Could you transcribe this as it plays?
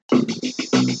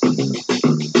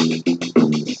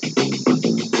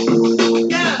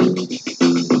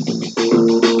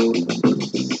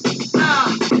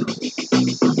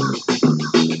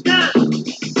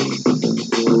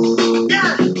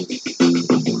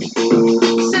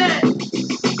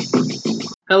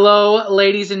Hello,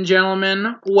 ladies and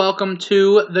gentlemen. Welcome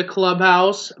to the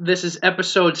Clubhouse. This is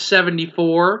episode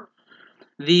 74.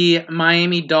 The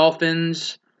Miami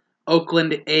Dolphins,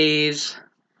 Oakland A's,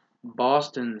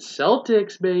 Boston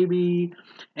Celtics, baby,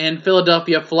 and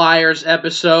Philadelphia Flyers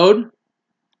episode.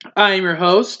 I am your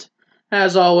host,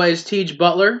 as always, Teej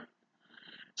Butler.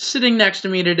 Sitting next to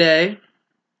me today,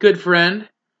 good friend,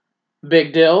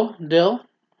 Big Dill. Dill,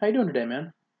 how you doing today,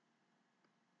 man?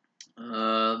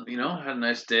 Had a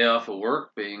nice day off of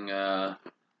work, being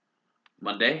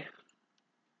Monday,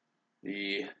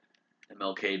 the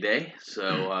MLK Day.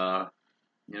 So,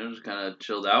 just kind of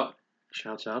chilled out.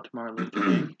 Shouts out to Martin Luther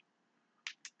King.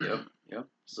 Yep.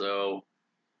 So,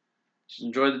 just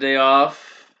enjoy the day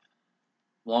off.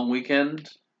 Long weekend.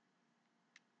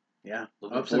 Yeah.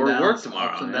 Looking forward to work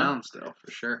tomorrow. Ups and downs still,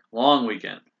 for sure. Long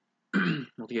weekend.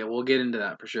 We'll get into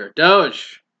that for sure.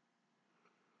 Doge,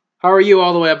 how are you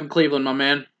all the way up in Cleveland, my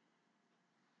man?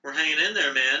 We're hanging in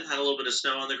there, man. Had a little bit of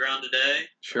snow on the ground today.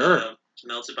 Sure.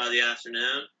 Melted by the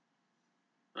afternoon.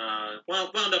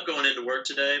 Wound up going into work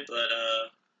today, but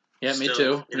yeah,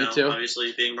 still, me too.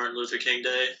 Obviously, being Martin Luther King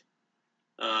Day,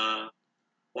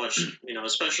 watch a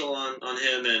special on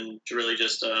him, and to really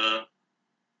just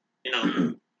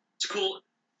it's cool.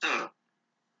 I don't know.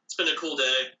 It's been a cool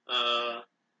day.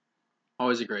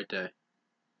 Always a great day.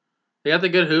 They got the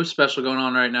good hoop special going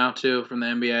on right now too from the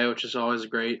NBA, which is always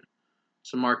great.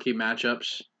 Some marquee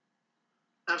matchups.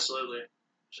 Absolutely.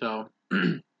 So,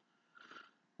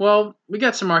 well, we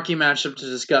got some marquee matchups to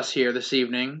discuss here this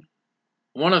evening.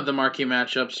 One of the marquee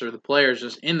matchups, or the players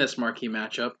just in this marquee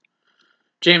matchup,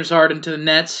 James Harden to the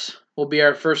Nets will be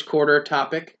our first quarter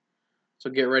topic.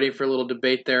 So get ready for a little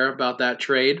debate there about that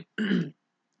trade.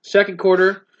 Second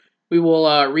quarter, we will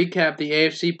recap the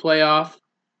AFC playoff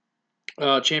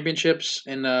championships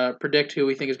and predict who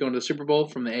we think is going to the Super Bowl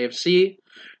from the AFC.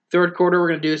 Third quarter, we're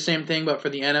going to do the same thing, but for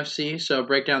the NFC. So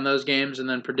break down those games and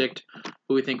then predict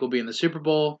who we think will be in the Super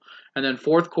Bowl. And then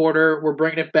fourth quarter, we're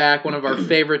bringing it back, one of our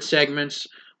favorite segments.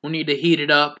 We need to heat it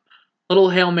up. Little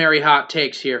Hail Mary hot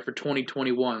takes here for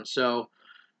 2021. So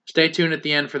stay tuned at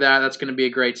the end for that. That's going to be a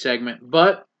great segment.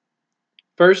 But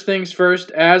first things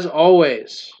first, as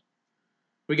always,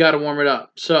 we got to warm it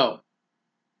up. So,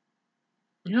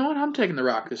 you know what? I'm taking the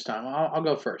rock this time. I'll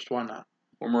go first. Why not?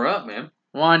 Warm her up, man.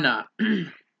 Why not?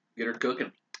 Get her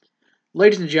cooking.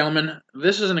 Ladies and gentlemen,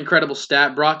 this is an incredible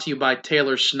stat brought to you by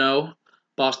Taylor Snow,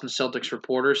 Boston Celtics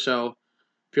reporter. So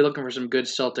if you're looking for some good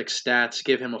Celtics stats,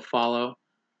 give him a follow.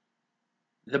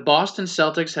 The Boston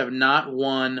Celtics have not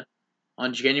won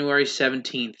on January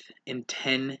 17th in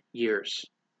 10 years.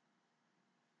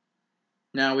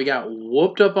 Now, we got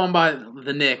whooped up on by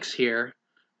the Knicks here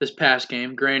this past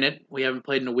game. Granted, we haven't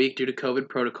played in a week due to COVID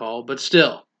protocol, but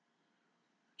still.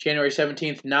 January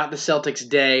 17th, not the Celtics'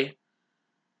 day.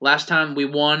 Last time we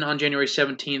won on January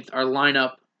 17th, our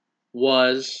lineup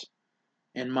was,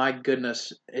 and my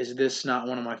goodness, is this not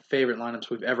one of my favorite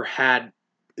lineups we've ever had,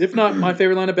 if not my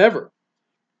favorite lineup ever.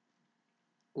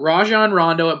 Rajon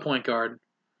Rondo at point guard.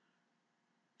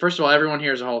 First of all, everyone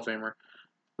here is a Hall of Famer.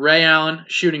 Ray Allen,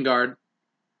 shooting guard.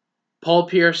 Paul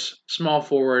Pierce, small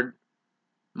forward.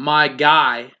 My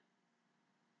guy,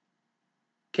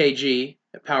 KG,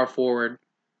 at power forward.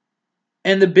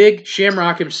 And the big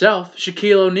Shamrock himself,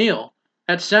 Shaquille O'Neal,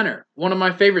 at center. One of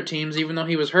my favorite teams, even though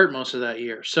he was hurt most of that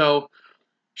year. So,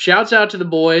 shouts out to the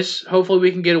boys. Hopefully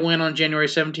we can get a win on January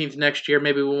 17th next year.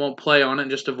 Maybe we won't play on it and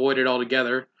just avoid it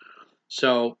altogether.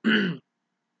 So,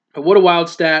 what a wild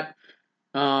stat.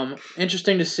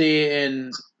 Interesting to see,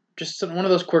 and just one of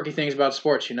those quirky things about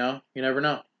sports, you know? You never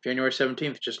know. January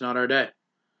 17th, just not our day.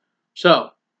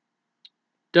 So,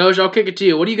 Doge, I'll kick it to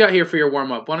you. What do you got here for your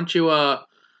warm-up? Why don't you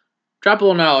drop a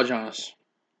little knowledge on us?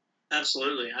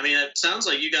 Absolutely. I mean, it sounds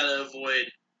like you got to avoid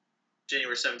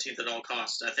January 17th at all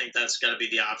costs. I think that's got to be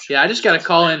the option. Yeah, I just got to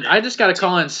call in. I just got to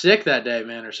call in sick that day,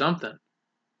 man, or something.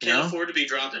 Can't afford to be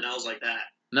dropped in L's like that.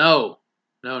 No.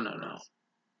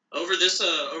 Over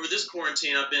this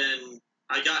quarantine,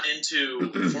 I got into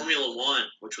Formula One,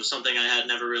 which was something I had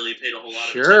never really paid a whole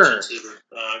lot of attention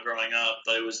to growing up.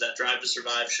 But it was that Drive to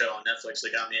Survive show on Netflix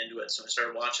that got me into it, so I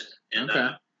started watching it. And okay.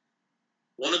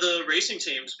 One of the racing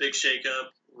teams, big shakeup,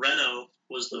 Renault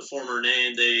was the former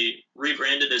name. They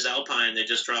rebranded as Alpine. They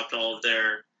just dropped all of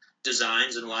their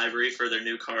designs and livery for their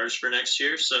new cars for next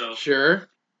year. So sure,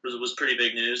 it was pretty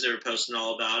big news. They were posting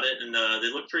all about it, and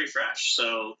they look pretty fresh.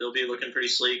 So they'll be looking pretty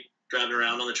sleek driving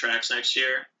around on the tracks next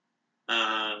year.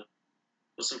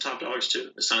 With some top dogs too.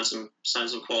 They signed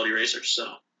some quality racers. So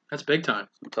that's big time.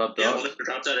 Top dogs. Yeah, I wanted to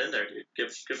drop that in there, dude.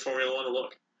 Give Formula One a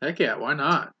look. Heck yeah, why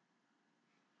not?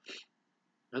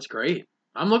 That's great.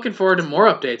 I'm looking forward to more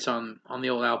updates on the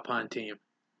old Alpine team.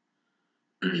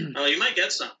 Oh, you might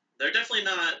get some. They're definitely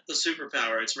not the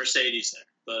superpower. It's Mercedes there.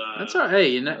 But that's all right.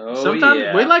 Hey,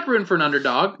 sometimes we like rooting for an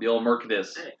underdog. The old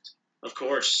Mercedes. Hey, of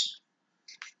course.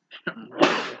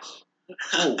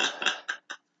 Oh.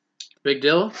 Big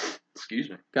deal. Excuse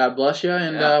me. God bless you,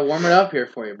 and warm it up here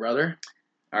for you, brother.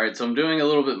 All right, so I'm doing a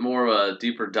little bit more of a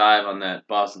deeper dive on that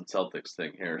Boston Celtics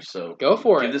thing here. So go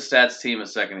for it. Give the stats team a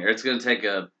second here. It's going to take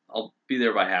I'll be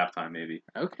there by halftime, maybe.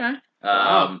 Okay.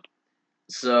 Wow.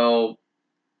 So,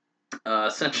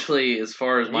 essentially, as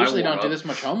far as I usually don't do this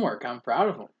much homework. I'm proud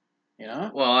of them. You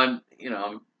know. Well, I'm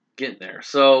getting there.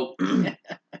 So,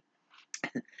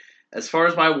 as far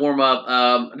as my warm up,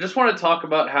 I just want to talk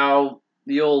about how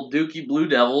the old Dookie Blue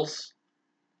Devils,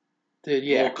 dude,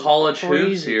 yeah, little college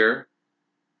hoops here,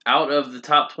 out of the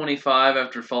top 25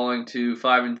 after falling to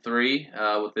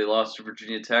 5-3, with they lost to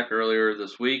Virginia Tech earlier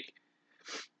this week.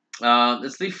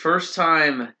 It's the first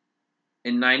time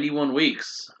in 91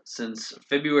 weeks since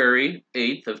February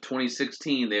 8th of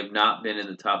 2016 they have not been in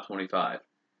the top 25.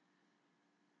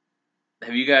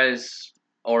 Have you guys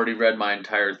already read my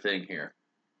entire thing here?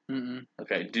 Mm-mm.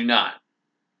 Okay, do not.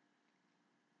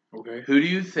 Okay. Who do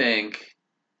you think,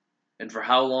 and for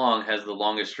how long, has the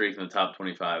longest streak in the top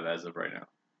 25 as of right now?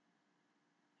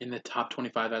 In the top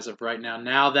 25 as of right now.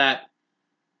 Now that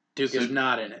Duke is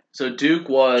not in it. So Duke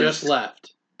was... just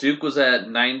left. Duke was at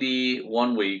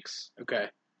 91 weeks. Okay.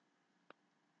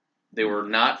 They were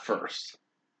not first.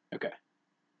 Okay.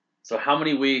 So how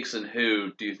many weeks and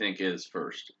who do you think is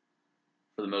first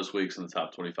for the most weeks in the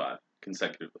top 25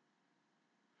 consecutively?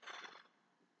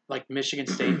 Like Michigan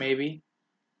State, maybe?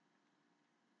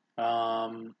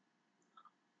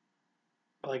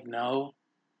 Like, no.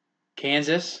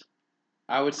 Kansas,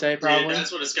 I would say, probably. Dude,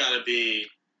 that's what it's got to be.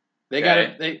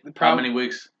 How many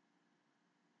weeks?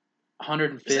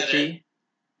 150.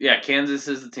 Yeah, Kansas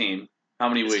is the team. How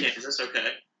many weeks? Kansas, okay.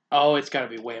 Oh, it's got to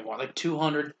be way more. Like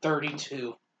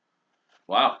 232.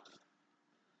 Wow.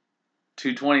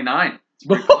 229. It's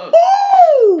pretty close.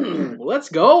 Let's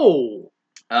go.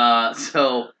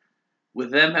 So with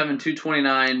them having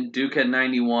 229, Duke had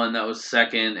 91. That was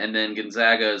second, and then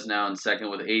Gonzaga is now in second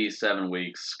with 87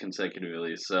 weeks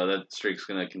consecutively. So that streak's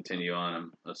going to continue on,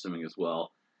 I'm assuming, as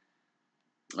well.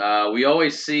 We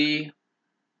always see,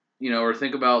 or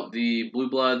think about the blue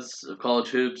bloods of college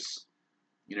hoops.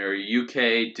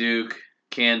 UK, Duke,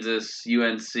 Kansas,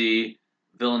 UNC,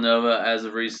 Villanova as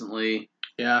of recently.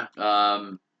 Yeah.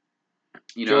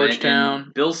 Georgetown.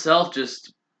 And Bill Self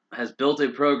just has built a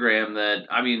program that,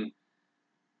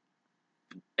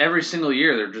 every single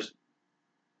year they're just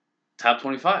top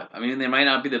 25. They might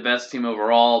not be the best team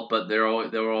overall, but they're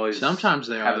always. Sometimes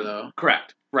they are, though.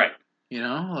 Correct. Right.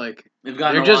 They're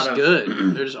just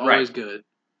good. They're just always good.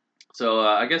 So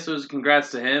I guess it was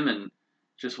congrats to him, and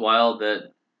just wild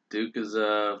that Duke is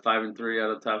 5-3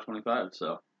 out of the top 25.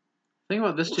 So think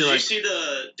about this too.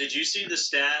 Did you see the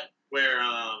stat where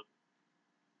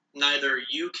neither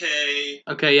UK?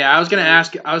 Okay, yeah, I was gonna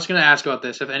ask about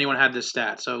this if anyone had this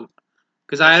stat. So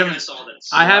because I haven't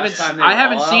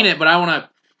seen it, but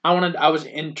I was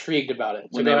intrigued about it.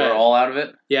 So when they were all out of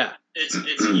it. Yeah. It's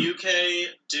UK,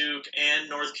 Duke, and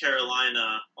North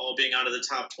Carolina all being out of the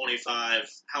top 25.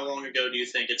 How long ago do you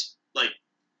think it's like?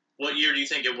 What year do you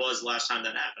think it was last time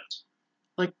that happened?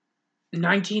 Like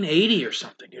 1980 or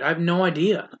something, dude. I have no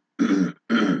idea.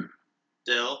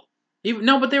 Dill?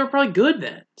 No, but they were probably good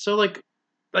then. So like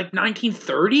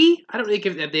 1930? I don't think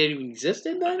if they even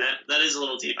existed then. That is a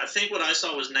little deep. I think what I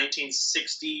saw was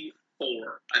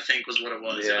 1964. I think was what it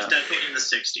was. Yeah. It was definitely in the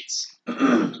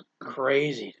 60s.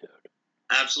 Crazy, dude.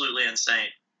 Absolutely insane.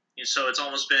 So it's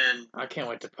almost been... I can't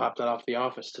wait to pop that off the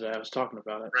office today. I was talking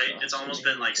about it. Right? So it's almost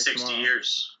been like 60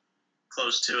 years.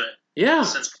 Close to it. Yeah.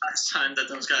 Since last time that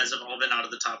those guys have all been out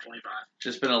of the top 25.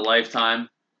 Just been a lifetime.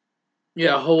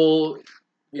 Yeah,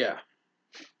 yeah.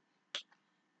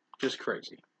 Just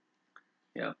crazy.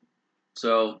 Yeah.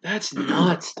 So... That's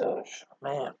nuts, Doge.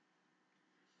 Man.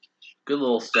 Good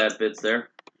little stat bits there.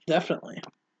 Definitely.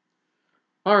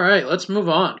 All right, let's move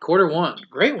on. Quarter one.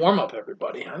 Great warm-up,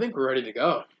 everybody. I think we're ready to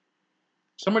go.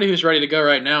 Somebody who's ready to go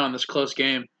right now in this close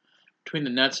game between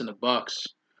the Nets and the Bucks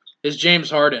is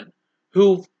James Harden,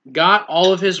 who got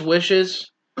all of his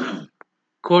wishes.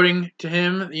 Quoting to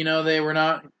him, they were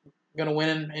not going to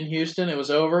win in Houston. It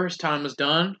was over. His time was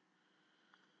done.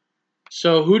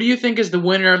 So who do you think is the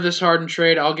winner of this Harden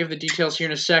trade? I'll give the details here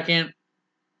in a second.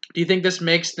 Do you think this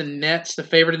makes the Nets the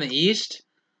favorite in the East?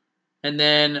 And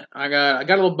then I got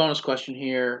a little bonus question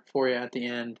here for you at the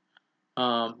end.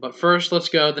 But first, let's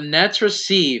go. The Nets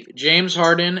receive James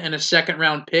Harden and a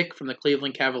second-round pick from the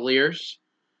Cleveland Cavaliers.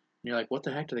 you're like, what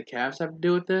the heck do the Cavs have to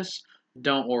do with this?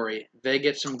 Don't worry. They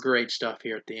get some great stuff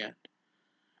here at the end.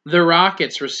 The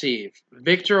Rockets receive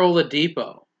Victor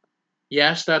Oladipo.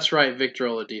 Yes, that's right, Victor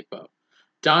Oladipo.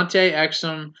 Dante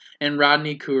Exum and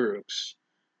Rodney Kurucs,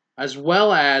 as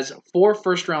well as 4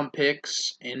 first-round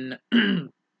picks in,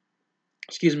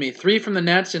 3 from the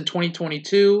Nets in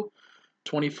 2022,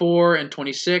 24, and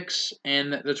 26,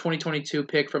 and the 2022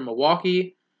 pick from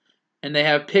Milwaukee. And they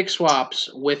have pick swaps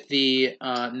with the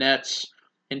Nets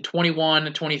in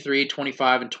 21, 23,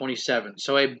 25, and 27.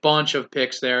 So a bunch of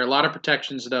picks there. A lot of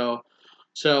protections, though.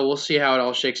 So we'll see how it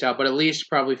all shakes out. But at least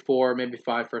probably 4, maybe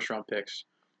 5 first-round picks,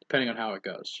 depending on how it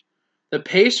goes. The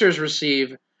Pacers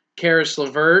receive Karis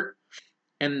LeVert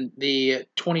and the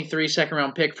 23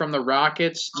 second-round pick from the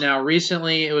Rockets. Now,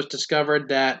 recently it was discovered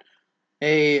that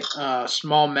a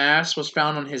small mass was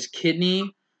found on his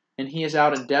kidney, and he is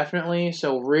out indefinitely.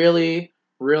 So really,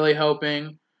 really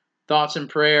hoping, thoughts and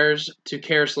prayers to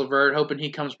Karis LeVert, hoping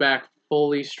he comes back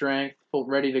fully strength, full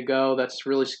ready to go. That's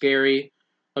really scary.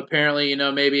 Apparently,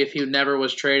 maybe if he never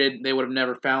was traded, they would have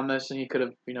never found this, and he could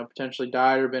have, potentially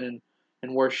died or been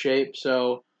in worse shape.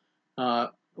 So a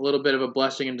little bit of a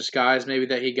blessing in disguise, maybe,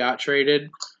 that he got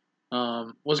traded.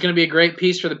 Was going to be a great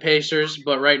piece for the Pacers,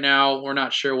 but right now we're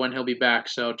not sure when he'll be back.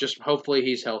 So just hopefully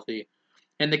he's healthy.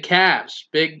 And the Cavs,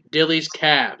 Big Dilly's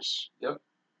Cavs. Yep.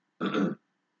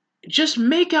 Just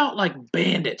make out like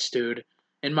bandits, dude,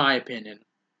 in my opinion.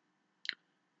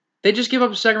 They just give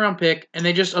up a second-round pick, and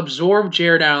they just absorb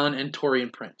Jared Allen and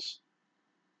Taurean Prince.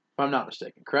 If I'm not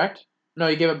mistaken, correct? No,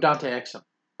 you gave up Dante Exum,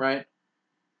 right?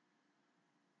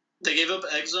 They gave up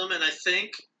Exum, and I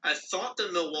thought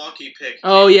the Milwaukee pick.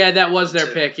 Oh yeah, that was their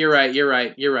pick. You're right. I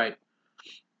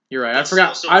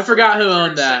forgot who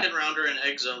owned that. Second rounder in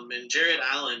Exum, and Jared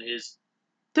Allen is.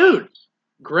 Dude,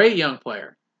 great young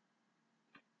player.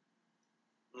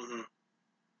 Mm-hmm.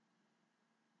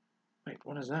 Wait,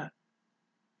 what is that?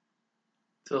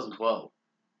 2012.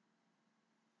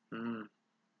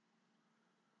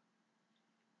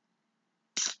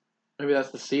 Maybe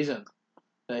that's the season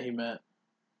that he meant.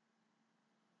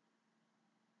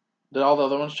 Did all the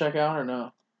other ones check out or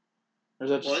no? Or is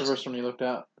that just the first one you looked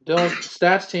at? Dylan's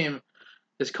stats team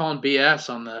is calling BS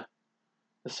on the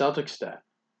Celtics stat.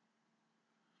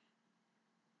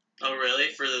 Oh, really?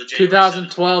 For the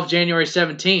 2012, January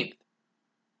 17th.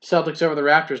 Celtics over the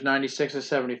Raptors,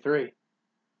 96-73.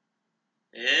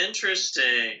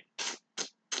 Interesting.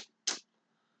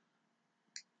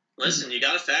 Listen, you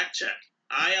got to fact check.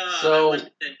 I went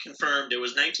and confirmed it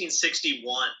was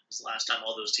 1961 was the last time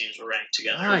all those teams were ranked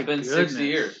together. It's been 60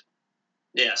 years.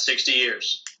 Yeah, 60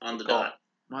 years on the dot.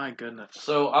 My goodness.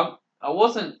 So I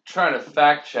wasn't trying to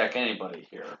fact check anybody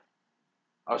here.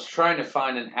 I was trying to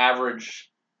find an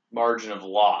average margin of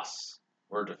loss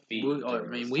or defeat.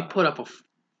 We put up a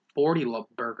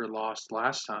 40-burger loss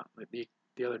last time, the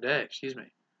other day. Excuse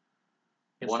me.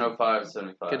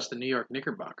 105-75 against the New York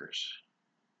Knickerbockers.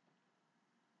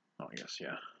 Oh, I guess,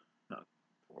 yeah. Not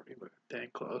 40, but dang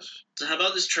close. So how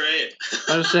about this trade?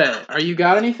 I was saying, are you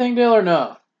got anything, Dale, or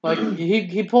no? Like,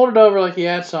 he pulled it over like he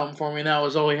had something for me, and that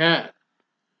was all he had.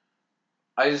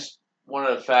 I just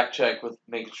wanted to fact check with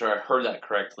making sure I heard that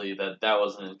correctly, that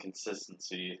was an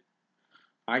inconsistency.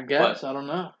 I guess. I don't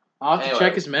know. I'll have to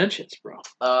check his mentions, bro.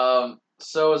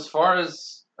 So as far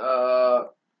as,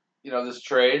 this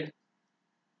trade,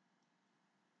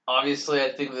 obviously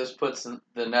I think this puts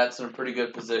the Nets in a pretty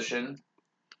good position.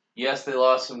 Yes, they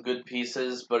lost some good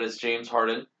pieces, but it's James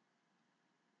Harden.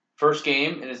 First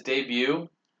game in his debut.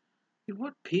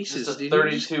 What pieces? Just a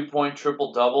 32-point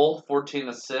triple-double, 14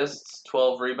 assists,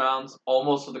 12 rebounds,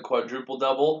 almost with a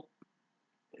quadruple-double,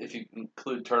 if you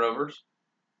include turnovers.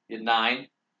 He had 9.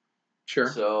 Sure.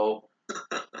 So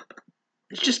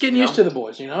it's just getting used to the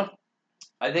boys,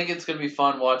 I think it's going to be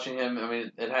fun watching him. I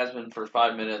mean, it has been for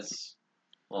 5 minutes.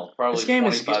 Well, probably this game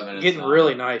 25 is minutes getting now.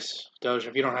 really nice, Doge,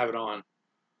 if you don't have it on.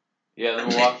 Yeah, the I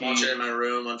Milwaukee. can't watch it in my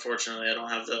room, unfortunately. I don't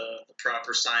have the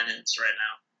proper sign-ins right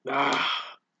now.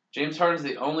 James Harden's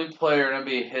the only player in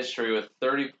NBA history with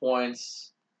 30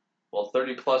 points,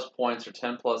 30-plus points or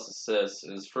 10-plus assists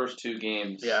in his first 2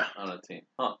 games on a team.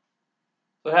 Huh.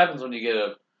 So it happens when you get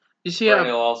a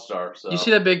perennial all-star. So. You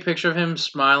see that big picture of him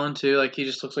smiling, too? Like, he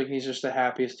just looks like he's just the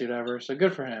happiest dude ever. So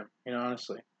good for him,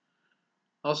 honestly.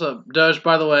 Also, Doge,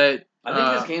 by the way, I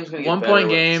think this game's going to get better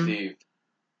with Steve.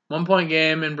 1-point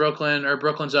game in Brooklyn, or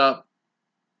Brooklyn's up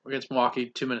against Milwaukee.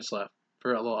 2 minutes left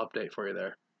for a little update for you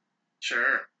there.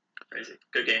 Sure. Crazy.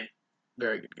 Good game.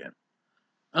 Very good game.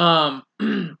 I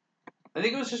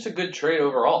think it was just a good trade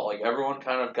overall. Like, everyone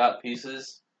kind of got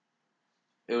pieces.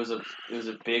 It was a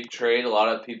big trade. A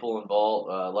lot of people involved,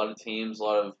 a lot of teams, a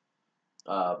lot of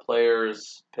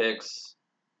players, picks.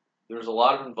 There's a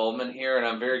lot of involvement here, and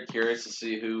I'm very curious to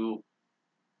see who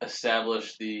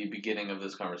established the beginning of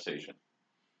this conversation.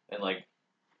 And like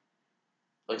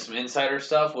some insider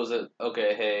stuff. Was it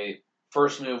okay? Hey,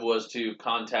 first move was to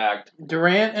contact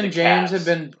Durant and the James Cavs. have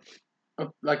been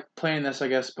planning this, I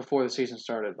guess, before the season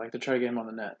started, to try to get him on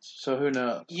the Nets. So who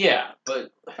knows? Yeah,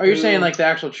 but are you saying the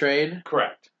actual trade?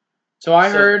 Correct. So I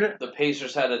heard the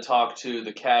Pacers had to talk to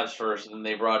the Cavs first, and then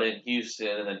they brought in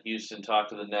Houston, and then Houston talked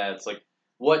to the Nets.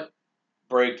 What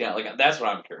breakdown? That's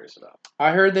what I'm curious about.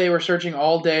 I heard they were searching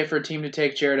all day for a team to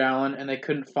take Jared Allen, and they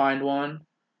couldn't find one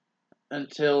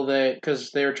until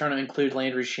because they were trying to include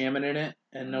Landry Shamet in it,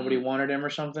 and nobody wanted him or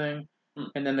something.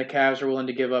 And then the Cavs were willing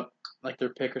to give up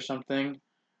their pick or something.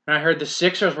 And I heard the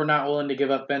Sixers were not willing to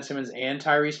give up Ben Simmons and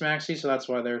Tyrese Maxey, so that's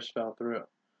why theirs fell through.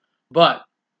 But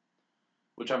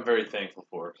which I'm very thankful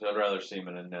for, because I'd rather see him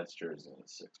in a Nets jersey than a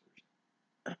Sixers.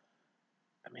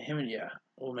 I mean,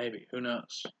 well, maybe. Who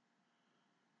knows?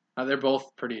 They're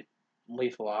both pretty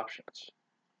lethal options.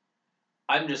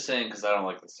 I'm just saying because I don't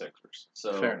like the Sixers.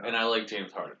 So, fair enough. And I like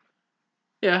James Harden.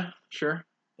 Yeah, sure.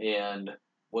 And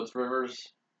what's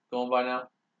Rivers going by now?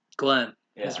 Glenn.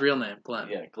 Yeah. His real name, Glenn.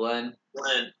 Yeah, Glenn.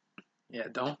 Yeah,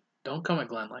 don't come at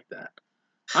Glenn like that.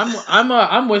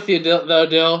 I'm with you though,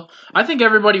 Dill. I think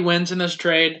everybody wins in this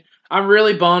trade. I'm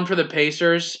really bummed for the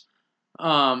Pacers.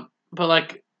 But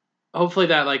hopefully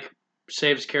that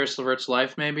saves Karis LeVert's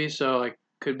life maybe. So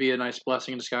could be a nice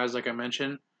blessing in disguise, like I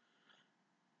mentioned.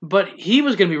 But he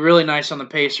was going to be really nice on the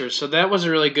Pacers, so that was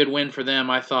a really good win for them,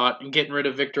 I thought, and getting rid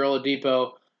of Victor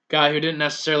Oladipo, guy who didn't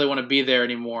necessarily want to be there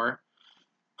anymore.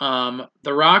 The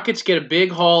Rockets get a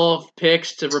big haul of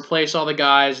picks to replace all the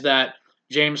guys that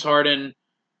James Harden,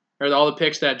 or all the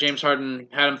picks that James Harden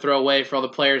had him throw away for all the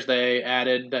players they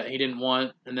added that he didn't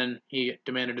want, and then he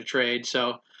demanded a trade.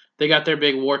 So they got their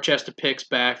big war chest of picks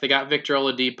back. They got Victor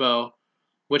Oladipo,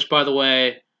 which, by the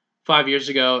way, 5 years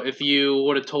ago, if you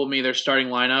would have told me their starting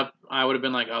lineup, I would have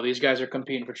been like, oh, these guys are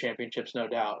competing for championships, no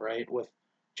doubt, right? With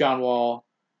John Wall,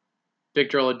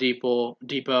 Victor Oladipo,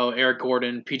 Eric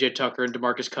Gordon, PJ Tucker, and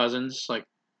DeMarcus Cousins.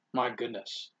 My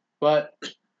goodness. But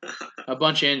a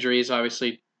bunch of injuries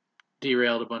obviously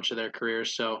derailed a bunch of their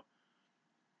careers, so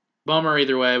bummer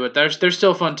either way. But they're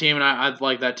still a fun team, and I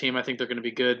like that team. I think they're going to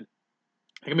be good.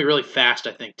 They're going to be really fast,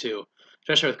 I think, too,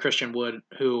 especially with Christian Wood,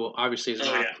 who obviously is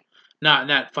not in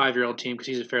that 5-year-old team because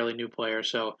he's a fairly new player.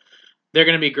 So they're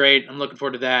going to be great. I'm looking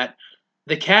forward to that.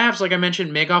 The Cavs, like I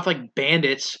mentioned, make off like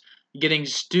bandits, getting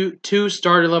two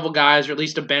starter-level guys or at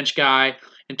least a bench guy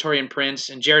in Taurean Prince.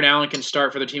 And Jared Allen can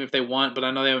start for the team if they want, but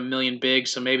I know they have a million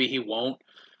bigs, so maybe he won't.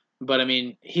 But, I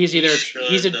mean, he's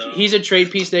a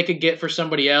trade piece they could get for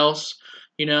somebody else,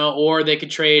 or they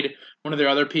could trade one of their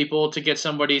other people to get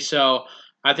somebody. So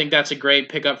I think that's a great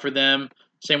pickup for them.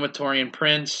 Same with Taurean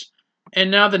Prince. And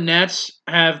now the Nets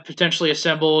have potentially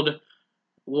assembled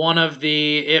one of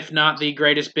the, if not the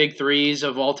greatest big threes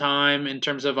of all time in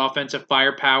terms of offensive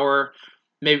firepower.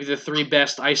 Maybe the 3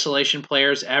 best isolation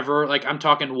players ever. I'm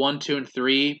talking 1, 2, and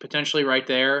 3 potentially right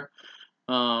there.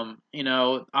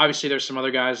 Obviously there's some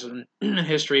other guys in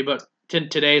history, but in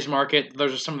today's market,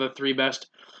 those are some of the 3 best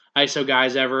ISO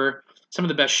guys ever. Some of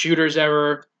the best shooters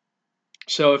ever.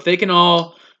 So if they can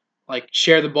all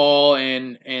share the ball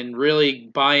and really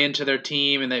buy into their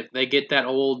team, and they get that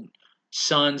old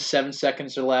Suns 7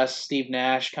 seconds or less Steve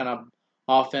Nash kind of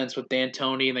offense with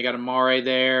D'Antoni, and they got Amare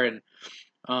there, and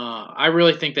I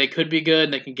really think they could be good,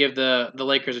 and they can give the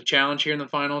Lakers a challenge here in the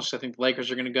finals. I think the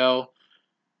Lakers are going to go.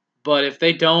 But if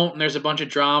they don't, and there's a bunch of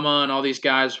drama, and all these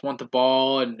guys want the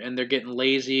ball, and they're getting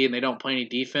lazy, and they don't play any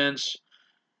defense,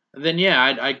 then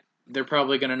yeah, they're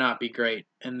probably going to not be great,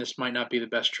 and this might not be the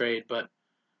best trade, but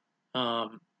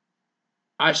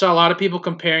I saw a lot of people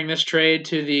comparing this trade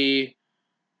to the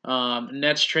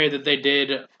Nets trade that they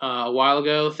did a while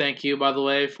ago. Thank you, by the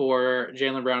way, for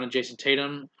Jaylen Brown and Jason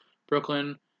Tatum,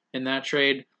 Brooklyn, in that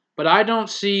trade. But I don't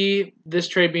see this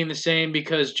trade being the same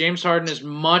because James Harden is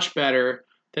much better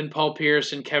than Paul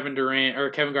Pierce and Kevin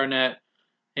Garnett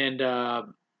and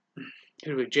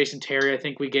Jason Terry. I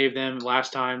think we gave them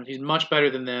last time. He's much better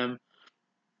than them.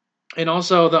 And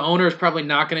also, the owner is probably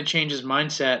not going to change his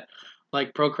mindset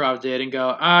like Prokhorov did and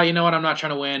go, you know what, I'm not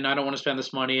trying to win. I don't want to spend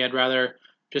this money. I'd rather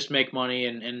just make money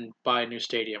and buy a new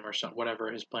stadium or something,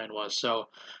 whatever his plan was. So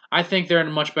I think they're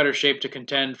in much better shape to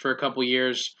contend for a couple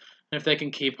years. And if they can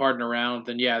keep Harden around,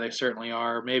 then yeah, they certainly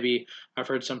are. Maybe I've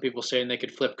heard some people saying they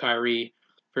could flip Kyrie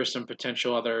for some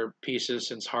potential other pieces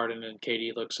since Harden and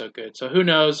KD look so good. So who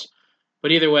knows?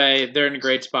 But either way, they're in a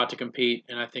great spot to compete,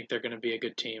 and I think they're going to be a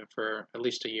good team for at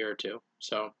least a year or two.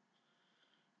 So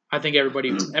I think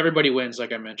everybody wins,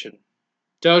 like I mentioned.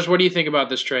 Doge, what do you think about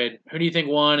this trade? Who do you think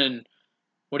won, and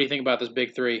what do you think about this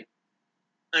big three?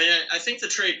 I think the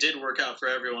trade did work out for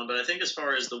everyone, but I think as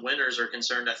far as the winners are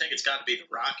concerned, I think it's got to be the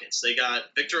Rockets. They got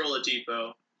Victor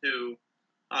Oladipo, who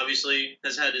obviously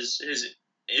has had his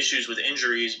issues with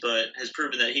injuries, but has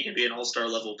proven that he can be an all-star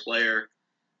level player.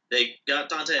 They got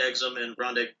Dante Exum and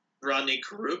Rodney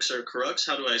Crooks, or Crooks?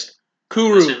 How do I say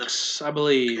Kuruks, I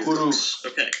believe. Kuruks.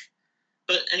 Okay.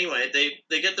 But anyway,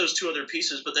 they get those two other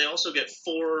pieces, but they also get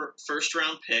 4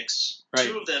 first-round picks, Right.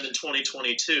 2 of them in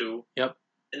 2022. Yep.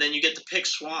 And then you get the pick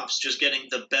swaps, just getting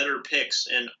the better picks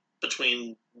in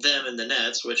between them and the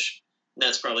Nets, which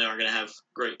Nets probably aren't going to have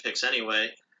great picks anyway.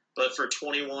 But for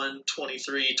 21,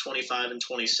 23, 25, and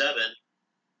 27,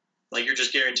 like, you're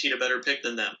just guaranteed a better pick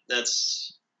than them.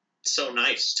 That's so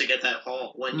nice to get that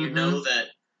haul. When you know that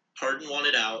Harden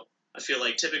wanted out, I feel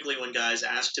like typically when guys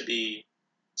ask to be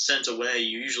sent away,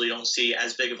 you usually don't see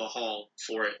as big of a haul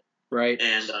for it. Right.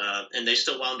 And they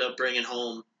still wound up bringing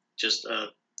home just a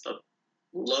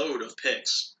load of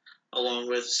picks, along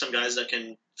with some guys that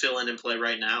can fill in and play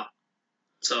right now.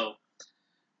 So,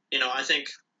 I think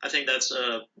that's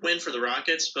a win for the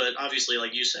Rockets, but obviously,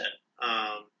 like you said,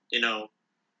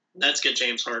 Nets get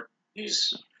James Harden.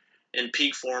 He's in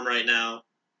peak form right now.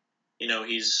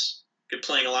 He's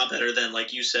playing a lot better than,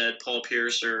 like you said, Paul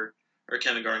Pierce or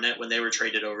Kevin Garnett when they were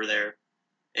traded over there.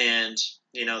 And,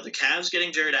 the Cavs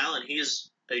getting Jared Allen, he is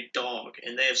a dog,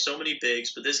 and they have so many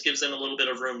bigs, but this gives them a little bit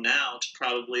of room now to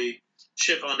probably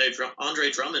ship Andre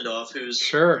Drummond off, who's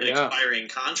an expiring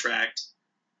contract,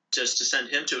 just to send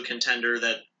him to a contender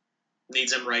that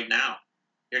needs him right now.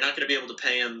 You're not going to be able to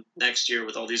pay him next year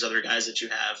with all these other guys that you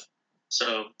have.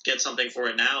 So get something for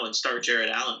it now and start Jared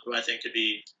Allen, who I think could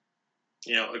be,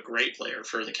 a great player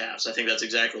for the Cavs. I think that's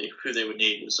exactly who they would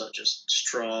need, is such a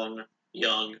strong,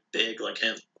 young, big like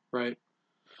him. Right.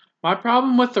 My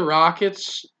problem with the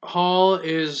Rockets haul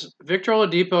is Victor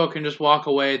Oladipo can just walk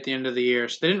away at the end of the year.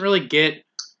 So they didn't really get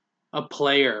a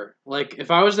player. Like, if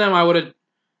I was them, I would have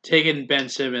taken Ben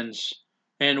Simmons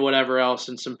and whatever else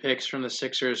and some picks from the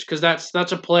Sixers, because that's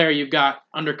a player you've got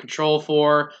under control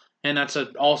for, and that's an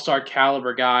all-star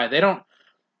caliber guy.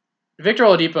 Victor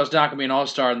Oladipo is not going to be an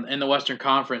all-star in the Western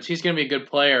Conference. He's going to be a good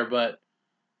player, but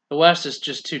the West is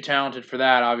just too talented for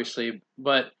that, obviously.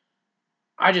 But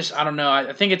I don't know.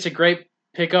 I think it's a great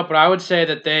pickup, but I would say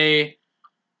that they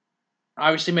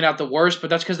obviously made out the worst,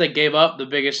 but that's because they gave up the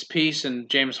biggest piece in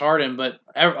James Harden. But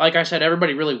like I said,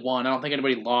 everybody really won. I don't think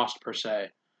anybody lost per se.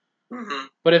 Mm-hmm.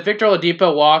 But if Victor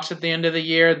Oladipo walks at the end of the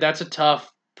year, that's a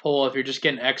tough pull if you're just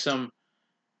getting Exum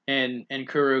and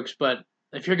Kuruks. But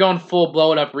if you're going full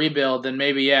blow-it-up rebuild, then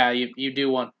maybe, you do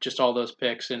want just all those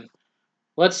picks. And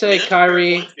let's say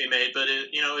Kyrie... That's a fair point to be made, but,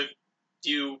 if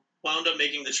you wound up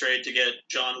making the trade to get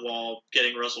John Wall,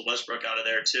 getting Russell Westbrook out of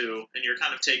there too, and you're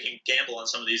kind of taking a gamble on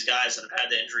some of these guys that have had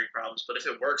the injury problems. But if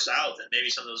it works out, then maybe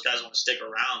some of those guys want to stick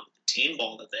around with the team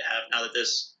ball that they have now that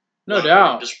this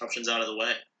disruption's out of the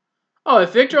way. Oh,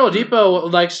 if Victor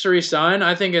Oladipo likes to resign,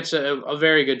 I think it's a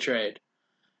very good trade.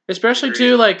 Especially,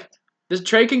 too, like, this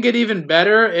trade can get even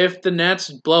better if the Nets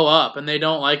blow up and they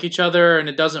don't like each other and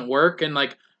it doesn't work and,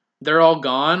 like, they're all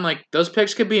gone. Like, those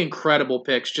picks could be incredible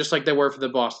picks, just like they were for the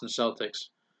Boston Celtics.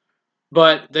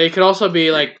 But they could also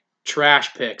be, like,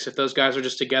 trash picks if those guys are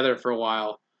just together for a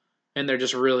while and they're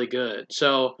just really good.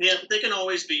 So yeah, they can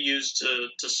always be used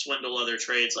to swindle other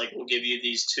trades. Like, we'll give you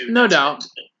these two. No doubt.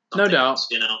 No doubt. Else,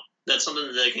 that's something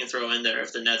that they can throw in there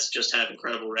if the Nets just have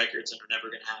incredible records and are never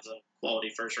going to have a quality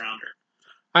first rounder.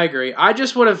 I agree. I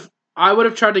would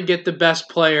have tried to get the best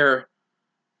player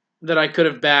that I could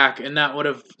have back, and that would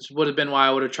have been why I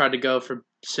would have tried to go for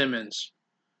Simmons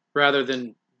rather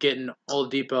than getting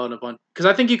Oladipo and a bunch. Because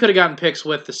I think you could have gotten picks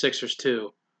with the Sixers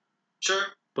too. Sure.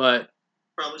 But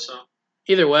probably so.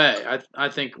 Either way, I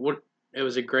think it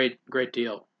was a great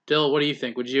deal. Dill, what do you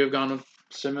think? Would you have gone with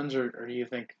Simmons, or do you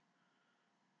think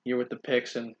you're with the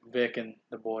picks and Vic and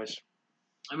the boys?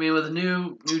 I mean, with a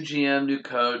new GM, new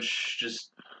coach,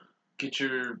 just get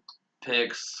your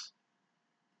picks.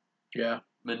 Yeah.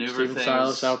 Maneuver Steven things.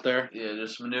 Silas out there. Yeah,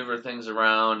 just maneuver things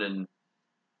around and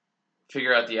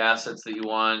figure out the assets that you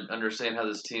want. Understand how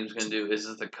this team's going to do. Is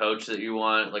this the coach that you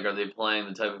want? Like, are they playing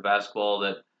the type of basketball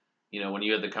that, when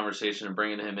you had the conversation of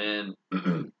bringing him in,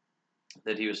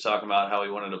 that he was talking about how he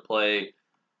wanted to play?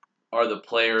 Are the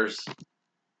players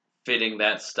fitting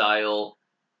that style?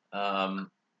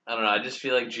 I don't know. I just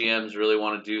feel like GMs really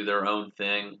want to do their own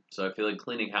thing. So I feel like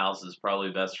cleaning house is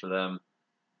probably best for them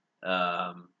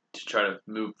to try to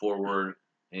move forward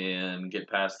and get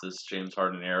past this James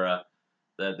Harden era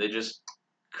that they just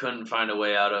couldn't find a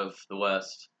way out of the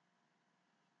West.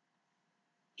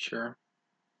 Sure.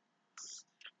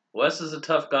 West is a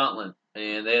tough gauntlet,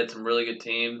 and they had some really good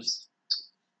teams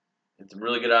and some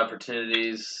really good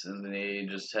opportunities, and they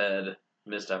just had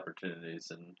missed opportunities.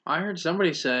 And I heard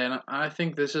somebody say, and I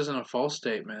think this isn't a false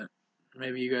statement.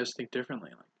 Maybe you guys think differently.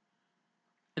 Like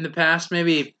in the past,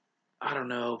 maybe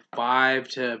 5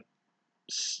 to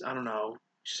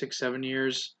 6, 7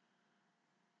 years.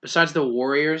 Besides the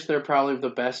Warriors, they're probably the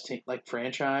best team, like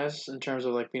franchise in terms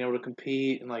of like being able to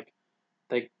compete and like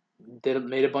they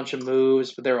made a bunch of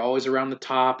moves, but they were always around the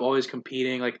top, always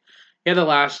competing. Like the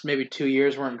last maybe 2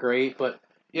 years weren't great, but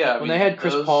when they had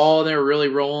Chris Paul, they were really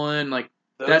rolling. Like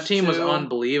that team was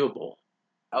unbelievable.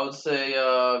 I would say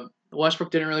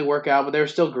Westbrook didn't really work out, but they were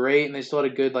still great, and they still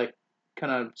had a good like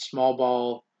kind of small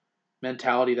ball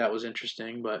mentality that was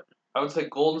interesting. But I would say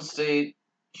Golden State,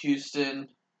 Houston,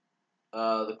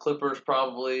 the Clippers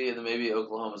probably, and then maybe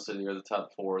Oklahoma City are the top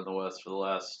 4 in the West for the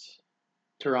last.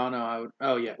 Toronto,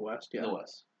 West, yeah. In the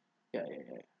West. Yeah.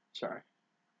 Sorry.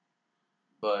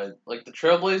 But like the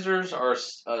Trailblazers are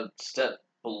a step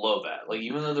below that. Like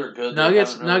even though they're good,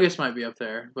 Nuggets might be up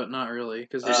there, but not really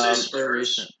because they're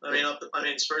recent. I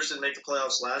mean, Spurs didn't make the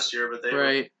playoffs last year, but they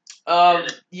were.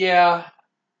 Yeah,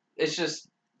 it's just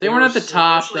they weren't at the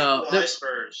top though.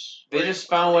 Spurs. They just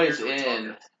found ways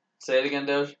in. Say it again,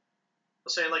 Doge. I'm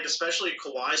saying, like, especially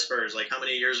Kawhi Spurs. Like, how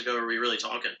many years ago are we really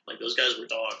talking? Like, those guys were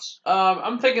dogs.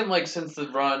 I'm thinking like since the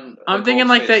run. I'm thinking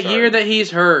like that year that he's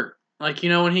hurt. Like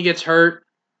when he gets hurt.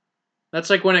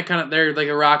 That's like when it kind of they're like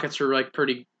the Rockets were like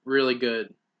really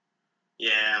good.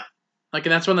 Yeah. Like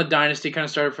and that's when the dynasty kind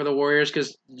of started for the Warriors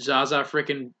because Zaza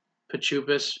freaking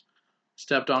Pachupas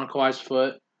stepped on Kawhi's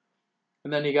foot,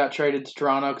 and then he got traded to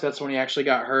Toronto because that's when he actually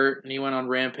got hurt and he went on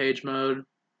rampage mode.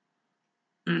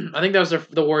 I think that was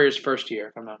the Warriors' first year,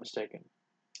 if I'm not mistaken.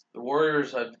 The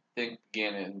Warriors, I think,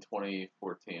 began it in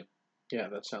 2014. Yeah,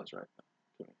 that sounds right.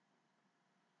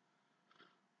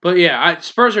 But yeah,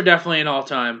 Spurs are definitely an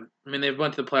all-time. I mean, they've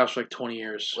went to the playoffs for like 20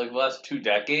 years. Like the last 2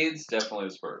 decades, definitely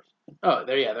the Spurs. Oh,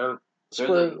 they're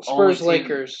Spurs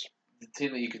Lakers. The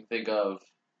team that you can think of,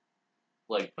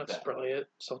 like that's probably it.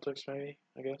 Celtics, maybe.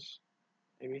 I guess,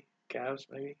 maybe Cavs,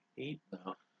 maybe Heat.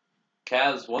 No,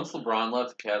 Cavs. Once LeBron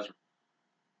left, the Cavs.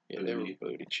 They were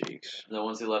booty cheeks. And then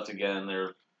once he left again,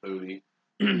 they're booty.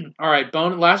 All right,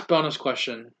 last bonus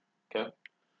question. Okay.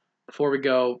 Before we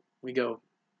go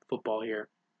football here.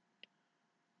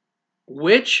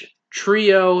 Which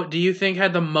trio do you think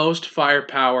had the most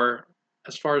firepower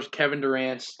as far as Kevin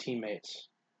Durant's teammates?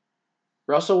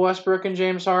 Russell Westbrook and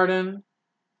James Harden,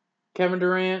 Kevin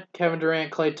Durant,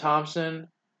 Klay Thompson,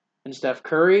 and Steph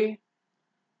Curry,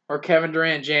 or Kevin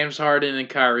Durant, James Harden, and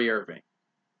Kyrie Irving?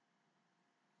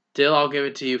 Dill, I'll give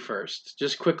it to you first.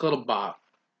 Just quick little bop.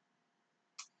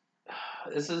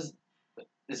 It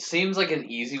seems like an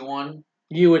easy one.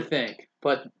 You would think,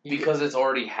 but because it's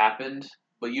already happened,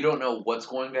 but you don't know what's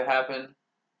going to happen.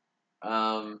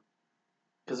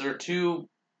 Because there are two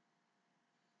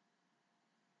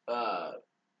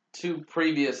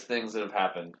previous things that have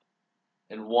happened,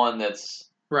 and one that's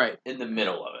right in the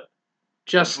middle of it.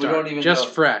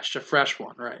 A fresh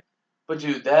one, right? But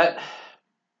dude, that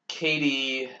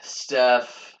KD,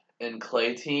 Steph, and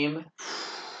Klay team,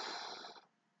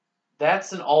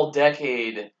 that's an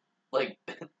all-decade, like.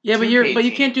 Yeah, but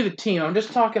you can't do the team. I'm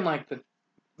just talking like the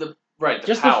power.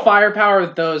 The firepower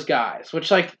of those guys,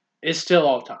 which like is still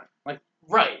all time. Like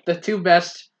the 2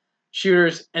 best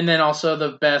shooters, and then also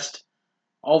the best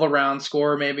all-around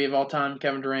scorer maybe of all time,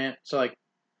 Kevin Durant. So like,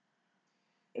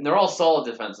 and they're all solid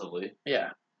defensively. Yeah,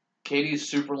 KD's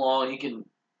super long. He can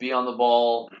be on the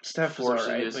ball. Steph is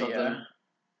alright, but yeah.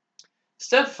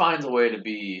 Steph finds a way to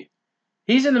be.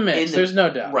 He's in the mix. There's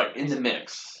no doubt. Right in the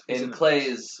mix, and Klay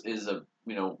is a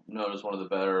known as one of the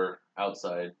better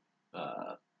outside.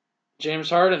 James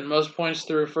Harden, most points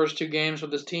through first 2 games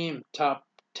with his team, top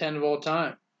 10 of all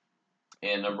time,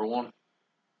 and number 1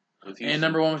 with Houston. And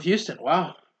number 1 with Houston.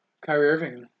 Wow, Kyrie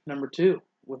Irving, number 2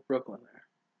 with Brooklyn. There,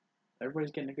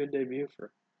 everybody's getting a good debut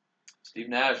for. Steve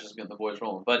Nash is getting the boys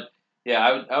rolling, but.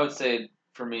 Yeah, I would say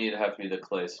for me it'd have to be the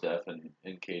Klay, Steph, and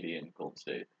KD and Golden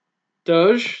State.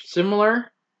 Doge,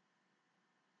 similar?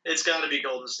 It's got to be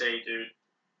Golden State, dude.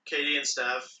 KD and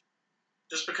Steph,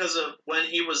 just because of when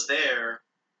he was there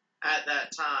at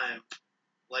that time,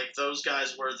 like those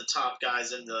guys were the top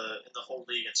guys in the whole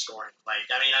league in scoring. Like,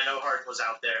 I mean, I know Harden was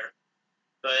out there,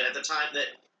 but at the time that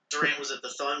Durant was at the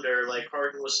Thunder, like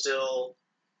Harden was still,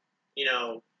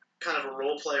 kind of a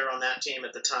role player on that team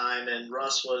at the time, and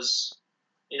Russ was,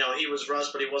 he was Russ,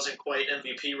 but he wasn't quite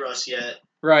MVP Russ yet.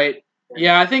 Right.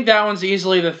 Yeah, I think that one's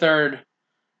easily the third.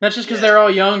 That's just because they're all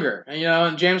younger,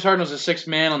 and James Harden was a 6th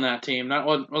man on that team. That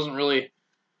wasn't really.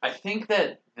 I think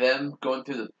that them going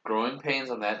through the growing pains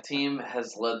on that team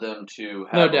has led them to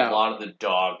No have a doubt. lot of the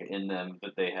dog in them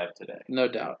that they have today. No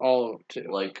doubt. All of them,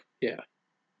 too. Like, yeah.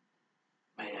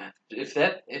 Man, if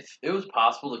it was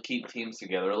possible to keep teams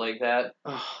together like that,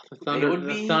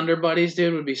 the Thunder Buddies,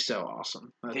 dude, would be so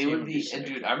awesome. They would be and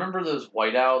dude, I remember those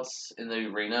whiteouts in the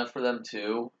arena for them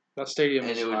too. That stadium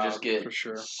and was it would loud, just get for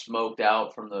sure. smoked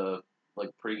out from the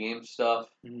pregame stuff.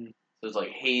 Mm-hmm. So it was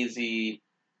hazy,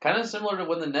 kind of similar to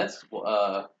when the Nets,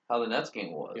 how the Nets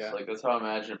game was. Yeah. That's how I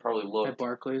imagine it probably looked. At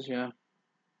Barclays, yeah.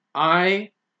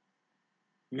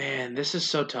 Man, this is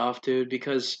so tough, dude,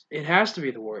 because it has to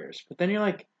be the Warriors. But then you're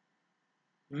like,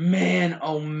 man,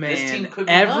 oh man. This team could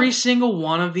be every done. single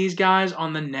one of these guys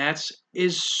on the Nets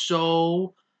is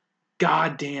so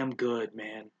goddamn good,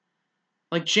 man.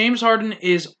 James Harden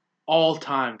is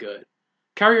all-time good.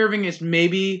 Kyrie Irving is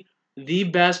maybe the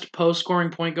best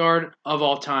post-scoring point guard of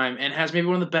all time and has maybe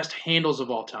one of the best handles of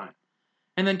all time.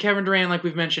 And then Kevin Durant, like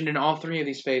we've mentioned in all three of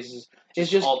these phases, is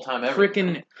just all-time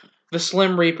freaking the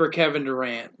Slim Reaper Kevin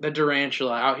Durant, the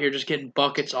Durantula, out here just getting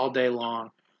buckets all day long.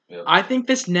 Yep. I think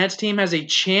this Nets team has a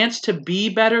chance to be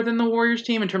better than the Warriors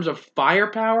team in terms of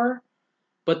firepower,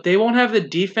 but they won't have the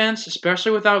defense,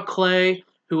 especially without Klay,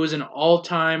 who is an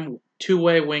all-time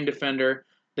two-way wing defender.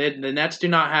 The Nets do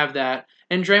not have that.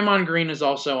 And Draymond Green is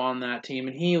also on that team,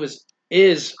 and he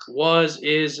is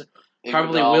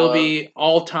probably will be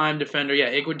all-time defender.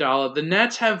 Yeah, Iguodala. The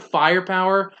Nets have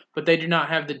firepower, but they do not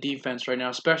have the defense right now,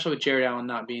 especially with Jared Allen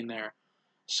not being there.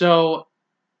 So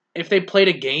if they played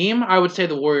a game, I would say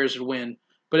the Warriors would win.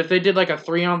 But if they did a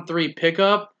 3-on-3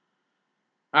 pickup,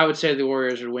 I would say the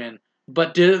Warriors would win.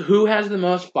 But who has the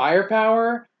most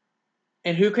firepower?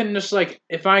 And who can just,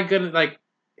 if I could,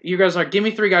 you guys give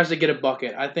me three guys to get a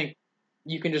bucket. I think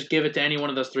you can just give it to any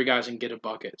one of those three guys and get a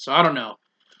bucket. So I don't know.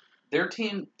 Their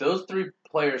team, those three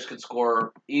players could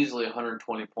score easily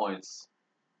 120 points.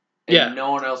 And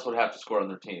no one else would have to score on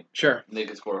their team. Sure. And they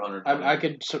could score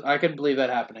 120. I could believe that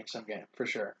happening some game, for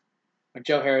sure.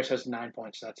 Joe Harris has 9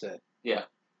 points, that's it. Yeah.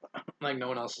 No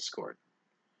one else has scored.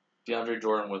 DeAndre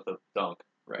Jordan with a dunk.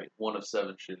 Right. 1 of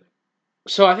 7 shooting.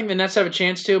 So I think the Nets have a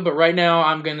chance to, but right now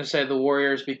I'm going to say the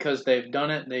Warriors because they've done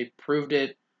it. They proved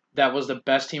it. That was the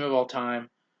best team of all time.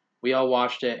 We all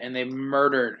watched it, and they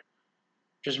murdered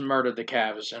the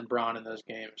Cavs and Bron in those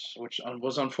games, which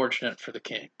was unfortunate for the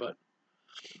King. But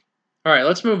all right,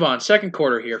 let's move on. Second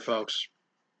quarter here, folks.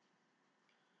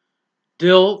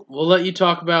 Dill, we'll let you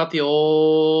talk about the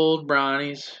old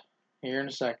Brownies here in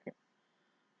a second.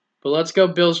 But let's go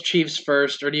Bills Chiefs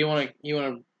first, or do you want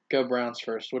to go Browns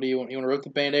first? What do you want? You want to rip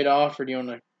the Band-Aid off, or do you want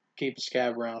to keep the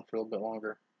scab around for a little bit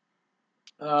longer?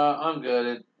 I'm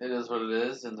good. It is what it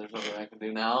is, and there's nothing I can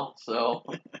do now. So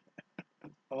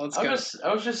well, let's go.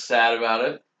 I was just sad about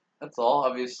it. That's all.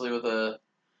 Obviously,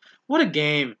 what a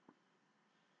game.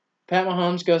 Pat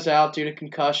Mahomes goes out due to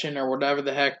concussion or whatever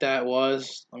the heck that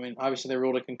was. I mean, obviously they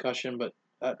ruled a concussion, but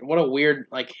what a weird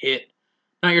hit.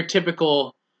 Not your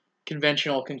typical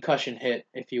conventional concussion hit,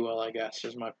 if you will, I guess,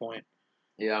 is my point.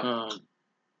 Yeah.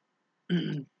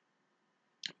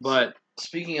 But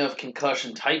speaking of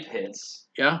concussion type hits,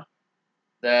 yeah,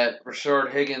 that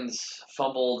Rashard Higgins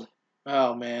fumbled.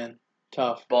 Oh man,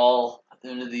 tough ball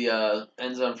into the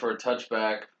end zone for a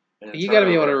touchback. You got to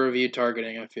be able to review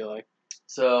targeting. I feel like.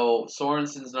 So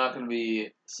Sorensen's not going to be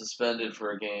suspended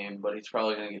for a game, but he's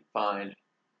probably going to get fined.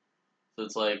 So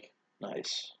it's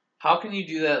nice. How can you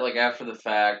do that after the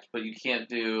fact, but you can't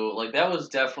do that was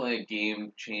definitely a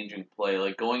game-changing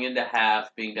play. Going into half,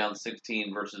 being down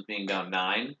 16 versus being down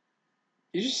 9.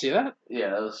 Did you see that? Yeah,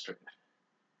 that was strange.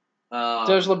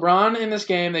 There's LeBron in this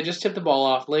game. They just tipped the ball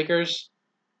off. Lakers,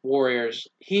 Warriors.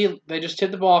 They just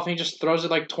tipped the ball off and he just throws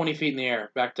it 20 feet in the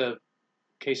air back to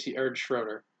Casey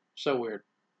Schroeder. So weird.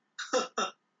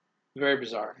 Very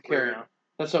bizarre. Carry on.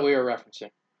 That's what we were referencing.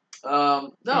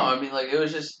 No, I mean,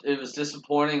 it was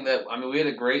disappointing that, we had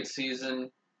a great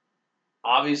season,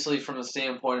 obviously from the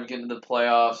standpoint of getting to the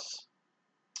playoffs,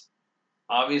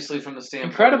 obviously from the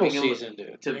standpoint incredible of being season,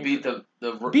 dude. To beat the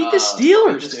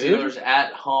Steelers, dude.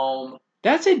 At home.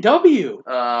 That's a W.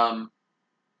 I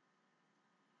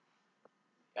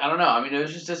don't know. It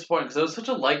was just disappointing because it was such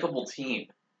a likable team.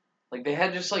 They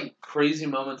had just, crazy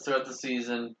moments throughout the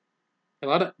season.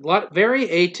 A lot, very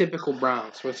atypical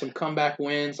Browns with some comeback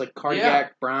wins,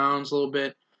 cardiac Browns a little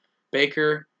bit.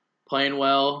 Baker playing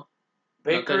well.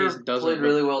 Baker played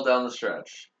really well down the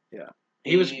stretch. Yeah,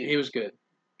 he was good.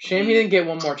 Shame he didn't get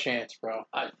one more chance, bro.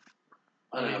 I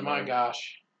know, my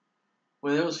gosh.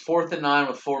 When it was 4th and 9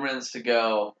 with 4 minutes to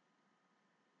go,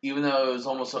 even though it was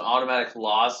almost an automatic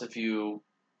loss if you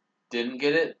didn't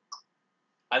get it,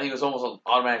 I think it was almost an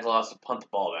automatic loss to punt the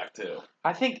ball back, too.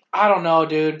 I don't know,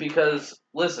 dude. Because,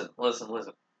 listen.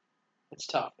 It's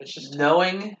tough. It's just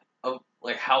knowing of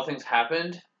how things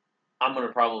happened, I'm going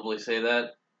to probably say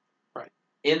that. Right.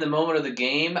 In the moment of the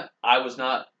game, I was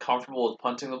not comfortable with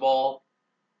punting the ball.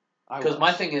 Because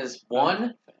my thing is,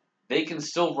 one, they can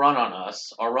still run on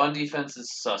us. Our run defense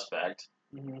is suspect.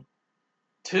 Mm-hmm.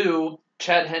 Two,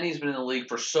 Chad Henne's been in the league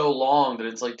for so long that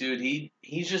it's like, dude,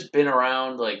 he's just been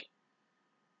around.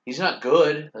 He's not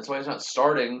good. That's why he's not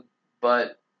starting.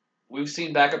 But we've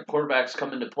seen backup quarterbacks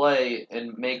come into play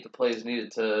and make the plays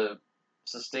needed to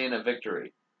sustain a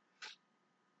victory.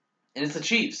 And it's the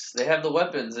Chiefs. They have the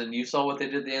weapons, and you saw what they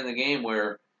did at the end of the game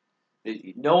where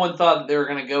no one thought that they were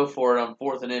going to go for it on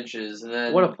 4th and inches, and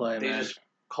then what a play, they man. just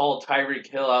called Tyreek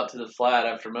Hill out to the flat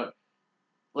after.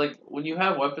 When you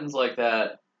have weapons like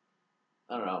that,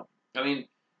 I don't know. I mean,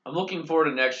 I'm looking forward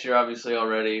to next year, obviously,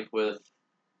 already, with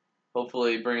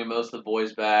hopefully bringing most of the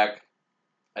boys back.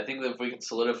 I think that if we can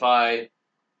solidify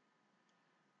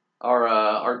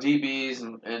our DBs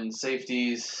and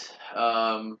safeties,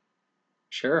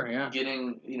 sure, yeah,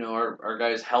 getting our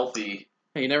guys healthy.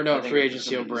 Hey, you never know what free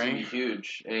agency will bring. It's gonna be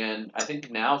huge, and I think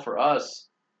now for us,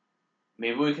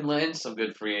 maybe we can land some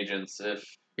good free agents if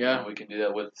we can do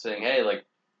that with saying, hey,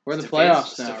 we're in the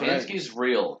playoffs now, Stefanski's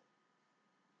real.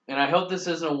 And I hope this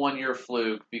isn't a one-year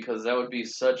fluke because that would be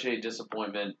such a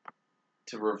disappointment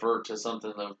to revert to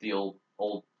something of the old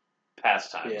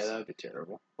past times. Yeah, that would be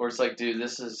terrible. Where it's like, dude,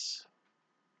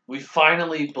 we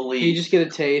finally believe. You just get a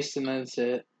taste and that's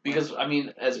it. Because, I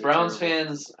mean, as Browns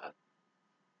fans,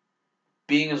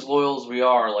 being as loyal as we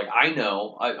are, I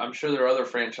know, I'm sure there are other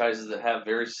franchises that have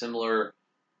very similar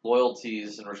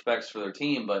loyalties and respects for their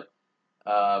team, but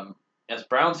as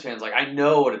Browns fans, I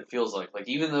know what it feels like.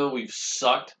 Even though we've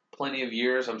sucked plenty of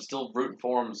years, I'm still rooting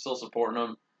for them, I'm still supporting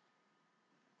them.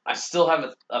 I still have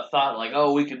a thought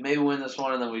oh, we could maybe win this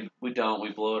one, and then we don't.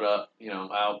 We blow it up,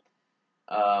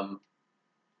 out.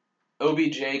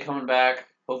 OBJ coming back,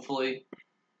 hopefully.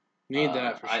 Need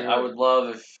that for sure. I would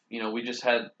love if we just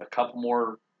had a couple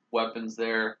more weapons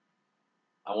there.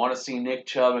 I want to see Nick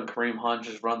Chubb and Kareem Hunt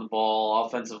just run the ball.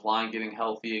 Offensive line getting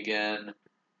healthy again.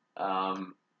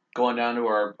 Going down to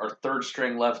our third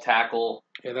string left tackle.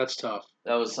 Yeah, that's tough.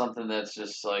 That was something that's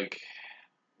just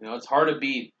it's hard to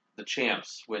beat the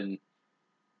champs when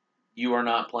you are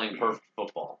not playing perfect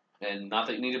football. And not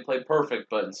that you need to play perfect,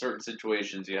 but in certain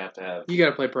situations you have to have. You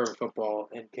got to play perfect football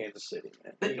in Kansas City,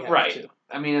 man. Right.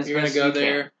 I mean, as You're best gonna as go you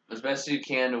there. can. As best as you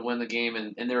can to win the game,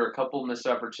 and there were a couple missed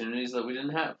opportunities that we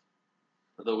didn't have.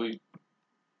 A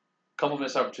couple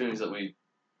missed opportunities that we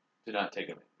did not take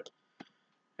advantage of.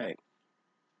 Hey,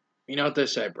 you know what they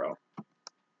say, bro.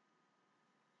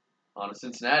 On to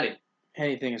Cincinnati.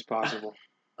 Anything is possible.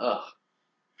 Ugh.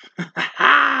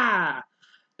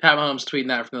 Pat Mahomes tweeting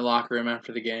that from the locker room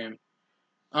after the game.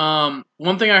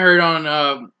 One thing I heard on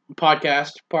a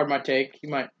podcast, Pardon My Take, you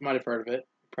might have heard of it.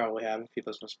 You probably have if you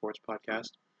listen to a sports podcast.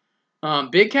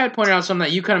 Big Cat pointed out something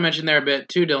that you kind of mentioned there a bit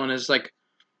too, Dylan, is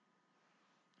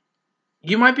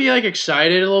you might be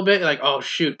excited a little bit, oh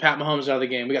shoot, Pat Mahomes out of the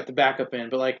game, we got the backup in,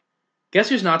 but guess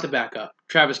who's not the backup?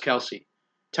 Travis Kelce,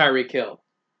 Tyreek Hill,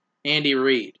 Andy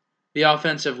Reid, the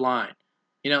offensive line.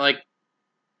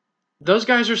 Those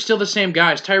guys are still the same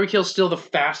guys. Tyreek Hill's still the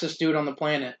fastest dude on the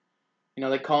planet.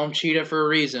 They call him Cheetah for a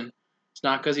reason. It's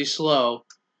not because he's slow.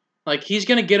 He's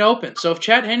going to get open. So if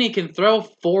Chad Henne can throw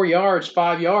 4 yards,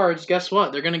 5 yards, guess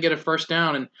what? They're going to get a first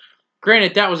down. And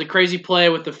granted, that was a crazy play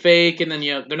with the fake, and then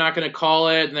they're not going to call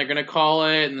it, and they're going to call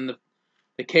it, and then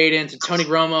the cadence, and Tony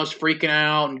Romo's freaking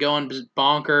out and going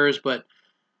bonkers. But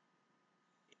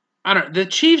I don't know. The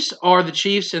Chiefs are the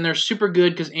Chiefs, and they're super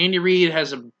good because Andy Reid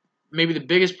has maybe the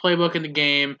biggest playbook in the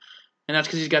game, and that's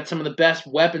because he's got some of the best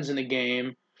weapons in the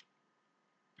game.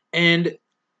 And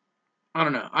I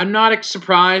don't know. I'm not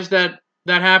surprised that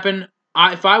happened.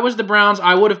 If I was the Browns,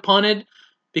 I would have punted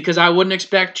because I wouldn't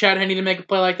expect Chad Henne to make a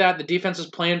play like that. The defense is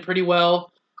playing pretty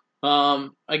well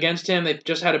against him. They've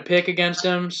just had a pick against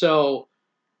him. So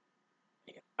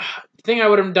the thing I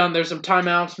would have done, there's some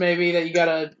timeouts maybe that you got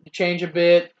to change a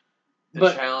bit.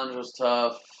 The challenge was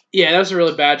tough. Yeah, that was a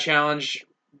really bad challenge.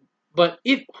 But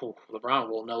LeBron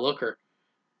will no-looker.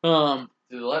 The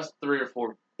last 3 or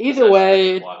 4. Either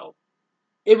way,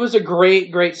 it was a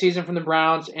great, great season from the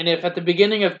Browns. And if at the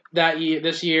beginning of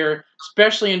this year,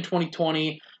 especially in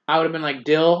 2020, I would have been like,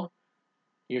 Dill,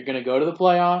 you're going to go to the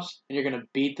playoffs and you're going to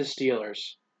beat the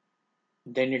Steelers.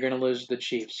 Then you're going to lose to the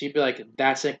Chiefs. You'd be like,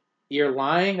 you're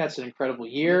lying. That's an incredible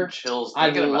year. Chills.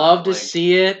 I'd love to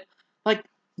see it.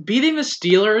 Beating the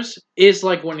Steelers is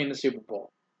like winning the Super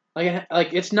Bowl.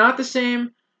 It's not the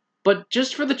same, But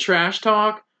just for the trash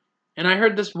talk, and I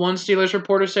heard this one Steelers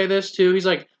reporter say this too, he's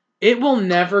like, it will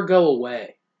never go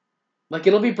away. Like,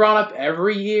 it'll be brought up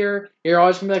every year. You're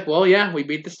always going to be like, well, yeah, we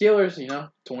beat the Steelers,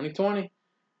 2020.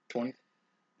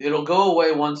 It'll go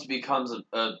away once it becomes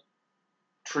a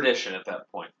tradition at that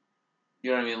point.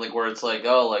 You know what I mean? Like, where it's like,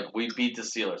 oh, like, we beat the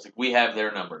Steelers. Like, we have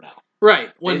their number now. Right.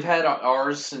 They've had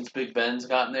ours since Big Ben's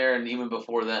gotten there, and even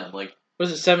before then. Like,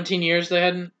 was it 17 years they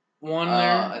hadn't won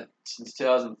there? Since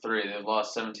 2003, they've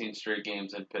lost 17 straight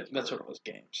games in Pittsburgh. That's what it was,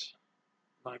 games.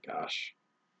 My gosh.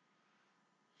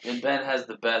 And Ben has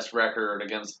the best record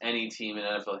against any team in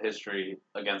NFL history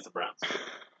against the Browns.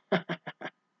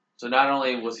 So not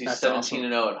only was he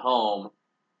 17-0 at home,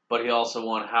 but he also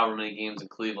won however many games in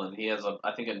Cleveland. He has,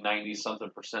 I think, a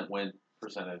 90-something% win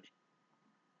percentage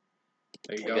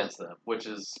against them, which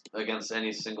is against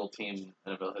any single team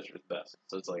in NFL history's best.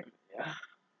 So it's like, yeah,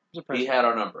 he had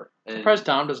our number. I'm surprised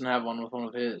Tom doesn't have one with one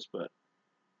of his. But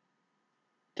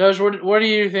Doge, what do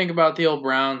you think about the old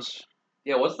Browns?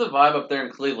 Yeah, what's the vibe up there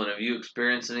in Cleveland? Have you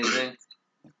experienced anything?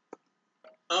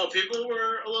 Oh, people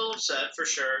were a little upset for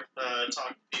sure.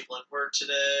 Talking to people at work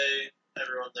today,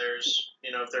 everyone there's,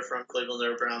 if they're from Cleveland,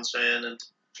 they're a Browns fan, and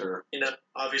sure,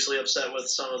 obviously upset with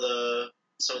some of the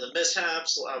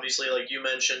mishaps. Obviously, like you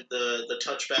mentioned, the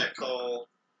touchback call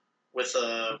with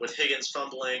Higgins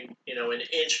fumbling, an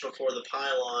inch before the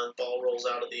pylon, ball rolls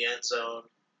out of the end zone.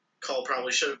 Call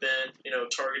probably should have been,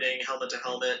 targeting helmet to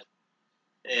helmet.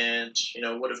 And,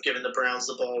 would have given the Browns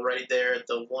the ball right there at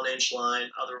the 1-inch line.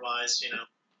 Otherwise,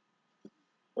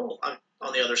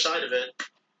 on the other side of it,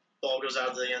 ball goes out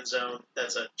of the end zone.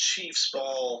 That's a Chiefs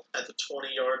ball at the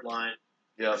 20-yard line.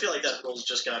 Yeah. I feel like that rule's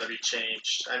just got to be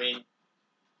changed. I mean,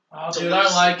 dude,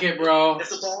 I like it, bro.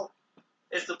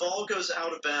 If the ball goes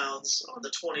out of bounds on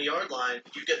the 20-yard line,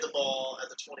 you get the ball at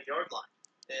the 20-yard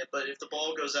line. But if the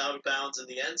ball goes out of bounds in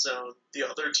the end zone, the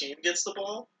other team gets the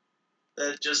ball.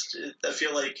 I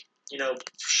feel like,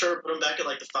 sure, put them back at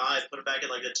like the 5, put them back at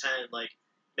like the 10, like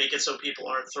make it so people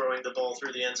aren't throwing the ball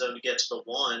through the end zone to get to the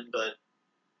 1, but,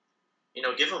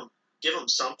 give them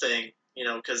something,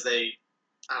 because I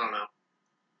don't know.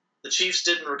 The Chiefs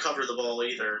didn't recover the ball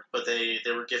either, but they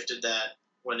were gifted that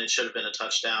when it should have been a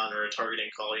touchdown or a targeting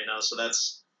call, so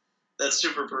that's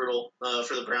super brutal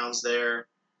for the Browns there.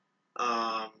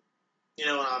 And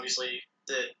obviously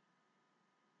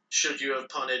should you have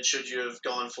punted? Should you have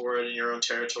gone for it in your own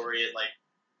territory at like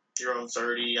your own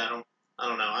 30? I don't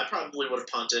know. I probably would have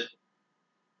punted.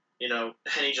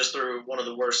 Henny just threw one of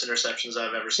the worst interceptions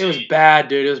I've ever seen. It was bad,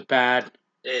 dude. It was bad.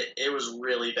 It was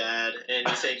really bad, and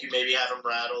you think you maybe have them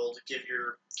rattled. Give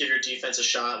your defense a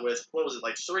shot with, what was it,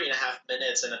 like 3.5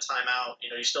 minutes and a timeout.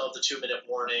 You still have the 2-minute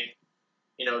warning.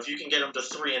 If you can get them to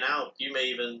 3 and out, you may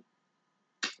even.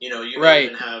 May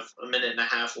even have a minute and a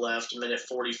half left, a minute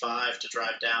 45 to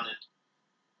drive down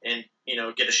and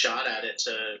get a shot at it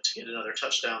to get another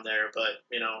touchdown there. But,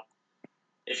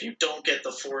 if you don't get the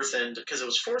 4th and, because it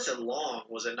was 4th and long,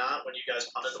 was it not, when you guys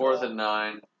punted the ball? 4th and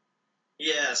 9.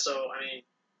 Yeah, so,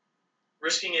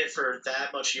 risking it for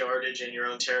that much yardage in your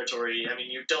own territory,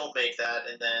 you don't make that,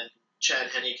 and then Chad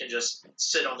Henne can just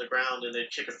sit on the ground and then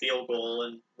kick a field goal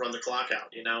and run the clock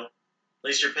out, At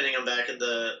least you're pinning them back in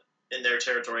their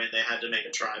territory, and they had to make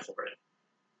a try for it.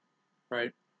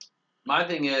 Right. My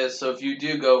thing is, so if you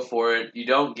do go for it, you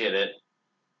don't get it,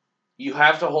 you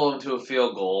have to hold them to a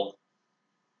field goal,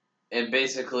 and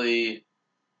basically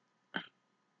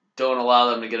don't allow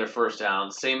them to get a first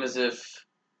down. Same as if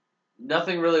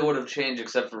nothing really would have changed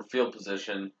except for field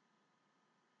position,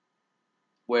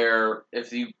 where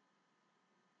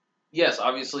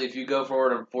obviously if you go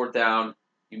forward on 4th down,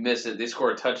 you miss it, they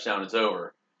score a touchdown, it's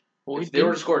over. Well, if they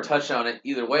were to score a touchdown,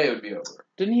 either way it would be over.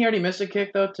 Didn't he already miss a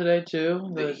kick, though, today,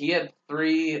 too? He had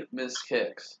 3 missed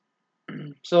kicks.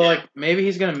 So, maybe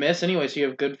he's going to miss anyway, so you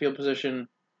have good field position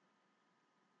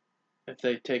if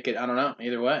they take it. I don't know.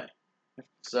 Either way.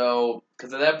 So,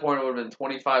 because at that point it would have been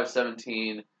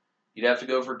 25-17. You'd have to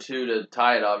go for 2 to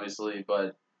tie it, obviously,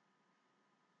 but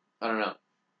I don't know.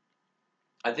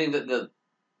 I think that the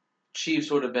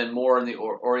Chiefs would have been more in the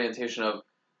orientation of,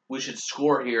 we should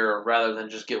score here rather than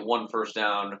just get 1 first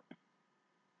down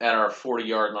at our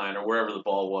 40-yard line or wherever the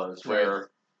ball was. Where,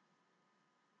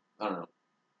 I don't know.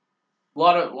 A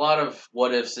lot of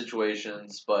what-if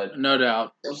situations, but... No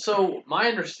doubt. So,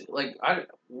 one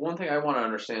thing I want to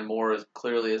understand more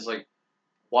clearly is,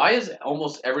 why is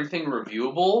almost everything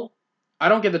reviewable? I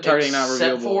don't get the targeting not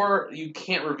reviewable. Except for, you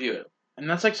can't review it. And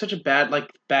that's such a bad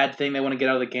thing they want to get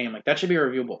out of the game. That should be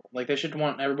reviewable. They should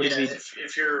want everybody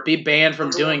to be banned from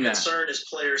doing that. Concern is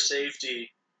player safety,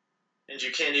 and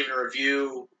you can't even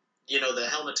review the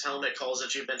helmet-to-helmet calls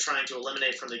that you've been trying to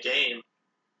eliminate from the game.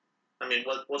 I mean,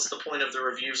 what's the point of the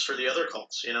reviews for the other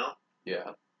calls,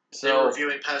 Yeah. So, they were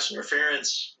reviewing pass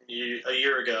interference a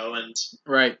year ago, and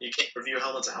you can't review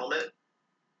helmet-to-helmet?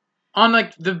 On,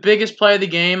 the biggest play of the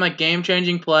game,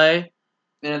 game-changing play,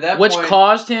 and at that which point,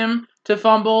 caused him to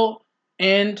fumble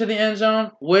into the end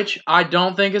zone, which I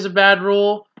don't think is a bad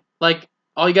rule.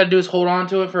 All you got to do is hold on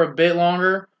to it for a bit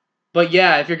longer. But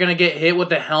yeah, if you're going to get hit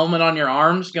with a helmet on your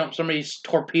arms, somebody's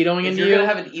torpedoing into you. If you're going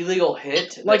to have an illegal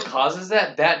hit that causes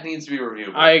that needs to be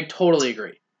reviewed. I totally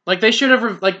agree. They should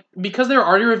have, because they were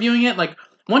already reviewing it,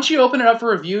 once you open it up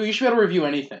for review, you should be able to review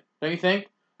anything. Don't you think?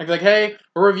 Hey,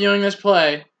 we're reviewing this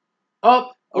play.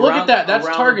 Oh, look at that. That's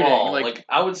targeting.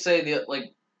 I would say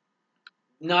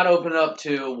not open it up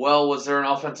to, well, was there an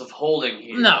offensive holding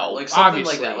here? No, something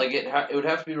obviously. like that. It would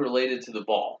have to be related to the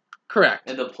ball. Correct.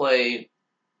 And the play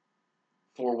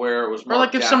for where it was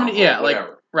marked if down, somebody, or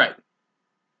whatever. Right.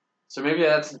 So maybe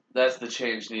that's the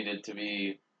change needed to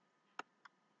be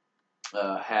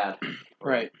had.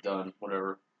 Or done,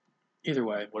 whatever. Either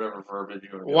way. Whatever verbiage you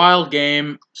want to Wild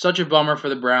game. Such a bummer for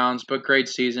the Browns, but great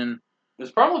season. It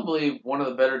was probably one of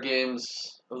the better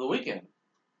games of the weekend.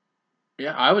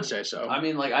 Yeah, I would say so. I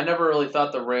mean, I never really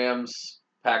thought the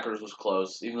Rams-Packers was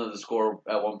close, even though the score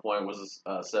at one point was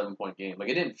a 7-point game.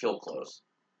 It didn't feel close.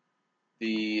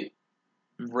 The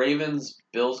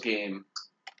Ravens-Bills game...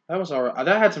 That was all right.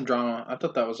 That had some drama. I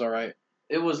thought that was all right.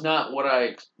 It was not what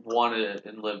I wanted it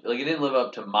and lived. It didn't live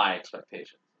up to my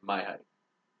expectations, my height.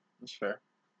 That's fair.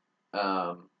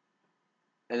 And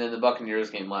then the Buccaneers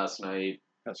game last night.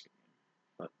 That's good.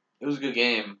 But it was a good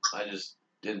game. I just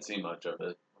didn't see much of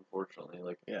it, unfortunately.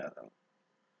 Yeah.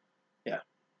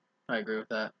 I agree with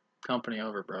that. Company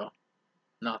over, bro.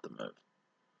 Not the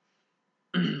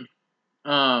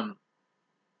move.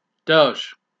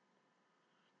 Doge.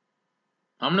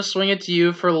 I'm gonna swing it to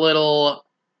you for a little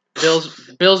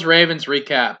Bills Ravens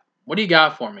recap. What do you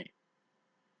got for me?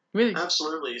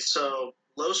 Absolutely. So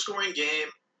low scoring game.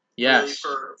 Yes.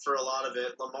 Really for a lot of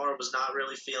it. Lamar was not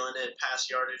really feeling it, pass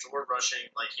yardage or rushing.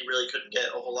 He really couldn't get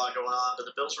a whole lot going on. But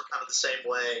the Bills were kind of the same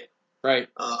way. Right.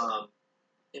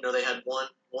 They had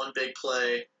one big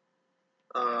play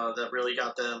that really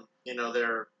got them,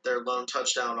 their lone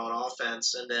touchdown on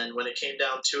offense. And then when it came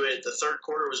down to it, the third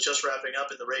quarter was just wrapping up,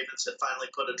 and the Ravens had finally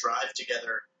put a drive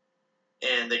together.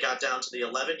 And they got down to the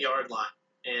 11-yard line.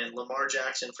 And Lamar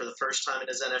Jackson, for the first time in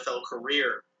his NFL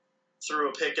career, threw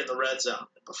a pick in the red zone.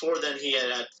 Before then, he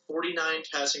had 49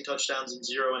 passing touchdowns and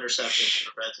 0 interceptions in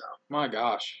the red zone. My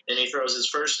gosh. And he throws his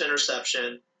first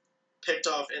interception, picked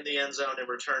off in the end zone, and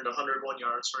returned 101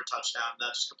 yards for a touchdown.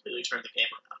 That just completely turned the game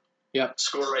around. Yep.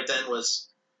 Score right then was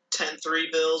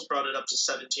 10-3 Bills, brought it up to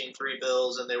 17-3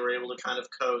 Bills, and they were able to kind of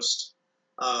coast.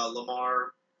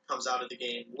 Lamar comes out of the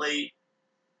game late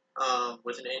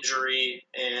with an injury,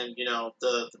 and,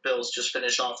 the Bills just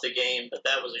finish off the game. But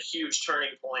that was a huge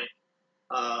turning point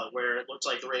where it looked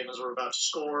like the Ravens were about to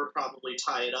score, probably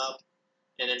tie it up,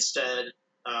 and instead,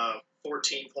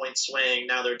 14-point swing.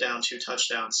 Now they're down 2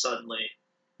 touchdowns suddenly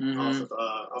off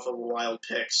of a wild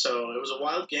pick. So it was a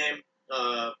wild game.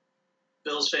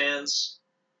 Bills fans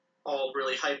all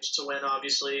really hyped to win,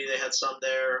 obviously. They had some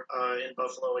there in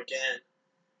Buffalo again.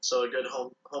 So a good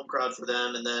home crowd for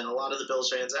them. And then a lot of the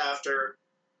Bills fans after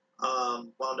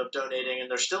wound up donating, and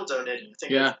they're still donating. I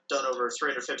think they've done over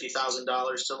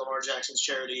 $350,000 to Lamar Jackson's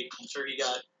charity after he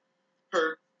got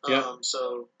hurt.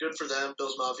 So good for them.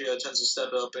 Bills Mafia tends to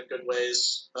step up in good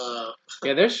ways.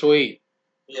 Yeah, they're sweet.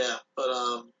 Yeah, but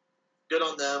good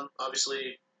on them.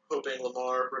 Obviously, hoping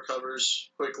Lamar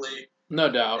recovers quickly. No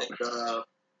doubt. And,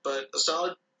 but a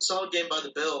solid game by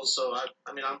the Bills. So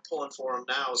I'm pulling for them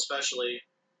now, especially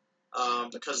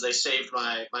because they saved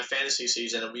my fantasy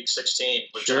season in Week 16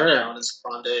 with John Allen and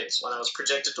Stephon Diggs. When I was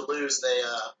projected to lose,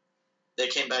 they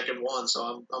came back and won. So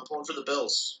I'm pulling for the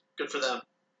Bills. Good for them.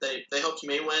 They helped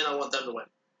me win. I want them to win.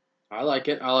 I like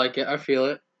it. I feel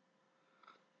it.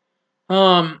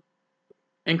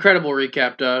 Incredible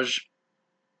recap, Doge.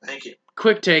 Thank you.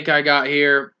 Quick take I got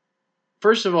here.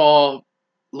 First of all,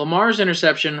 Lamar's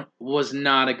interception was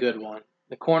not a good one.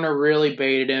 The corner really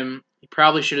baited him. He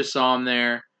probably should have saw him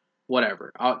there.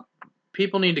 Whatever.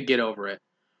 People need to get over it.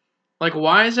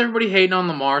 Why is everybody hating on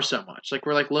Lamar so much?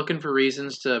 We're looking for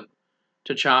reasons to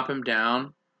chop him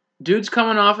down. Dude's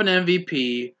coming off an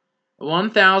MVP,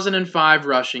 1,005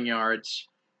 rushing yards.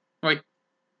 Like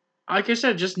I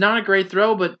said, just not a great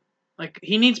throw, but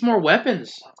he needs more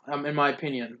weapons, in my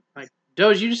opinion.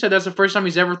 Doge, you just said that's the first time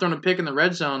he's ever thrown a pick in the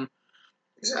red zone.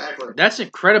 Exactly. That's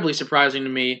incredibly surprising to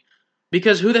me,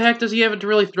 because who the heck does he have to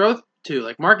really throw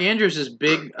to? Mark Andrews is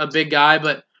a big guy,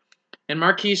 but And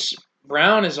Marquise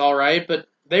Brown is all right, but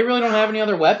they really don't have any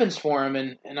other weapons for him.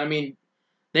 And I mean,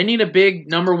 they need a big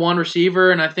number one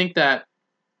receiver, and I think that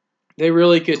they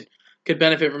really could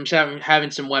benefit from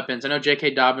having some weapons. I know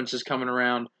J.K. Dobbins is coming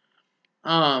around.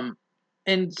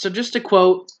 And so just to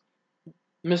quote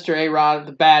Mr. A-Rod,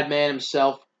 the bad man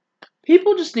himself,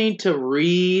 people just need to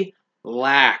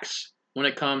relax when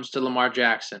it comes to Lamar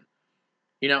Jackson.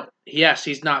 Yes,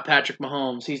 he's not Patrick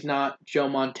Mahomes. He's not Joe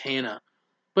Montana.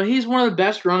 But he's one of the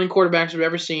best running quarterbacks we've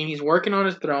ever seen. He's working on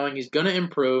his throwing. He's going to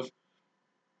improve.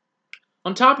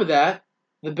 On top of that,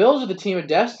 the Bills are the team of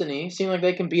destiny. Seem like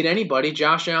they can beat anybody.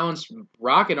 Josh Allen's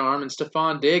rocket arm and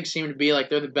Stephon Diggs seem to be like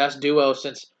they're the best duo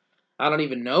since I don't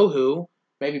even know who.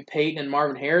 Maybe Peyton and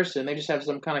Marvin Harrison. They just have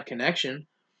some kind of connection.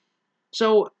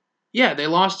 So, yeah, they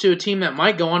lost to a team that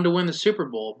might go on to win the Super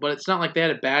Bowl, but it's not like they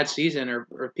had a bad season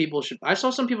or people should. I saw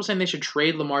some people saying they should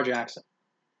trade Lamar Jackson.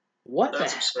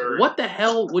 That's absurd. What the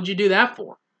hell would you do that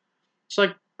for? It's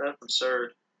like, that's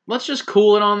absurd. Let's just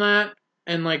cool it on that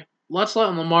and let's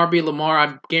let Lamar be Lamar.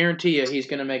 I guarantee you he's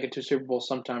going to make it to Super Bowl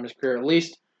sometime in his career. At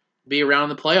least be around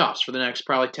the playoffs for the next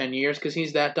probably 10 years because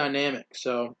he's that dynamic.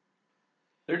 So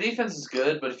their defense is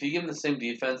good, but if you give them the same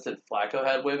defense that Flacco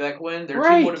had way back when, their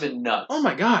right. team would have been nuts. Oh,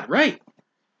 my God, right.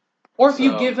 Or if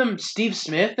you give them Steve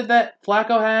Smith that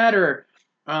Flacco had, or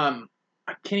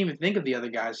I can't even think of the other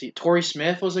guys. Torrey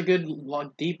Smith was a good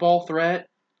deep ball threat.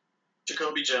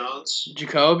 Jacoby Jones.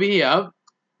 Yep.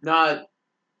 Not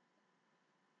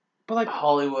but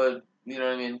Hollywood, you know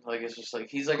what I mean? It's just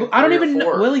he's a I don't even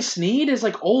know. Willie Snead is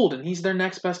old, and he's their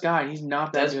next best guy. He's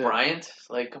not that good. Dez Bryant?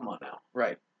 Come on now.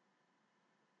 Right.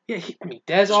 Yeah,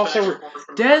 Dez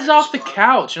off the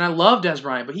couch, and I love Dez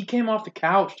Bryant, but he came off the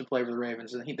couch to play for the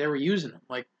Ravens, and they were using him.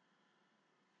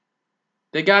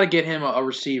 They got to get him a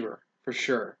receiver for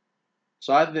sure.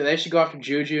 So they should go after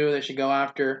Juju. They should go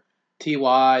after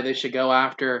Ty. They should go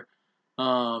after.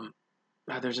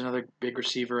 There's another big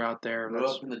receiver out there. Go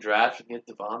up in the draft and get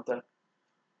Devonta.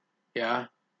 Yeah,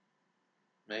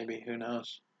 maybe. Who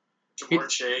knows? Jamar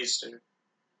Chase, dude.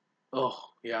 Oh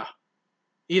yeah.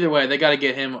 Either way, they got to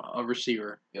get him a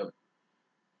receiver. Yep.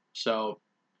 So,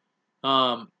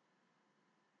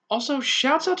 also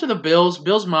shouts out to the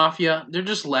Bills Mafia. They're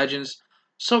just legends.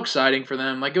 So exciting for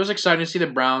them. It was exciting to see the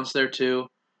Browns there too,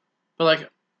 but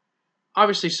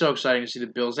obviously so exciting to see the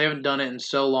Bills. They haven't done it in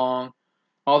so long.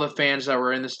 All the fans that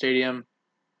were in the stadium,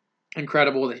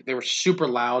 incredible. They were super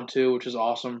loud too, which is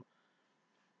awesome.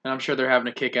 And I'm sure they're having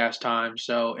a kick-ass time.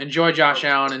 So enjoy Josh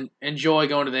Allen and enjoy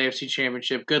going to the AFC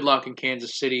Championship. Good luck in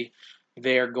Kansas City.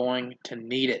 They are going to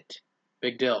need it.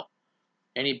 Big deal.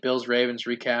 Any Bills-Ravens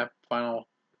recap? Final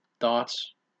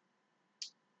thoughts?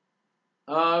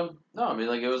 No, I mean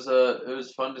it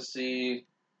was fun to see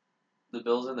the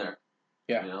Bills in there.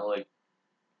 Yeah.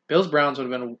 Bills-Browns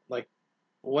would have been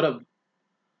what a.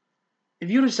 If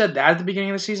you would have said that at the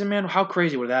beginning of the season, man, how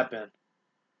crazy would that have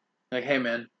been? Hey,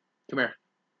 man, come here.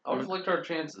 I would have liked our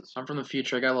chances. I'm from the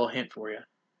future. I got a little hint for you.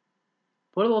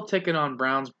 Put a little ticket on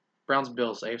Browns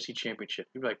Bills AFC Championship.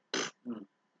 You'd be like, what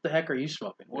the heck are you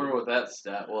smoking? I wonder what that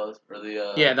stat was. Or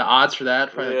the the odds for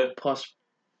that. Plus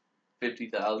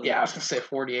 50,000. Yeah, I was going to say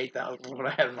 48,000 was what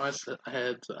I had in my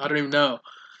head. So I don't even know.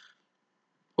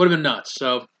 Would have been nuts.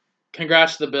 So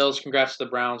congrats to the Bills. Congrats to the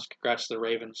Browns. Congrats to the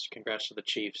Ravens. Congrats to the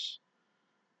Chiefs.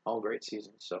 All great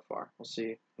seasons so far. We'll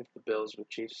see if the Bills or the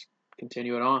Chiefs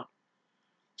continue it on.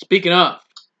 Speaking of,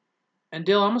 and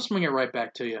Dill, I'm going to swing it right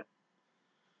back to you.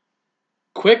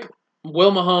 Quick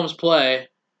Will Mahomes play,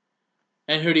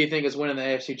 and who do you think is winning the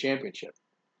AFC Championship?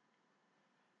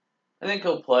 I think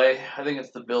he'll play. I think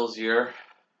it's the Bills' year.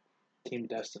 Team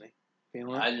Destiny.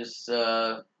 Feeling it? I just,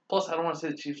 plus I don't want to see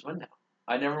the Chiefs win now.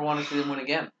 I never want to see them win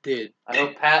again. Dude. I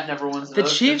hope Pat never wins the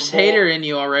Chiefs hater in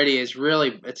you already is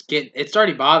really, it's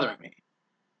already bothering me.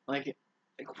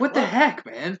 What the heck,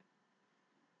 man?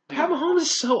 Pat Mahomes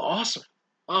is so awesome.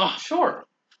 Oh, sure.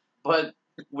 But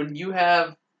when you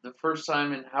have the first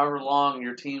time in however long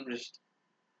your team just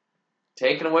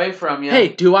taken away from you. Hey,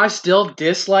 do I still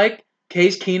dislike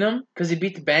Case Keenum because he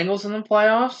beat the Bengals in the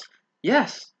playoffs?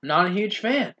 Yes. Not a huge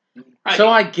fan. Right. So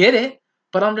I get it,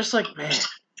 but I'm just man,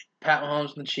 Pat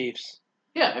Mahomes and the Chiefs.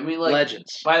 Yeah, I mean,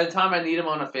 legends. By the time I need him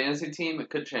on a fantasy team, it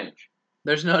could change.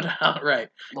 There's no doubt, right?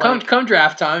 Come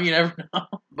draft time, you never know.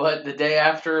 But the day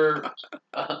after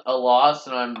a loss,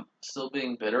 and I'm still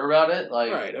being bitter about it,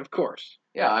 right, of course.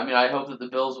 Yeah, I mean, I hope that the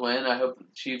Bills win. I hope that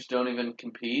the Chiefs don't even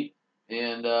compete.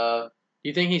 And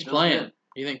you think he's playing?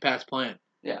 You think Pat's playing?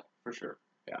 Yeah, for sure.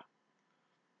 Yeah.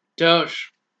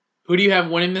 Doge, who do you have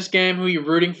winning this game? Who are you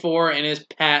rooting for? And is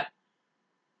Pat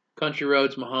Country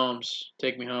Roads Mahomes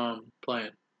Take Me Home playing?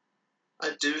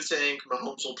 I do think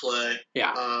Mahomes will play.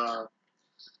 Yeah.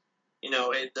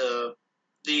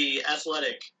 The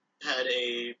Athletic had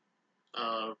a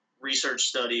research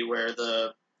study where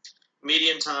the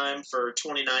median time for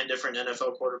 29 different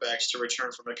NFL quarterbacks to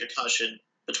return from a concussion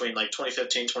between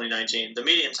 2015 2019, the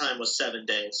median time was 7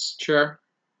 days. Sure.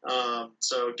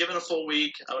 So given a full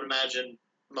week, I would imagine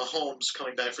Mahomes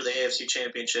coming back for the AFC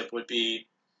Championship would be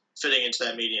fitting into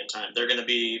that median time. They're going to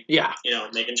be,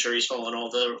 making sure he's following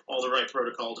all the right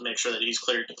protocol to make sure that he's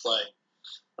cleared to play.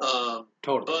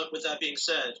 Totally. But with that being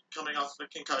said, coming off of a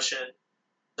concussion,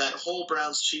 that whole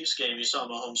Browns-Chiefs game, you saw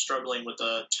Mahomes struggling with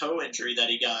a toe injury that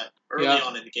he got early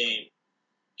on in the game.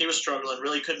 He was struggling,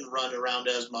 really couldn't run around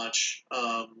as much.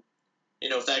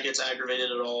 If that gets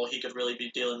aggravated at all, he could really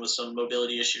be dealing with some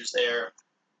mobility issues there.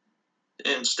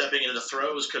 And stepping into the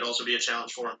throws could also be a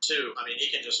challenge for him, too. I mean,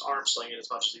 he can just arm sling it as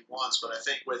much as he wants, but I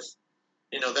think with,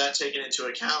 that taken into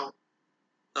account,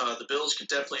 the Bills could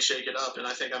definitely shake it up, and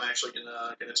I think I'm actually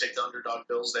gonna take the underdog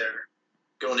Bills there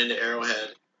going into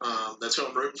Arrowhead. That's who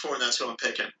I'm rooting for, and that's who I'm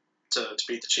picking to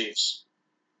beat the Chiefs.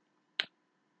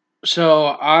 So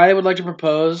I would like to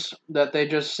propose that they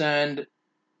just send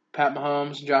Pat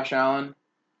Mahomes and Josh Allen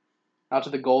out to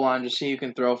the goal line, just see who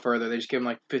can throw further. They just give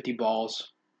them 50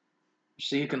 balls. Just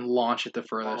see who can launch it the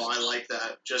furthest. Oh, I like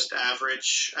that. Just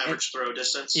average throw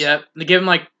distance. Yep. They give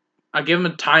them I give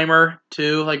them a timer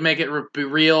too, make it be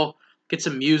real. Get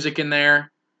some music in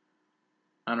there.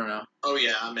 I don't know. Oh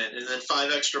yeah, I'm in. And then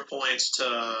 5 extra points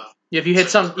to. Yeah, if you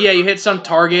hit you hit some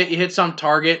target,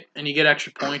 and you get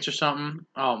extra points or something.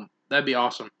 That'd be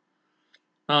awesome.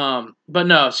 But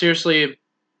no, seriously,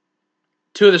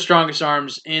 2 of the strongest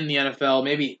arms in the NFL,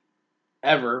 maybe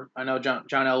ever. I know John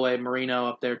Elway, Marino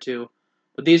up there too,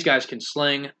 but these guys can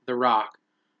sling the rock.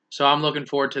 So I'm looking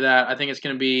forward to that. I think it's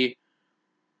going to be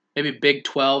maybe Big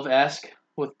 12-esque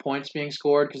with points being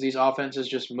scored because these offenses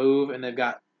just move and they've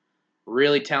got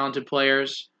really talented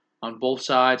players on both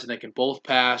sides and they can both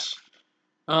pass.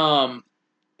 Pat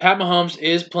Mahomes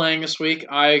is playing this week.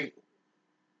 I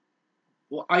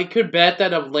could bet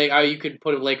that you could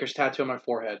put a Lakers tattoo on my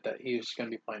forehead that he's going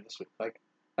to be playing this week.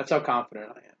 That's how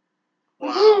confident I am.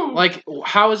 Wow.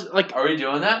 How is Are we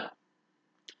doing that?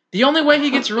 The only way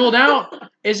he gets ruled out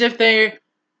is if they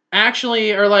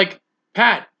actually are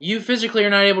Pat, you physically are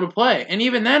not able to play. And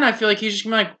even then, I feel like he's just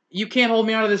going to be you can't hold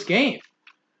me out of this game.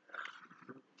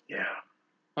 Yeah.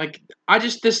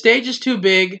 The stage is too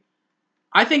big.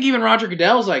 I think even Roger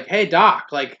Goodell's hey, Doc,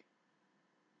 that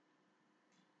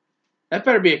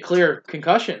better be a clear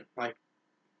concussion,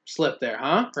 slip there,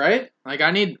 huh? Right?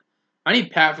 I need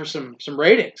Pat for some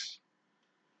ratings.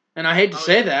 And I hate to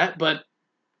say that, but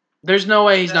there's no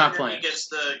way he's not playing. He gets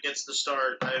the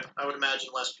start. I would imagine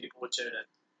less people would tune in.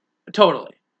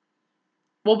 Totally.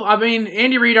 Well, I mean,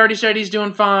 Andy Reid already said he's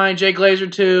doing fine. Jay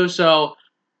Glazer too. So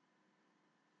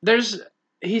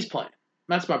he's playing.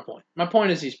 That's my point. My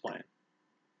point is he's playing.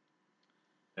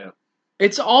 Yeah.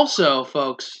 It's also,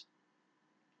 folks,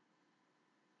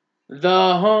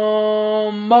 the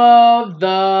home of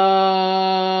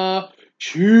the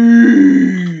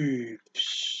Chiefs.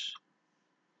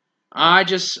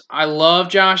 I love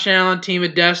Josh Allen, Team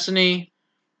of Destiny.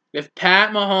 If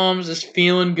Pat Mahomes is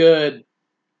feeling good,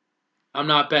 I'm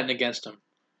not betting against him.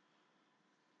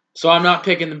 So I'm not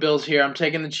picking the Bills here. I'm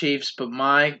taking the Chiefs, but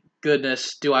my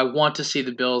goodness, do I want to see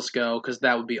the Bills go because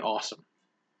that would be awesome.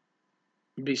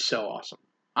 It'd be so awesome.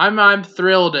 I'm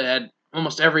thrilled at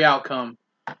almost every outcome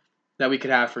that we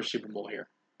could have for Super Bowl here,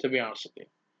 to be honest with you.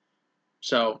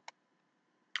 So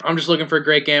I'm just looking for a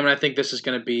great game, and I think this is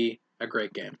going to be a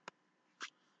great game.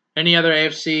 Any other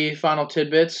AFC final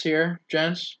tidbits here,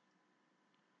 gents?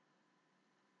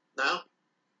 No. I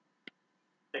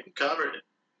think we covered it.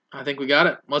 I think we got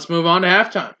it. Let's move on to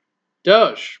halftime.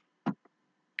 Doge,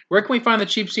 where can we find the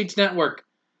Cheap Seats Network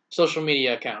social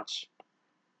media accounts?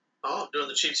 Oh, doing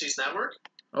the Cheap Seats Network?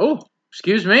 Oh,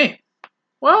 excuse me.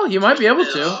 Well, you might be able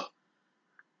to.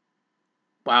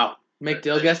 Wow. Make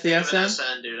Dill guess the SN?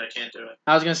 SN, dude. I can't do it.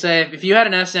 I was going to say, if you had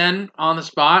an SN on the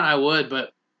spot, I would,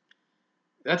 but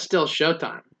that's still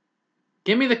showtime.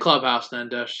 Give me the Clubhouse then,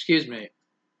 Doge. Excuse me.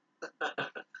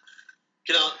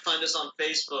 You can find us on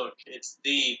Facebook. It's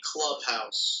the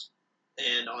Clubhouse.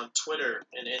 And on Twitter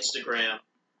and Instagram,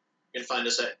 you can find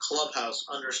us at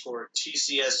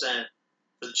Clubhouse_TCSN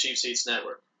for the Cheap Seats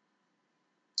Network.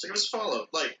 So give us a follow,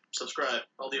 subscribe,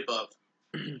 all the above.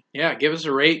 Yeah, give us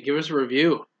a rate, give us a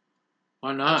review.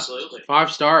 Why not? Absolutely.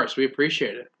 5 stars. We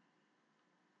appreciate it.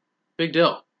 Big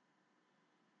deal.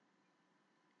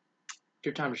 It's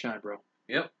your time to shine, bro.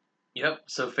 Yep.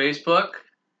 So Facebook,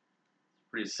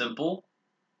 pretty simple.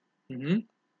 Mm-hmm.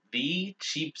 The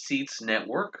Cheap Seats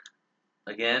Network.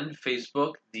 Again,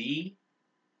 Facebook, The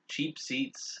Cheap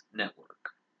Seats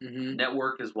Network. Mm-hmm.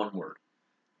 Network is one word.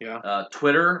 Yeah.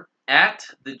 Twitter, at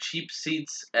The Cheap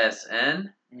Seats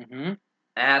SN. Mm-hmm.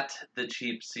 At The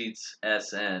Cheap Seats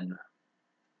SN.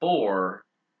 For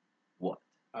what?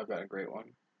 I've got a great one.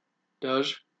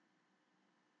 Doge?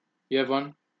 You have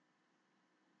one?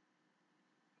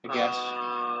 I guess.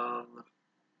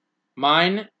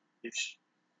 Mine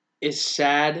is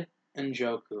Sad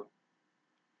Njoku.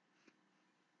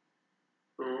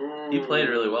 He played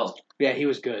really well. Yeah, he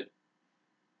was good.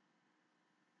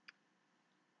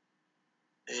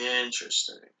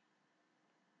 Interesting.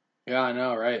 Yeah, I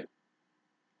know, right?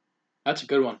 That's a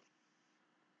good one.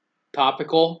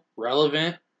 Topical,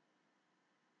 relevant.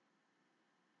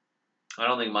 I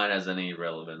don't think mine has any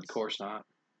relevance. Of course not.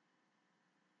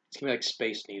 It's gonna be like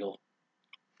Space Needle.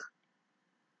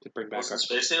 To bring back our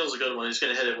Space Needle's a good one. He's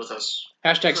gonna hit it with us.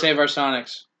 Hashtag Save Our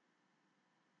Sonics.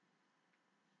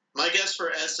 My guess for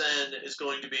SN is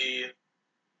going to be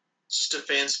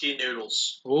Stefanski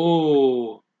Noodles.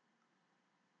 Ooh.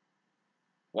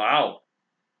 Wow.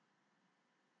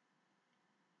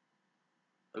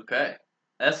 Okay.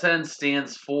 SN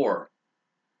stands for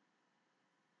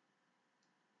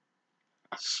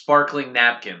Sparkling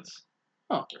Napkins.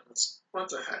 Oh. What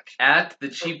the heck? At The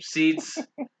Cheap Seats,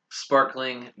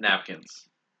 Sparkling Napkins.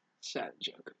 Sad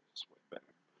joke. It's way better.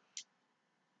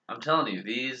 I'm telling you,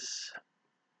 these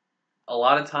a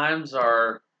lot of times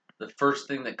are the first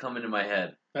thing that come into my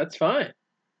head. That's fine.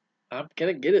 I'm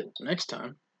gonna get it next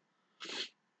time.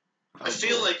 I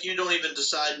feel like you don't even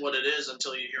decide what it is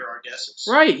until you hear our guesses.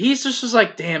 Right. He's just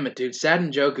like, damn it, dude. Sad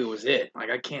Njoku was it.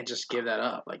 Like, I can't just give that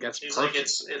up. Like, that's He's perfect.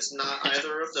 like, it's not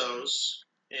either of those,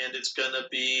 and it's gonna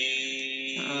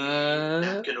be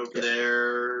napkin over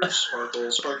there,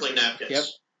 sparkling napkins. Yep.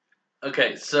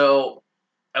 Okay, so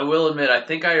I will admit, I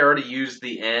think I already used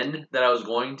the N that I was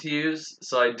going to use,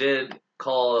 so I did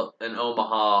call an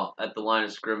Omaha at the line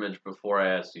of scrimmage before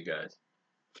I asked you guys.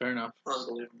 Fair enough.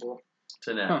 Unbelievable.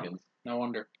 To napkins. Huh. No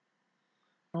wonder.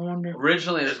 No wonder.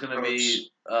 Originally, it was going to be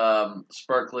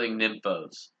sparkling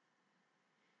nymphos.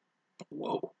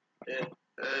 Whoa. Yeah.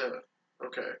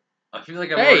 Okay. I feel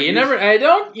like I've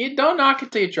you don't knock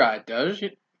it till you try it, Doge.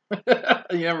 You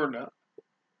never know.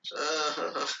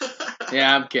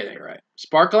 Yeah, I'm kidding, right?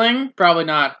 Sparkling, probably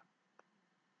not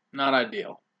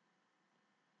ideal.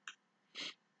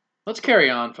 Let's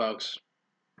carry on, folks.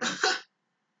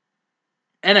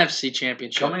 NFC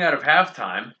Championship. Coming out of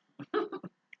halftime.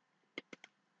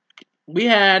 We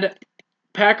had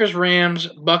Packers, Rams,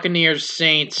 Buccaneers,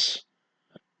 Saints.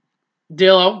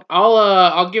 Dillo,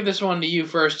 I'll give this one to you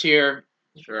first here.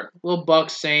 Sure. Little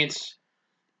Bucks, Saints.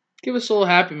 Give us a little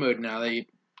happy mood now that you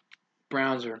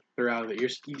Browns are out of it. You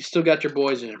still got your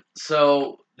boys in.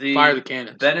 So Fire the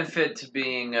cannons. Benefit to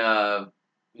being a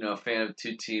fan of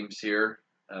two teams here,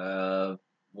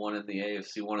 one in the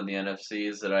AFC, one in the NFC,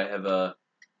 is that I have a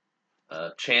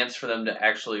chance for them to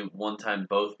actually one time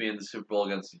both be in the Super Bowl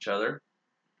against each other.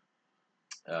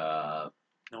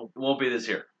 Nope, won't be this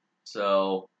year.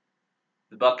 So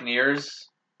the Buccaneers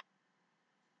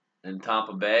in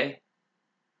Tampa Bay.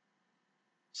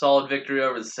 Solid victory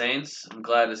over the Saints. I'm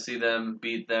glad to see them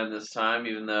beat them this time,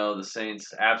 even though the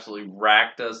Saints absolutely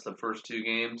racked us the first two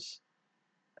games.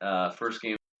 First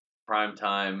game,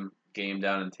 primetime game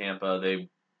down in Tampa,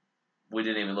 we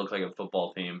didn't even look like a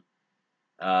football team.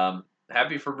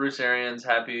 Happy for Bruce Arians,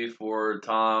 happy for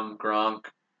Tom, Gronk,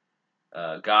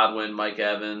 Godwin, Mike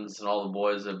Evans, and all the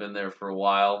boys that have been there for a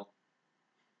while.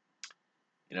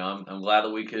 I'm glad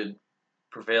that we could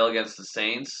prevail against the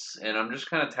Saints, and I'm just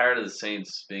kind of tired of the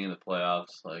Saints being in the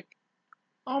playoffs. Like,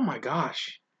 oh my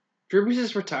gosh, Drew Brees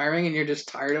is retiring, and you're just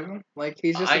tired of him. Like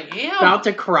he's just I am about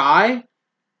to cry, and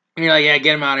you're like, yeah,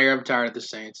 get him out of here. I'm tired of the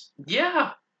Saints.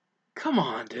 Yeah, come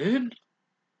on, dude.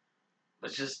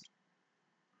 It's just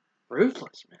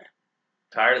ruthless, man.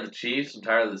 Tired of the Chiefs. I'm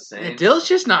tired of the Saints. Yeah, Dill's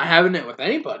just not having it with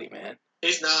anybody, man.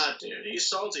 He's not, dude. He's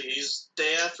salty. He's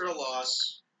day after a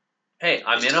loss. Hey,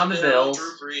 I'm in on the Bills. Drew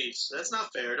Brees. That's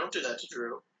not fair. Don't do that to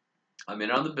Drew. I'm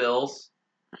in on the Bills.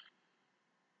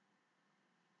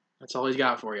 That's all he's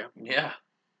got for you. Yeah.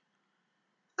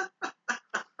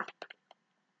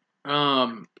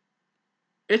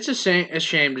 It's a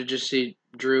shame to just see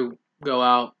Drew go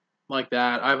out like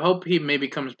that. I hope he maybe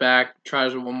comes back,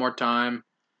 tries it one more time.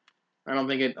 I don't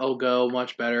think it'll go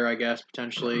much better, I guess,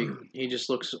 potentially. He just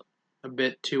looks a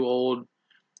bit too old.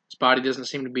 His body doesn't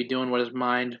seem to be doing what his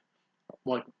mind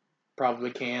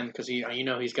probably can, because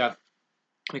he's got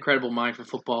an incredible mind for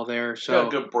football there. So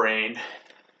got a good brain.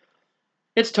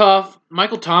 It's tough.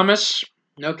 Michael Thomas,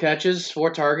 no catches,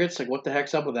 4 targets. Like, what the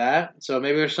heck's up with that? So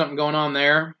maybe there's something going on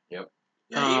there. Yep.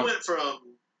 Yeah,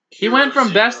 he went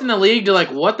from best in the league to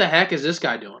like, what the heck is this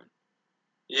guy doing?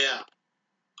 Yeah,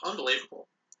 unbelievable.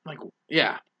 Like,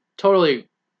 yeah, totally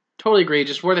agree.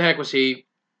 Just where the heck was he?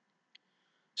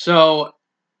 So,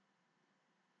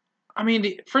 I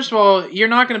mean, first of all, you're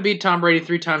not going to beat Tom Brady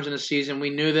 3 times in a season. We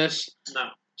knew this. No.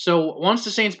 So once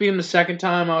the Saints beat him the second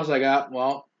time, I was like,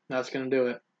 well, that's going to do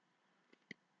it.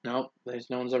 Nope,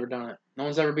 no one's ever done it. No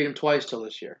one's ever beat him twice till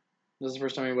this year. This is the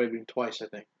first time anybody beat him twice, I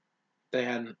think. They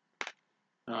hadn't.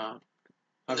 In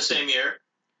the same year?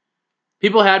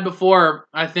 People had before,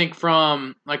 I think,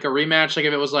 from like a rematch, like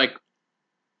if it was like,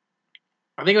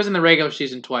 I think it was in the regular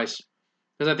season twice.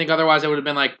 Because I think otherwise it would have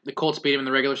been like the Colts beat him in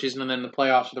the regular season and then the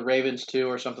playoffs with the Ravens too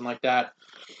or something like that.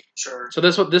 Sure. So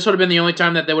this would have been the only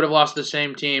time that they would have lost to the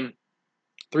same team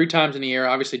 3 times in a year.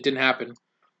 Obviously it didn't happen.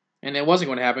 And it wasn't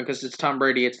going to happen because it's Tom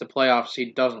Brady. It's the playoffs.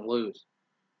 He doesn't lose.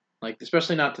 Like,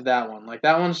 especially not to that one. Like,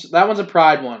 that one's a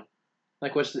pride one.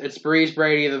 Like, it's Breeze,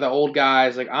 Brady. They're the old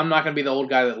guys. Like, I'm not going to be the old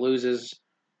guy that loses.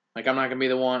 Like, I'm not going to be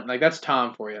the one. Like, that's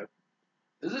Tom for you. It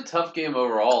was a tough game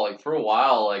overall. Like, for a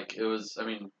while, like, it was, I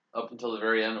mean, up until the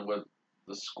very end, what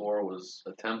the score was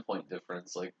a 10-point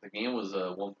difference. Like, the game was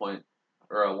a 1-point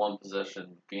or a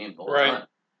 1-possession game the whole time.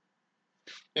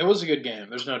 It was a good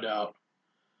game. There's no doubt.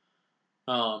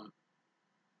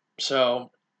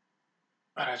 So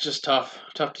it's just tough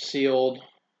to see old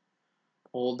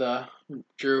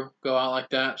Drew go out like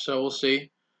that. So we'll see.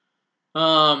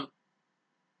 Not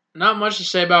much to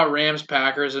say about Rams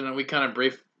Packers, and we kind of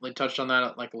briefly touched on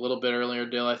that like a little bit earlier,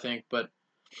 Dill, I think. But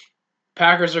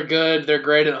Packers are good. They're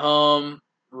great at home.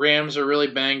 Rams are really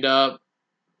banged up.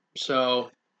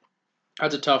 So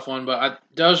that's a tough one. But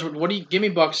give me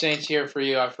Bucs Saints here for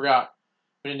you? I forgot.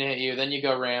 We didn't hit you. Then you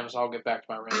go Rams. I'll get back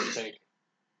to my Rams take.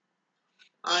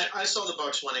 I saw the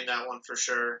Bucs winning that one for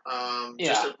sure.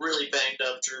 Just a really banged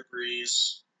up Drew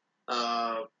Brees.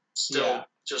 Still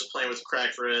just playing with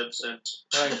cracked ribs and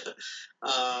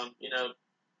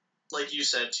like you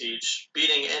said, Teej,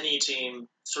 beating any team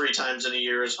 3 times in a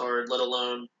year is hard, let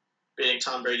alone beating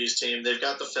Tom Brady's team. They've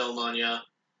got the film on you.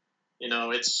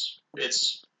 It's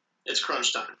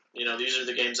crunch time. These are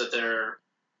the games that they're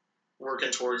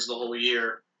working towards the whole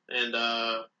year. And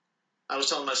I was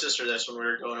telling my sister this when we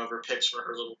were going over picks for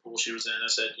her little pool she was in. I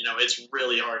said, it's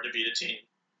really hard to beat a team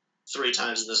 3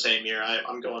 times in the same year.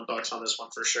 I'm going Bucs on this one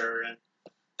for sure. And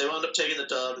they wound up taking the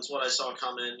dub. It's what I saw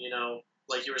coming.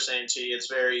 Like you were saying, T, it's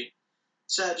very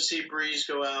sad to see Breeze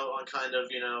go out on kind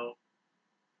of,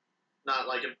 not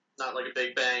like a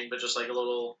big bang, but just like a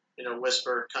little,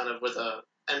 whisper, kind of with a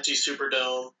empty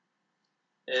Superdome.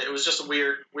 It was just a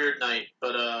weird night,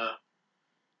 but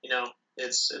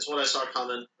it's what I saw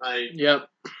coming. I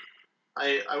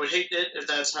would hate it if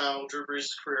that's how Drew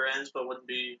Brees' career ends, but wouldn't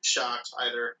be shocked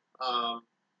either.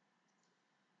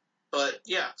 But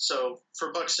yeah, so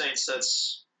for Bucs Saints,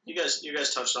 that's you guys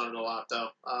touched on it a lot though.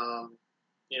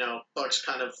 Bucs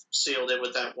kind of sealed it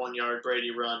with that 1-yard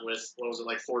Brady run with, what was it,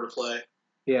 like 4 to play?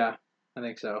 Yeah, I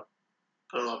think so.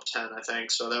 I don't know, up 10, I think.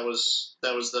 So that was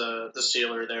the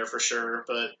sealer there for sure.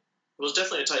 But it was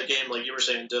definitely a tight game, like you were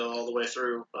saying, Dill, all the way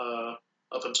through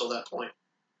up until that point.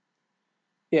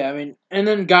 Yeah, I mean, and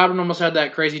then Godwin almost had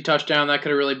that crazy touchdown that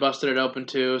could have really busted it open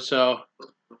too. So,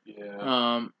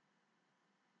 yeah.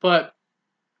 But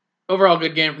overall,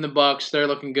 good game from the Bucs. They're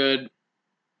looking good,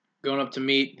 going up to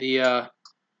meet the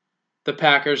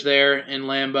Packers there in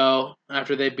Lambeau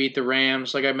after they beat the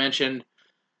Rams. Like I mentioned,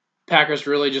 Packers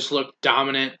really just looked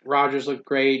dominant. Rodgers looked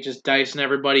great, just dicing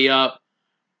everybody up.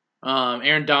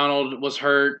 Aaron Donald was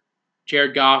hurt.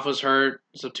 Jared Goff was hurt.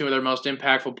 So 2 of their most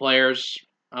impactful players.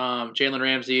 Jalen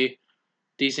Ramsey,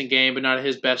 decent game, but not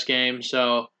his best game.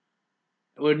 So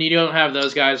when you don't have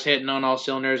those guys hitting on all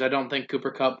cylinders, I don't think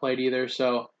Cooper Kupp played either.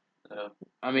 So,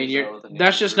 I mean,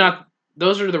 that's just not –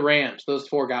 those are the Rams. Those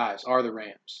 4 guys are the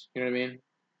Rams. You know what I mean?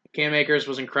 Cam Akers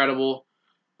was incredible.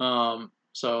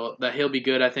 So that he'll be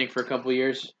good, I think, for a couple of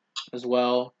years as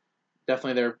well.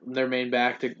 Definitely their main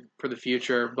back for the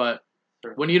future. But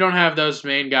when you don't have those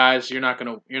main guys, you're not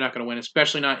gonna win,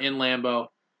 especially not in Lambeau,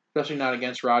 especially not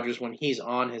against Rodgers when he's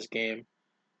on his game.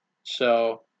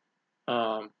 So,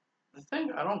 the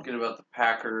thing I don't get about the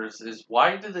Packers is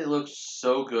why do they look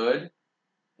so good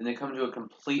and they come to a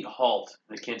complete halt?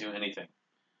 They can't do anything.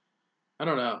 I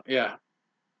don't know. Yeah.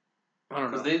 I don't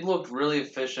know. Because they looked really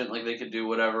efficient, like they could do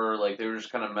whatever. Like they were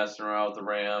just kind of messing around with the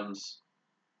Rams.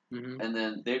 Mm-hmm. And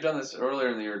then they've done this earlier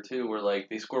in the year too, where like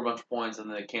they score a bunch of points and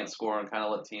then they can't score and kind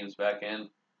of let teams back in.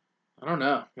 I don't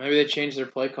know. Maybe they changed their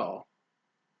play call.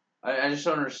 I just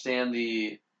don't understand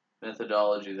the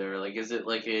methodology there. Like, is it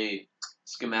like a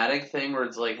schematic thing where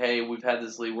it's like, hey, we've had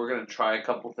this lead, we're going to try a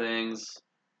couple things,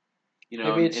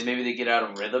 and maybe they get out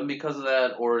of rhythm because of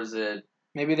that, or is it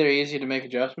maybe they're easy to make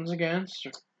adjustments against,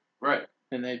 right?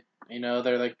 And they,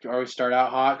 they're like always start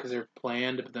out hot because they're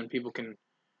planned, but then people can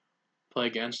play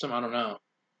against them. I don't know.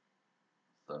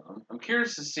 So I'm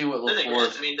curious to see what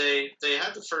LaFleur. I mean, they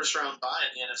had the first round bye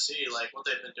in the NFC. Like what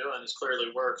they've been doing has clearly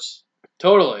works.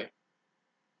 Totally.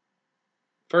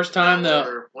 First time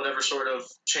though. Whatever sort of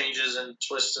changes and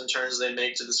twists and turns they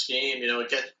make to the scheme,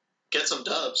 get some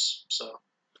dubs. So.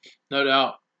 No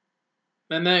doubt.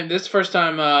 And then this first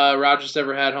time Rodgers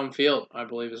ever had home field, I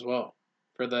believe, as well,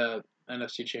 for the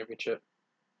NFC Championship.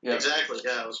 Yeah. Exactly.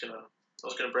 Yeah, I was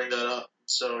gonna bring that up.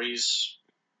 So he's,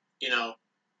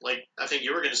 like I think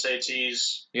you were gonna say,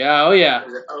 Teej. Yeah. Oh yeah.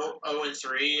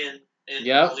 0-3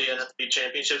 in all the NFC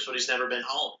championships, but he's never been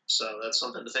home. So that's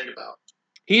something to think about.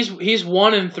 He's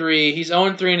 1-3. He's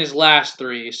 0-3 in his last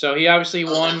 3. So he obviously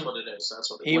won. That's what it is. That's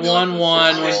what it is. He won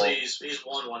one. Obviously, he's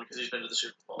won one because he's been to the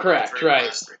Super Bowl. Correct.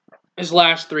 Right. His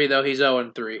last 3 though, he's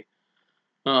 0-3.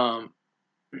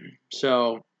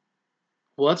 So,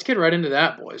 well, let's get right into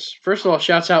that, boys. First of all,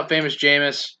 shouts out famous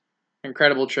Jameis.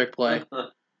 Incredible trick play.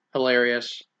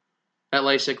 Hilarious. That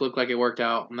LASIK looked like it worked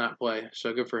out in that play,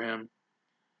 so good for him.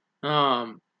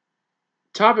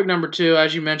 Topic number 2,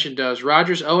 as you mentioned, does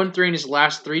Rodgers 0-3 in his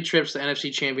last 3 trips to the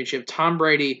NFC Championship. Tom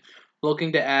Brady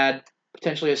looking to add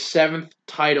potentially a 7th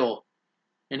title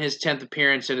in his 10th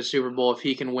appearance at a Super Bowl if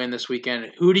he can win this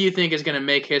weekend. Who do you think is going to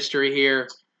make history here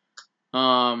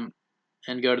and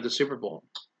go to the Super Bowl?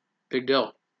 Big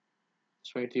deal.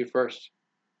 Swing it to you first.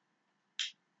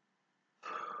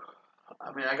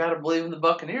 I mean, I got to believe in the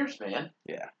Buccaneers, man.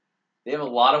 Yeah. They have a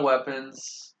lot of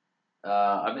weapons.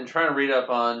 I've been trying to read up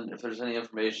on if there's any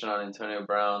information on Antonio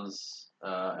Brown's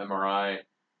MRI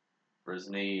for his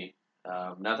knee.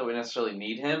 Not that we necessarily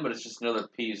need him, but it's just another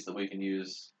piece that we can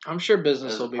use. I'm sure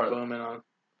business will be booming on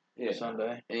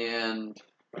Sunday. And,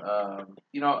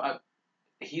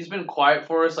 he's been quiet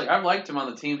for us. Like, I've liked him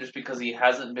on the team just because he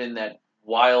hasn't been that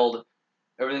wild,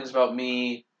 everything's about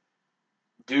me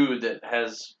dude that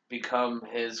has become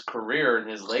his career and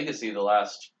his legacy the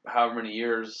last however many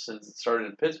years since it started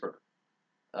in Pittsburgh.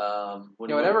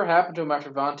 Whatever happened to him after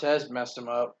Vontaze messed him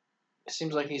up, it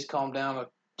seems like he's calmed down a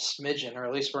smidgen, or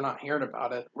at least we're not hearing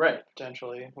about it. Right.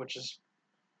 Potentially, which is...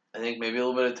 I think maybe a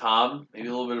little bit of Tom, maybe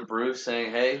a little bit of Bruce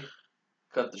saying, hey,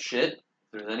 cut the shit. If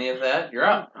there's any of that, you're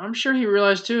out. I'm sure he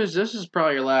realized, too, this is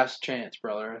probably your last chance,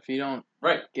 brother. If you don't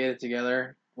get it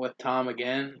together with Tom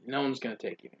again, no one's going to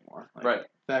take you anymore. Right.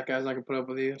 That guy's not going to put up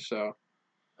with you, so...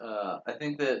 I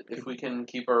think that if we can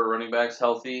keep our running backs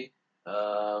healthy,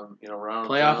 Ronald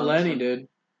Playoff Jones Lenny, dude.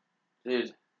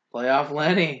 Playoff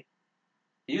Lenny.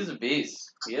 He was a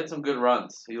beast. He had some good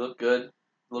runs. He looked good.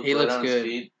 He looks on good. His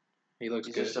feet. He looks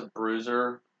He's good. Just a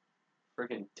bruiser.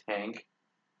 Freaking tank.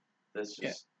 That's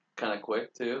just kind of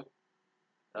quick, too.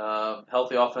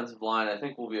 Healthy offensive line. I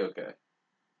think we'll be okay.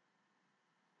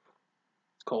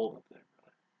 It's cold up there,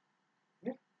 brother.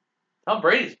 Yeah. Tom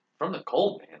Brady's from the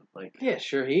cold, man. Yeah,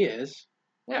 sure he is.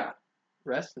 Yeah.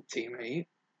 Rest of the team ain't.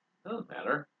 Doesn't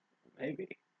matter.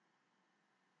 Maybe.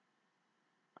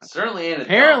 It certainly ain't a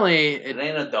Apparently, dome. It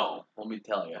ain't a dome, let me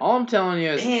tell you. All I'm telling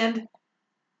you is... And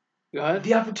go ahead.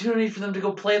 The opportunity for them to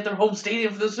go play at their home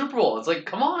stadium for the Super Bowl. It's like,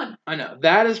 come on. I know.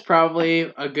 That is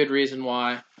probably a good reason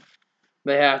why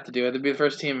they have to do it. They'd be the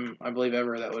first team, I believe,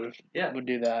 ever that would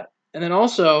do that. And then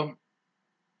also,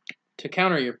 to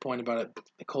counter your point about it,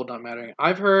 the cold not mattering,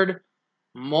 I've heard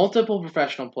multiple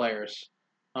professional players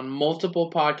on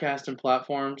multiple podcasts and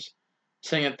platforms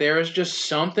saying that there is just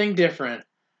something different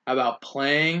about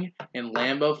playing in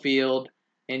Lambeau Field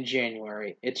in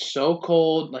January. It's so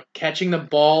cold, like catching the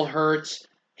ball hurts,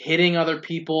 hitting other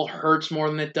people hurts more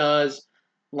than it does.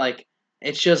 Like,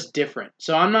 it's just different.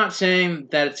 So I'm not saying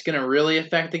that it's going to really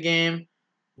affect the game,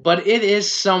 but it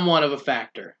is somewhat of a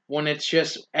factor when it's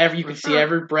just you can see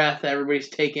every breath that everybody's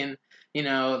taking.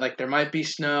 Like there might be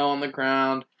snow on the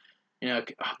ground.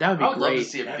 That would be great. Love to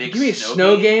see a big give me a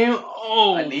snow game.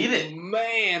 Oh, I need it.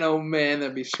 Oh man,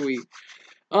 that'd be sweet.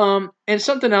 And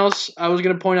something else I was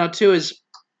going to point out too is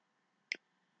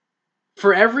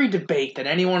for every debate that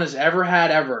anyone has ever had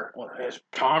is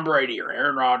Tom Brady or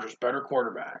Aaron Rodgers better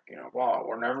quarterback?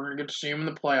 We're never going to get to see him in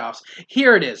the playoffs.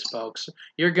 Here it is, folks.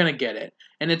 You're going to get it.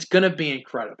 And it's going to be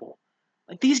incredible.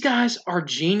 These guys are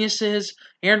geniuses.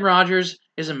 Aaron Rodgers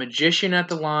is a magician at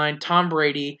the line. Tom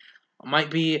Brady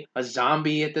might be a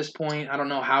zombie at this point. I don't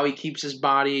know how he keeps his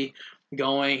body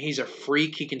going. He's a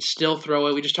freak. He can still throw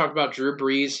it. We just talked about Drew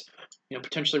Brees,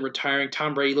 potentially retiring.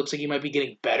 Tom Brady looks like he might be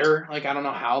getting better. I don't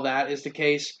know how that is the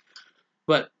case.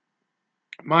 But,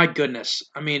 my goodness.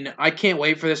 I mean, I can't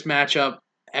wait for this matchup.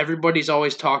 Everybody's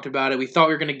always talked about it. We thought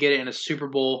we were going to get it in a Super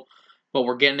Bowl, but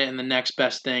we're getting it in the next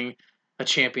best thing, a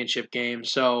championship game.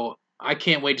 So I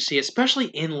can't wait to see it, especially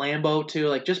in Lambeau too.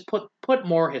 Like, just put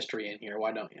more history in here.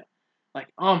 Why don't you? Like,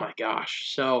 oh my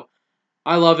gosh. So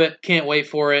I love it. Can't wait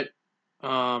for it.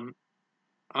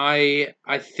 I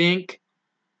think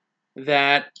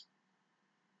that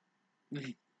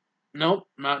nope,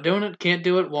 not doing it. Can't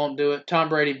do it. Won't do it. Tom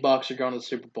Brady Bucks are going to the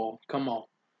Super Bowl. Come on.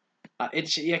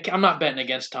 I'm not betting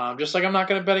against Tom. Just like I'm not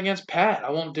going to bet against Pat.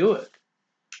 I won't do it.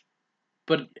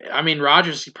 But I mean,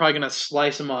 Rodgers is probably going to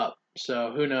slice him up.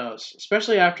 So who knows?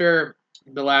 Especially after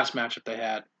the last matchup they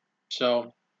had.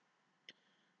 So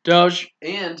Doge.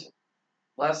 And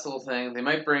last little thing, they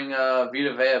might bring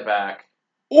Vita Vea back.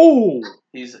 Oh,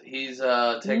 he's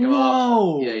taken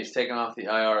off. Yeah, he's taken off the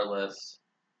IR list.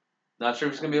 Not sure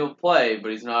if he's going to be able to play,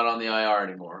 but he's not on the IR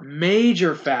anymore.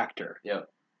 Major factor. Yep.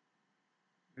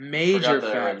 Major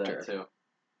factor. I read that too.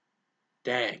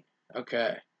 Dang.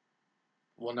 Okay.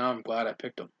 Well, now I'm glad I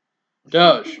picked him.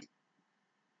 Doge.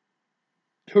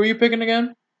 Who are you picking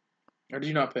again? Or did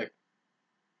you not pick?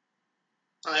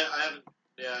 I haven't.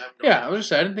 Yeah, I haven't. Yeah, I was just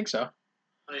saying. I didn't think so.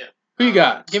 Oh yeah. Who you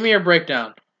got? Give me your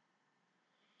breakdown.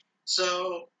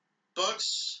 So,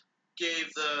 Bucks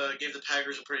gave the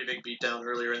Packers a pretty big beatdown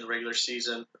earlier in the regular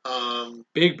season.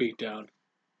 Big beatdown.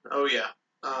 Oh yeah.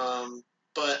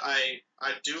 But I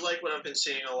do like what I've been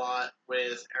seeing a lot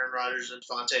with Aaron Rodgers and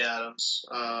Devontae Adams.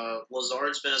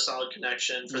 Lazard's been a solid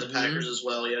connection for the Packers as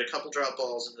well. He had a couple drop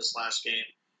balls in this last game,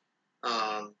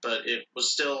 but it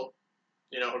was still,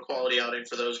 a quality outing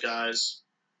for those guys.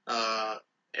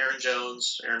 Aaron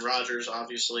Jones, Aaron Rodgers,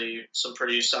 obviously some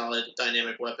pretty solid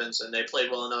dynamic weapons, and they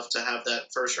played well enough to have that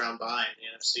first round bye in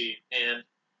the NFC. And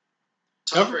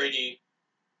Tom Brady,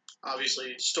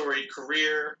 obviously storied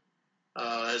career.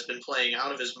 Has been playing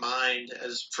out of his mind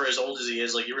for as old as he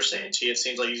is. Like you were saying, T, it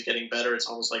seems like he's getting better. It's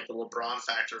almost like the LeBron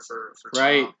factor for Tom.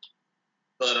 Right.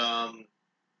 But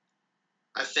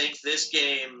I think this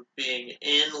game being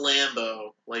in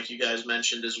Lambeau, like you guys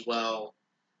mentioned as well,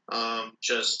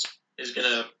 just is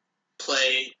going to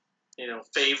play,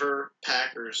 favor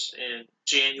Packers in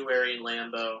January in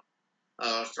Lambeau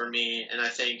for me. And I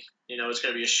think, it's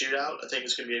going to be a shootout. I think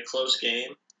it's going to be a close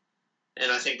game. And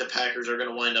I think the Packers are going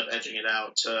to wind up edging it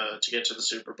out to get to the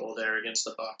Super Bowl there against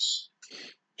the Bucs.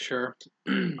 Sure.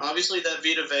 Obviously, that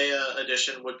Vita Vea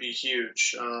addition would be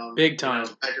huge. Big time.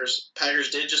 Packers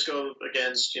did just go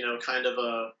against kind of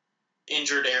a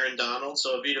injured Aaron Donald,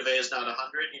 so if Vita Vea is not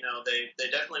 100, they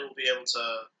definitely will be able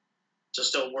to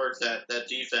still work that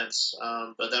defense.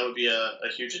 But that would be a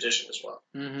huge addition as well.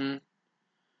 Mm-hmm.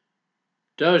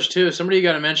 Doge too. Somebody you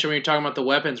got to mention when you're talking about the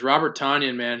weapons. Robert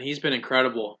Tonyan, man, he's been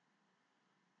incredible.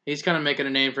 He's kind of making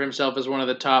a name for himself as one of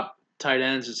the top tight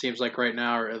ends. It seems like right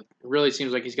now, or it really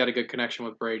seems like he's got a good connection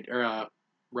with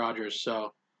Rodgers.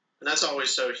 So, and that's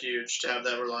always so huge to have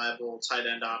that reliable tight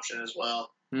end option as well.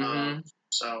 Mm-hmm.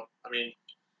 So, I mean,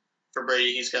 for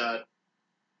Brady, he's got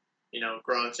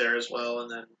Gronk there as well, and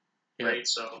then Braid.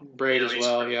 So Braid as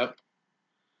well. Yep.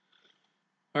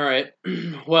 All right.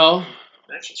 Well,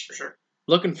 connections for sure.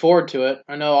 Looking forward to it.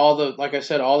 I know all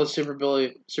the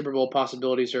Super Bowl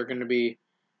possibilities are going to be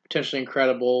potentially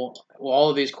incredible. Well, all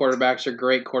of these quarterbacks are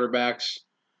great quarterbacks.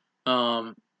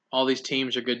 All these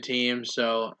teams are good teams,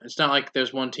 so it's not like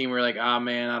there's one team where you're like,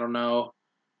 man, I don't know.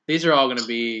 These are all going to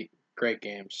be great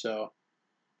games. So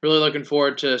really looking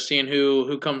forward to seeing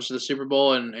who comes to the Super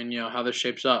Bowl and how this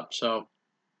shapes up. So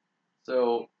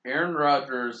Aaron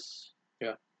Rodgers,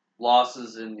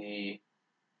 losses in the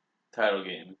title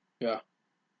game. Yeah.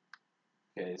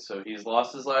 Okay, so he's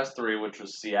lost his last 3, which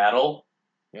was Seattle.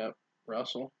 Yep.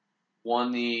 Russell.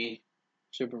 Won the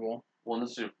Super Bowl.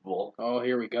 Oh,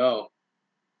 here we go.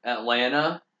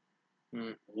 Atlanta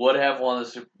would have won the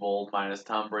Super Bowl minus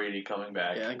Tom Brady coming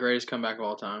back. Yeah, the greatest comeback of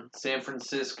all time. San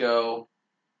Francisco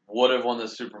would have won the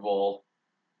Super Bowl.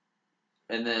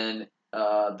 And then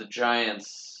the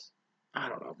Giants. I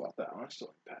don't know about that one. I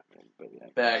still like Batman, but yeah.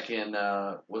 Back in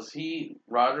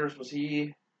Rodgers, was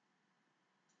he?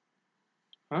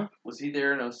 Huh? Was he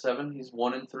there in 2007? He's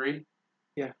 1-3?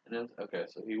 Yeah. Okay,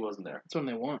 so he wasn't there. That's when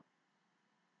they won.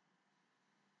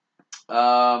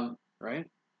 Right?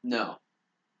 No.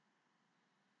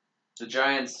 The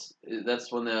Giants,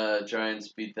 that's when the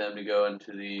Giants beat them to go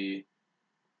into the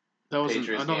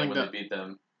Patriots game when they beat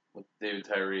them with David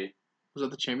Tyree. Was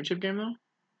that the championship game, though?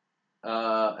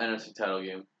 NFC title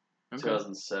game. Okay.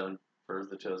 2007 for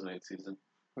the 2008 season.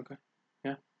 Okay.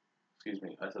 Yeah. Excuse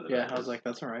me. I said that. Yeah, I was like,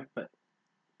 that's all right, but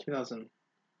 2000.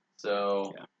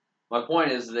 So, my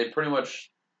point is they pretty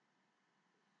much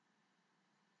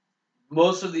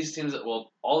most of these teams,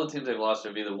 all the teams they've lost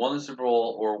have either won the Super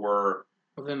Bowl or were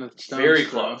within the very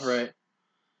close, right?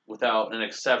 Without an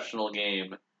exceptional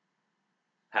game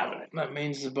happening. That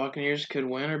means the Buccaneers could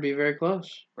win or be very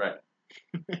close. Right.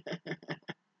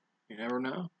 You never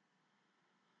know.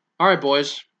 All right,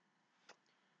 boys.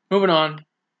 Moving on.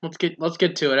 Let's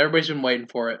get to it. Everybody's been waiting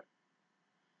for it.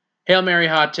 Hail Mary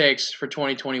hot takes for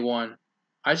 2021.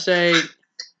 I say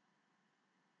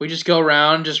we just go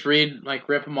around, just rip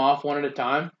them off one at a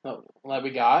time. Like we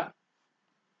got.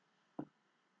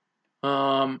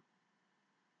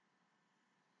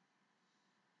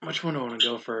 Which one do I want to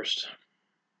go first?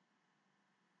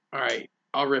 All right,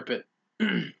 I'll rip it.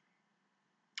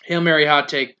 Hail Mary hot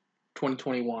take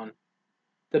 2021.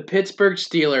 The Pittsburgh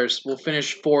Steelers will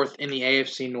finish 4th in the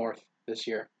AFC North this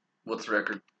year. What's the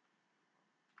record?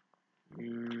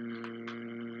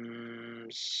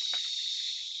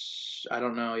 I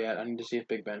don't know yet. I need to see if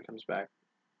Big Ben comes back.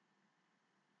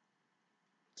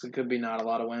 So it could be not a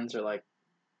lot of wins or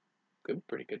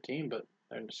pretty good team, but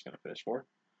they're just going to finish 4th.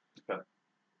 Okay.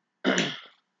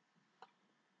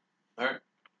 All right.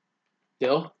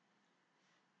 Dill?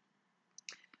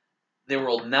 There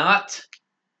will not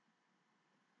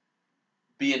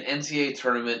be an NCAA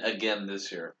tournament again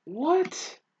this year.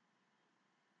 What?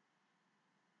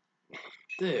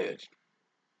 Dude.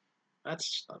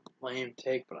 That's a lame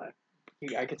take, but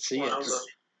I could see it.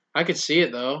 I could see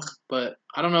it, though, but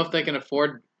I don't know if they can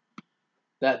afford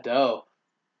that dough.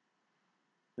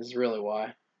 This is really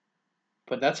why.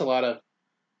 But that's a lot of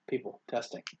people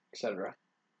testing, etc.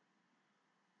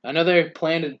 I know they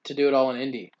planned to do it all in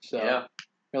Indy, so yeah.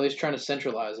 They're at least trying to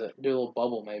centralize it, do a little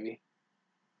bubble maybe.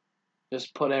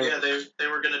 Just put everything. Yeah, they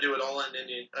were going to do it all in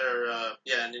in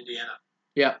Indiana.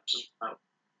 Yeah.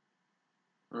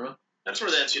 That's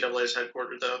where the NCAA is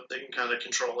headquartered, though. They can kind of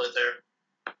control it there.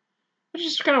 It's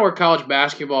just kind of where college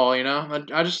basketball, you know.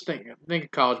 I just think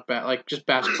of college just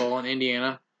basketball in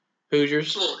Indiana,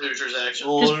 Hoosiers. Just a little Hoosiers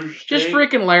action. Just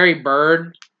freaking Larry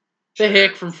Bird, the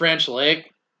hick from French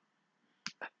Lick.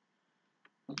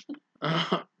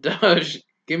 Doge,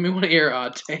 give me one of your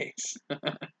odd takes.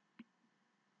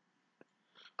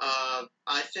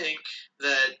 I think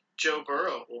that Joe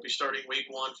Burrow will be starting week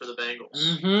 1 for the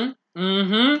Bengals.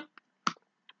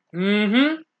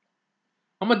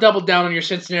 I'm going to double down on your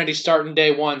Cincinnati starting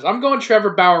day ones. I'm going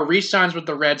Trevor Bauer re-signs with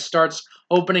the Reds, starts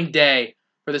opening day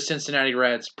for the Cincinnati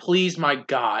Reds. Please, my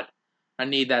God. I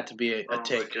need that to be a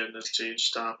take. Oh, my goodness, Teej,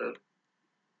 stop it.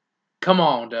 Come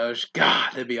on, Doge.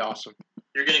 God, that'd be awesome.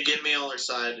 You're going to get me all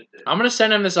excited, dude. I'm going to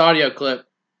send him this audio clip.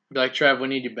 Be like, Trev, we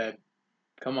need you, babe.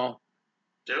 Come on.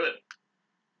 Do it.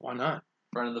 Why not?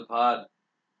 Friend of the pod.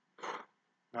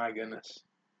 My goodness.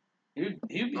 He'd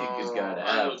be a good guy to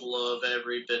have. I would love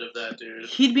every bit of that, dude.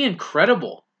 He'd be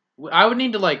incredible. I would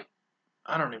need to,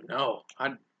 I don't even know.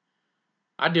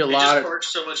 I'd do a lot of... He just parks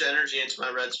so much energy into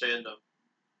my Reds fandom.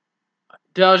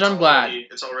 Doge, I'm glad.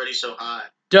 It's already so high.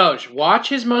 Doge, watch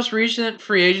his most recent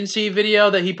free agency video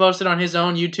that he posted on his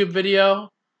own YouTube video.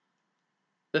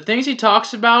 The things he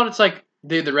talks about, it's like,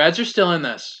 dude, the Reds are still in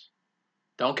this.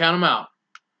 Don't count them out.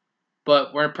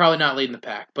 But we're probably not leading the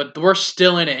pack. But we're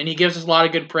still in it. And he gives us a lot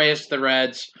of good praise to the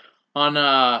Reds on,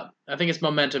 I think it's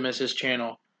Momentum is his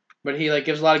channel. But he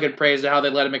gives a lot of good praise to how they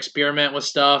let him experiment with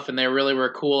stuff. And they really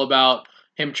were cool about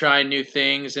him trying new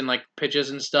things and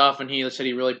pitches and stuff. And he said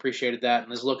he really appreciated that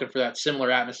and is looking for that similar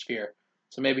atmosphere.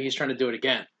 So maybe he's trying to do it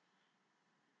again.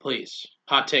 Please.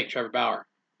 Hot take, Trevor Bauer.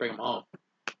 Bring him home.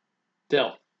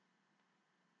 Dill.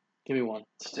 Give me one.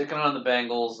 Sticking on the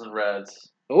Bengals and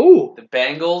Reds. Ooh. The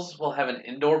Bengals will have an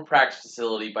indoor practice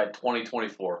facility by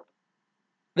 2024.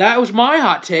 That was my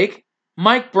hot take.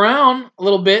 Mike Brown, a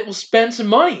little bit, will spend some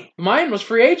money. Mine was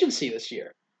free agency this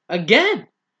year. Again.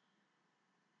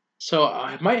 So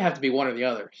I might have to be one or the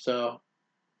other. So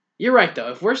you're right,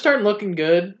 though. If we're starting looking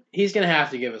good, he's going to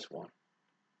have to give us one.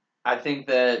 I think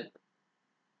that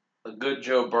a good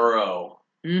Joe Burrow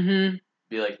be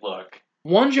like, look.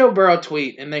 One Joe Burrow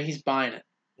tweet, and then he's buying it.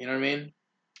 You know what I mean?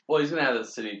 Well, he's going to have the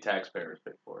city taxpayers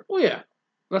pay for it. Well, yeah.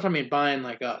 That's what I mean, buying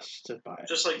us to buy it.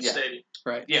 Just like the stadium.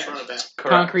 Right. Yeah.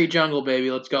 Concrete jungle,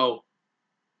 baby. Let's go.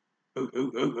 Ooh,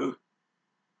 ooh, ooh, ooh.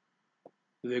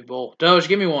 The big bowl. Doge,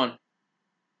 give me one.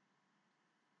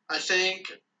 I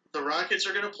think the Rockets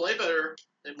are going to play better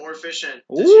and more efficient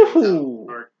this Ooh. year without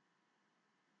Mark.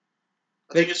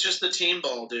 I think it's just the team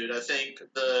ball, dude. I think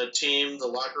the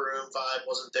locker room vibe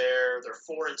wasn't there. They're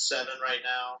 4-7 right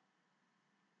now.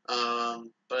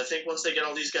 But I think once they get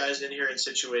all these guys in here and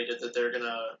situated, that they're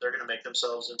gonna make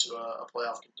themselves into a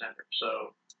playoff contender.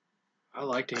 So I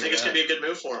like to hear that. I think it's gonna be a good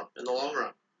move for them in the long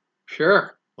run.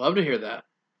 Sure, love to hear that.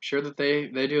 Sure that they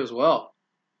do as well.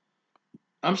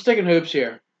 I'm sticking hoops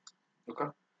here.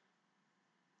 Okay.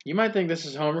 You might think this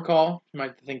is a homer call. You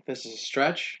might think this is a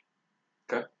stretch.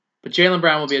 Okay. But Jaylen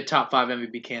Brown will be a top 5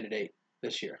 MVP candidate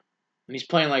this year. And he's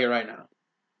playing like it right now.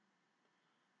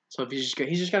 So if he's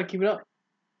just got to keep it up.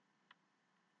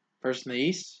 First in the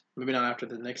East. Maybe not after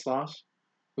the Knicks loss.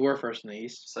 We were first in the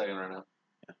East. Second right now.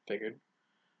 Yeah, figured.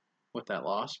 With that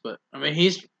loss. But, I mean,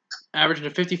 he's averaging a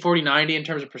 50, 40, 90 in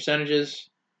terms of percentages.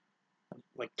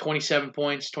 Like 27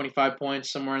 points, 25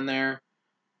 points, somewhere in there.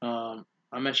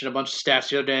 I mentioned a bunch of stats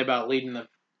the other day about leading the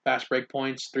fast break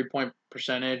points, 3-point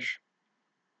percentage.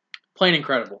 Playing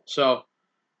incredible. So,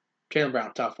 Jaylen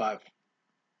Brown, top 5.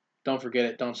 Don't forget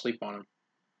it. Don't sleep on him.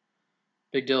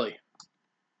 Big Dilly.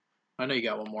 I know you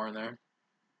got one more in there.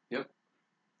 Yep.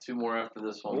 2 more after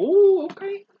this one. Ooh,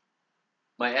 okay.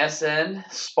 My SN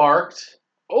sparked.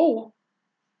 Oh.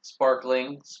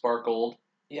 Sparkled.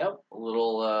 Yep. A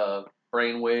little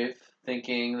brainwave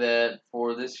thinking that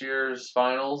for this year's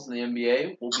finals in the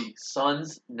NBA will be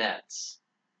Suns-Nets.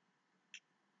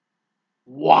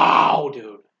 Wow,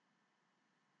 dude.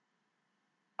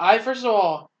 First of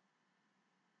all,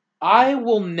 I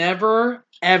will never,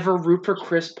 ever root for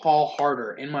Chris Paul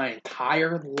harder in my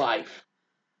entire life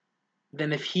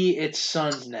than if it's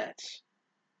Suns-Nets.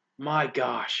 My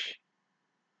gosh.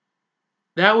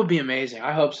 That would be amazing.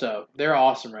 I hope so. They're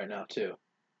awesome right now, too.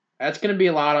 That's going to be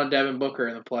a lot on Devin Booker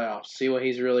in the playoffs. See what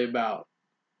he's really about.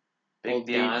 Big old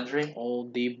DeAndre?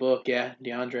 Old D-Book, yeah.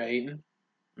 DeAndre Ayton.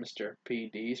 Mr.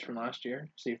 PDs from last year.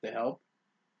 See if they help.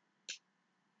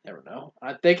 Never know.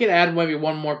 They could add maybe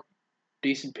one more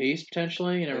decent piece,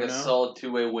 potentially. You never like know. A solid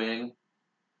 2-way wing.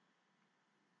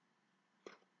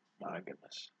 My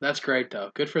goodness. That's great,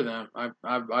 though. Good for them. I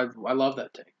love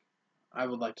that take. I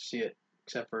would like to see it,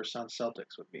 except for Suns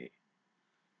Celtics would be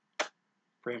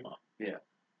primo. Yeah.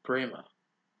 Primo.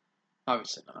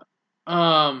 Obviously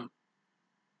not.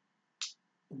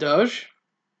 Doge?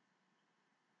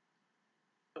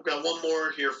 I've got one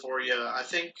more here for you. I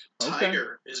think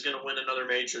Tiger is going to win another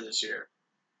major this year.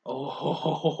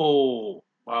 Oh,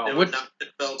 wow. They would knock the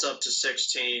belt up to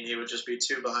 16. He would just be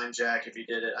 2 behind Jack if he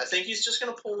did it. I think he's just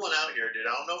going to pull one out here, dude.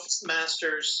 I don't know if it's the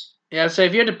Masters. Yeah, so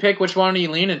if you had to pick, which one are you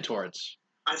leaning towards?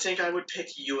 I think I would pick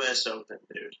U.S. Open,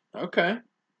 dude. Okay.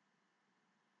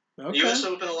 The U.S.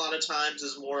 Open a lot of times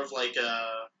is more of like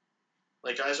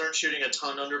guys aren't shooting a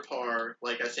ton under par.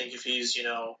 Like I think if he's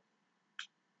 2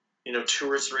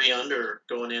 or 3 under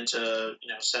going into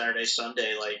Saturday,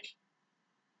 Sunday, like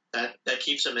that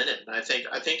keeps him in it. And I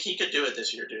think he could do it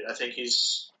this year, dude.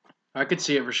 I could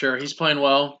see it for sure. He's playing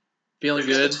well, feeling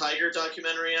good. There's the Tiger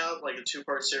documentary out, like a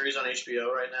 2-part series on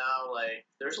HBO right now. Like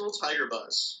there's a little Tiger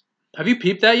buzz. Have you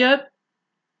peeped that yet?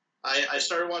 I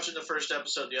started watching the first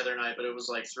episode the other night, but it was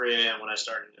like 3 a.m. when I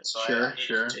started it, so I need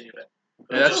to continue it.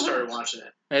 I just started watching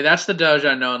it. Hey, that's the Doge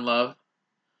I know and love.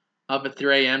 Up at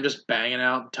 3 a.m. just banging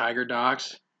out Tiger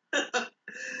docs.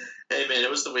 Hey man,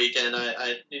 it was the weekend.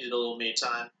 I needed a little me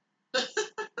time.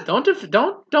 Don't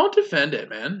defend it,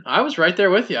 man. I was right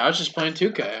there with you. I was just playing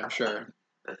 2K, I'm sure.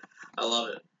 I love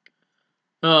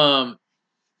it.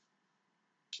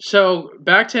 So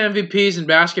back to MVPs in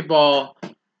basketball.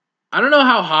 I don't know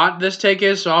how hot this take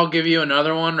is, so I'll give you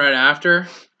another one right after.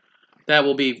 That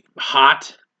will be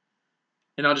hot.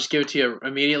 And I'll just give it to you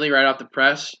immediately right off the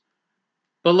press.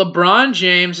 But LeBron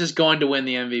James is going to win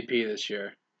the MVP this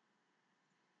year.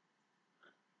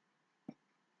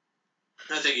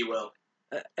 I think he will.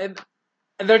 And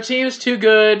their team is too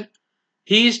good.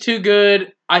 He's too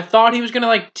good. I thought he was going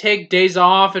to take days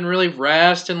off and really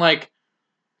rest and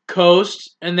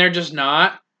coast, and they're just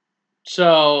not.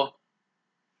 So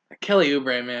Kelly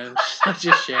Oubre, man, such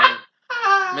a shame.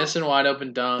 Missing wide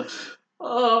open dunks.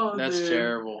 Oh, that's dude.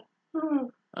 terrible.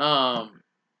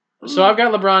 So I've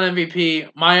got LeBron MVP.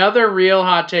 My other real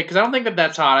hot take, because I don't think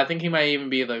that's hot. I think he might even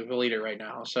be the leader right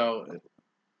now. So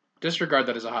disregard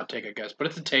that as a hot take, I guess. But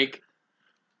it's a take.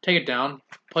 Take it down.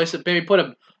 Place it. Maybe put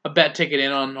a bet ticket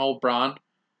in on old Bron.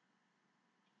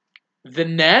 The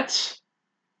Nets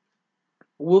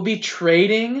will be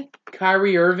trading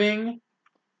Kyrie Irving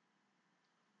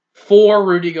for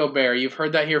Rudy Gobert. You've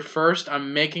heard that here first.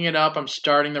 I'm making it up. I'm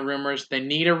starting the rumors. They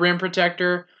need a rim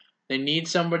protector. They need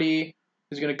somebody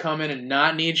who's going to come in and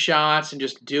not need shots and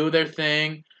just do their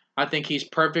thing. I think he's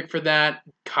perfect for that.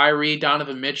 Kyrie,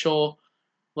 Donovan Mitchell,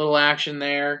 little action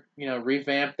there.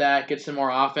 Revamp that. Get some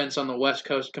more offense on the West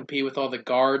Coast. Compete with all the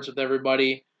guards with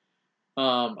everybody.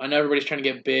 I know everybody's trying to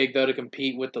get big, though, to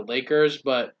compete with the Lakers,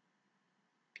 but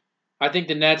I think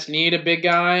the Nets need a big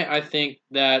guy. I think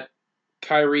that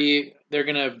Kyrie, they're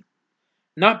going to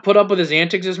not put up with his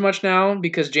antics as much now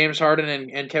because James Harden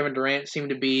and Kevin Durant seem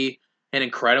to be an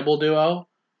incredible duo.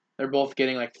 They're both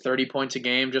getting like 30 points a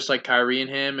game, just like Kyrie and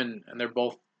him, and they're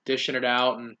both dishing it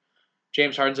out. And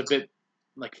James Harden's a bit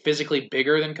like physically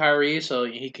bigger than Kyrie, so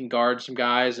he can guard some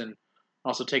guys and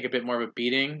also take a bit more of a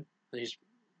beating. He's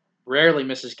rarely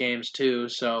misses games too,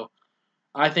 so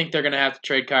I think they're going to have to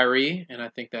trade Kyrie, and I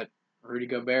think that Rudy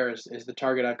Gobert is the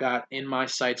target I've got in my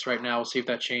sights right now. We'll see if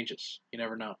that changes. You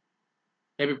never know.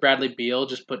 Maybe Bradley Beal,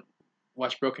 just put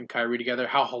Westbrook and Kyrie together.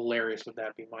 How hilarious would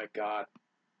that be? My God.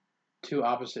 Two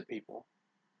opposite people.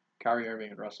 Kyrie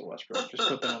Irving and Russell Westbrook. Just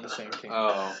put them on the same team.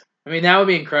 Oh. I mean, that would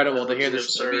be incredible to hear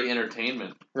this. It would be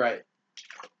entertainment. Right.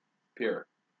 Pure.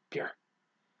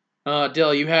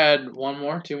 Dill, you had one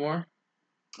more? Two more?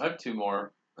 I have two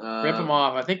more. Rip them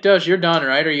off. I think, Doge, you're done,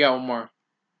 right? Or you got one more?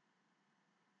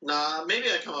 Nah, maybe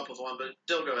I come up with one, but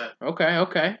Dill, go ahead.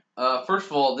 Okay. First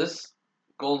of all, this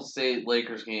Golden State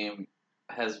Lakers game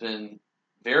has been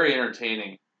very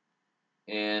entertaining,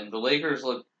 and the Lakers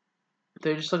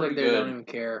They just look like they don't even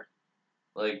care.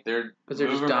 Like they're just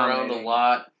moving around a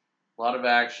lot of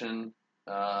action.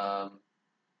 They're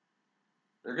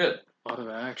good. A lot of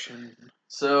action.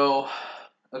 So,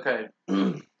 okay,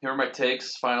 here are my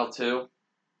takes. Final two.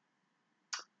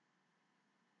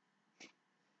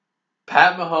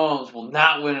 Pat Mahomes will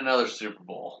not win another Super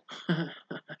Bowl.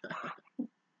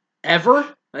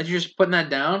 Ever? Are you just putting that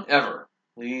down? Ever.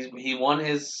 He won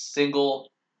his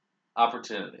single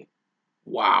opportunity.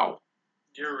 Wow.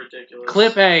 You're ridiculous.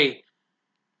 Clip A.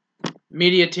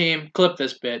 Media team, clip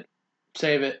this bit.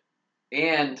 Save it.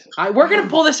 And we're going to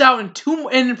pull this out in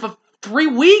 3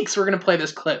 weeks. We're going to play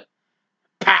this clip.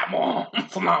 Pat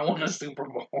Mahomes will not win a Super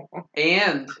Bowl.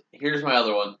 And here's my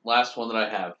other one. Last one that I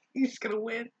have. He's going to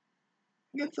win.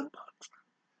 Get some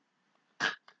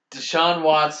bucks. Deshaun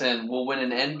Watson will win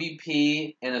an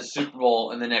MVP and a Super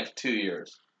Bowl in the next 2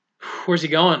 years. Where's he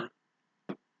going?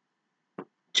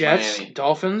 Jets? Miami.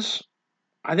 Dolphins?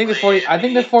 I think the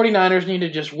 49ers need to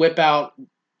just whip out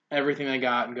everything they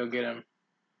got and go get him.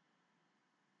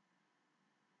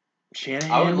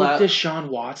 Shanahan with Deshaun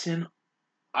Watson?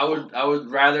 I would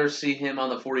rather see him on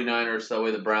the 49ers so that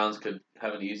way the Browns could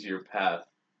have an easier path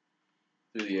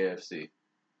through the AFC.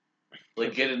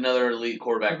 Like, get another elite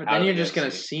quarterback. But then you're just going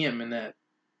to see him in that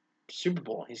Super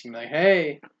Bowl. He's going to be like,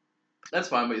 hey. That's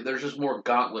fine, but there's just more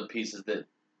gauntlet pieces that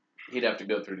he'd have to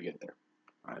go through to get there.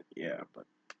 Yeah, but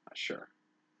sure.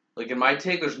 Like, in my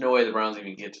take, there's no way the Browns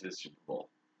even get to the Super Bowl.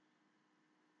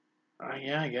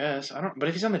 Yeah, I guess. But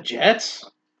if he's on the Jets,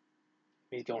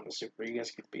 he's going to the Super Bowl. You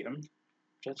guys could beat him.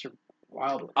 Jets are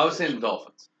wild. I was saying the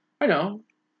Dolphins. I know.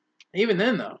 Even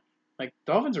then, though. Like,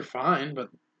 Dolphins are fine, but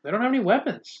they don't have any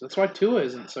weapons. That's why Tua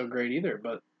isn't so great either,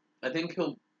 but... I think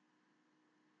he'll...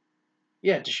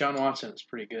 Yeah, Deshaun Watson is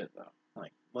pretty good, though.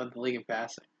 Like, led the league in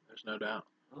passing. There's no doubt.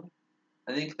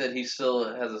 I think that he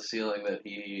still has a ceiling that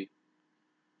he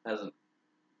hasn't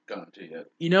gone to yet.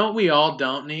 You know what we all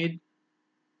don't need?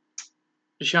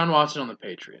 Deshaun Watson on the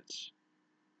Patriots.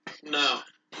 No.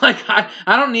 Like, I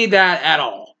don't need that at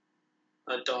all.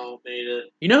 I don't need it.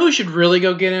 You know who should really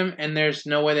go get him, and there's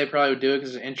no way they probably would do it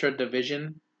because it's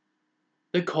intra-division?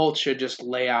 The Colts should just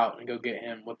lay out and go get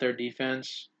him with their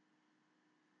defense.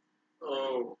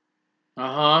 Oh.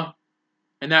 Uh-huh.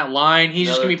 And that line, he's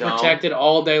just going to be protected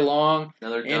all day long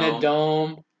in a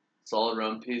dome. Solid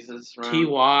run pieces.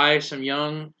 Ty, some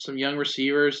young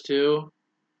receivers too.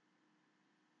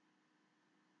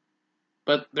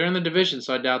 But they're in the division,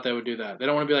 so I doubt they would do that. They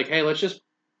don't want to be like, hey, let's just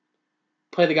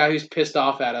play the guy who's pissed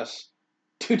off at us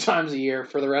 2 times a year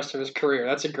for the rest of his career.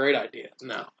 That's a great idea.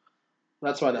 No.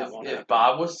 That's why that won't happen. If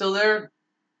Bob was still there,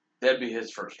 that'd be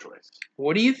his first choice.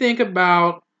 What do you think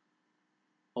about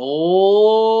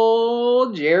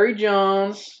old Jerry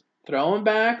Jones throwing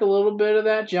back a little bit of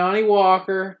that Johnny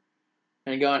Walker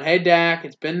and going, hey, Dak,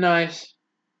 it's been nice,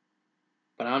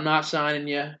 but I'm not signing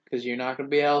you because you're not going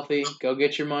to be healthy. Go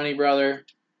get your money, brother.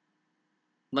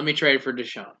 Let me trade for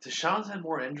Deshaun. Deshaun's had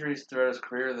more injuries throughout his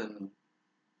career than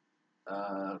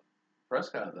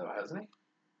Prescott, though, hasn't he?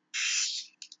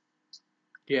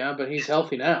 Yeah, but he's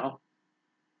healthy now.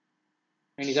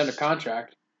 And he's under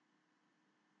contract.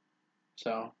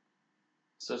 So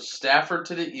Stafford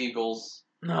to the Eagles.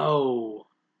 No.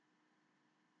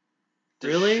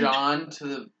 Really? Deshaun to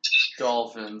the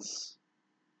Dolphins.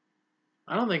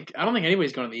 I don't think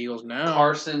anybody's going to the Eagles now.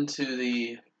 Carson to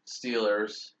the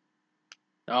Steelers.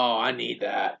 Oh, I need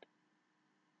that.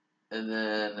 And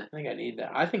then I think I need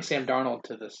that. I think Sam Darnold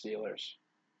to the Steelers.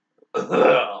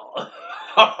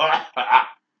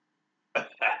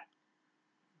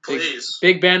 Please.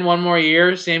 Big Ben one more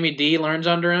year. Sammy D learns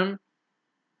under him.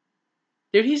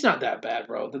 Dude, he's not that bad,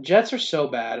 bro. The Jets are so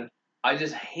bad. I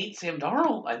just hate Sam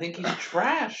Darnold. I think he's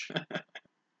trash.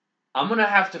 I'm going to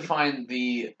have to find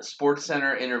the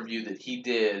SportsCenter interview that he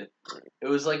did. It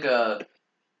was like a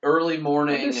early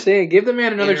morning. I'm just saying, give the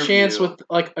man another interview. chance with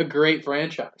like a great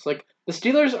franchise. Like the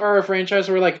Steelers are a franchise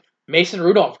where like Mason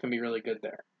Rudolph can be really good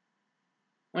there.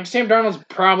 Like Sam Darnold's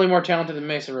probably more talented than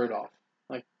Mason Rudolph.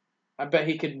 Like I bet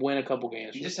he could win a couple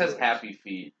games. He just has happy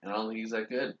feet, and I don't think he's that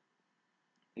good.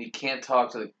 He can't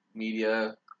talk to the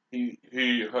media. They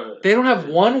don't have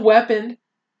one weapon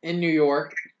in New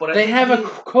York. But they have a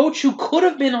coach who could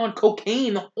have been on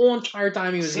cocaine the whole entire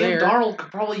time he was there. Sam Darnold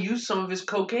could probably use some of his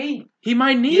cocaine. He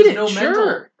might need it,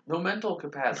 No mental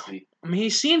capacity. I mean,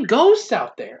 he's seeing ghosts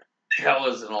out there. That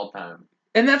was an all-time.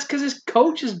 And that's because his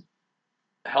coach is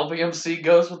helping him see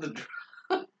ghosts with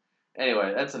the...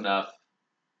 Anyway, that's enough.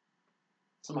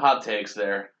 Some hot takes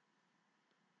there.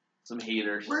 Some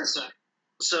heaters.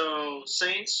 So,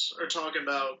 Saints are talking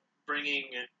about bringing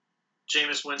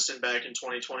Jameis Winston back in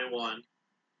 2021.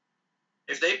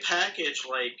 If they package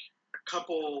like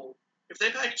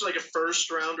a first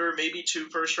rounder, maybe 2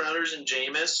 first rounders in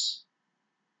Jameis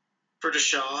for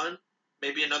Deshaun,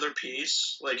 maybe another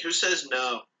piece, like who says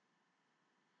no?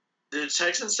 Did the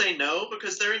Texans say no?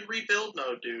 Because they're in rebuild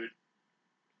mode, dude.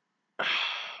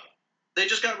 They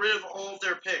just got rid of all of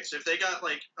their picks. If they got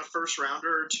like a first rounder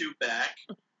or 2 back.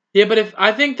 Yeah, but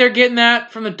I think they're getting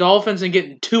that from the Dolphins and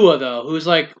getting Tua, though, who's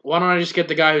like, why don't I just get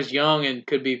the guy who's young and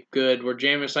could be good, where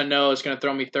Jameis, I know, is going to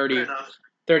throw me 30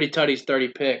 tutties, 30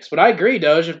 picks. But I agree,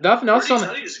 Doge. If nothing else 30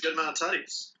 tutties is a good amount of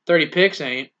tutties. 30 picks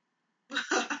ain't.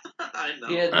 I know.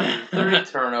 Yeah, 30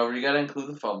 turnover. You got to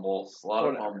include the fumbles. A lot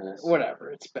of fumbles.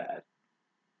 Whatever. It's bad.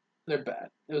 They're bad.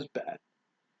 It was bad.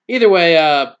 Either way,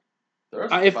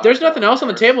 if there's nothing else on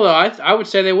the table, though, I would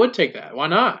say they would take that. Why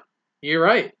not? You're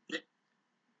right.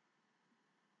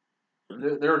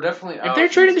 There are definitely... If they're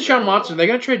trading Deshaun Watson, are they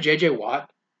going to trade J.J.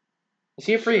 Watt? Is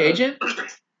he a free agent?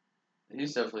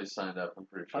 He's definitely signed up, I'm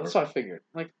pretty sure. That's what I figured.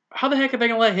 Like, how the heck are they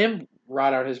going to let him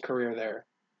ride out his career there?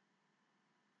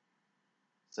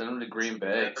 Send him to Green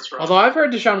Bay. That's right. Although I've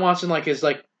heard Deshaun Watson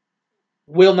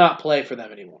will not play for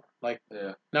them anymore.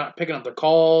 Not picking up their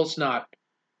calls, not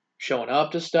showing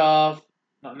up to stuff.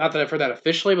 Not that I've heard that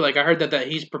officially, but I heard that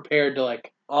he's prepared to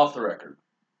off the record.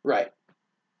 Right.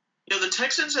 The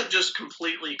Texans have just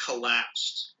completely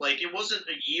collapsed. It wasn't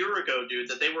a year ago, dude,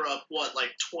 that they were up, 21-0,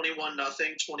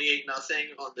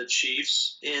 28-0 on the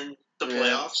Chiefs in the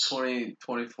playoffs?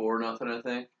 24-0, I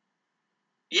think.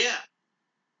 Yeah.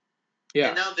 Yeah.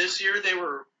 And now this year they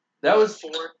were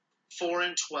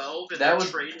 4-12, and they're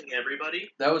trading everybody.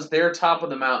 That was their top of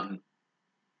the mountain.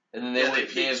 And then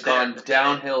they have gone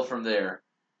downhill from there.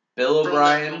 Bill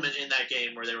O'Brien... From that moment in that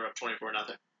game where they were up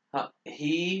 24-0.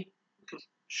 He...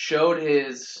 showed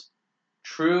his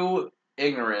true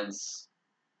ignorance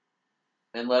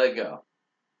and let it go.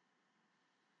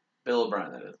 Bill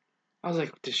O'Brien, that is. I was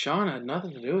like, Deshaun had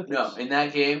nothing to do with this. No, in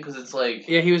that game, because it's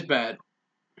yeah, he was bad.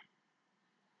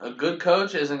 A good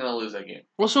coach isn't going to lose that game.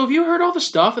 Well, so have you heard all the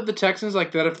stuff at the Texans,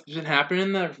 that have been happening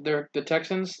in the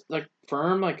Texans,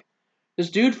 firm? This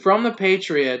dude from the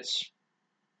Patriots,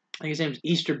 I think his name's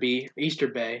Easter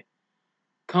Bay,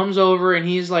 comes over and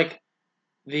he's I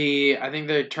think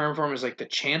the term for him is the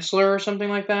chancellor or something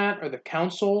like that, or the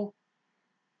council.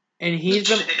 And he's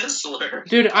the chancellor.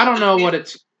 Dude, I don't know what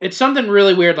it's something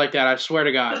really weird like that, I swear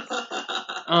to God.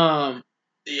 The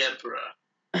emperor.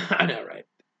 I know, right?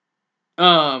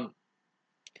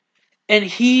 And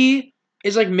he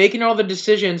is making all the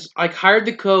decisions, hired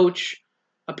the coach.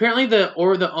 Apparently the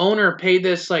owner paid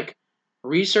this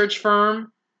research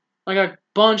firm a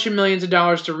bunch of millions of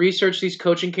dollars to research these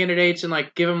coaching candidates and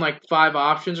give them 5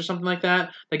 options or something like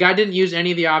that. The guy didn't use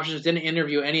any of the options, didn't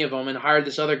interview any of them, and hired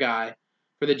this other guy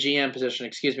for the GM position.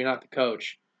 Excuse me, not the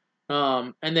coach.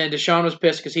 And then Deshaun was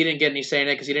pissed because he didn't get any say in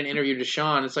it because he didn't interview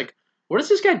Deshaun. It's what is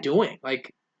this guy doing? I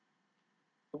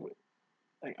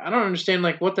don't understand.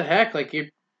 What the heck?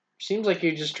 It seems like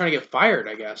you're just trying to get fired.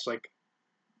 I guess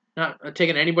not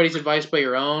taking anybody's advice but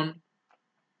your own.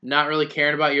 Not really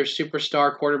caring about your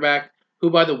superstar quarterback,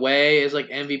 who, by the way, is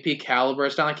MVP caliber.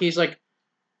 It's not like he's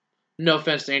no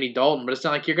offense to Andy Dalton, but it's not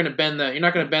like you're not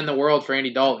going to bend the world for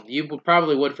Andy Dalton. You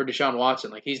probably would for Deshaun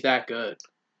Watson. He's that good.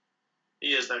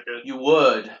 He is that good. You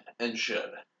would and should.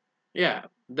 Yeah,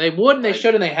 they would and they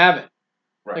should and they haven't.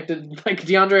 Right.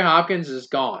 DeAndre Hopkins is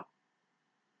gone.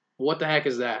 What the heck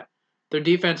is that? Their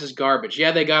defense is garbage.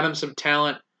 Yeah, they got him some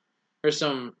talent or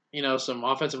some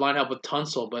offensive line help with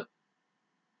Tunsil, but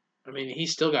he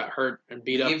still got hurt and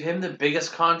beat up. Gave him the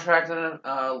biggest contract in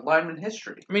lineman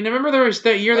history. Remember there was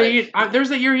that year there was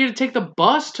that year he had to take the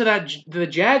bus to the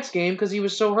Jags game because he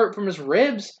was so hurt from his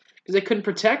ribs because they couldn't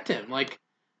protect him.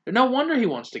 No wonder he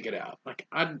wants to get out.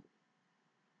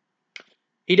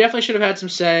 he definitely should have had some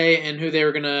say in who they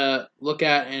were going to look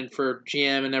at and for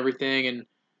GM and everything, and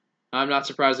I'm not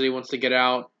surprised that he wants to get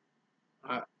out.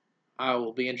 I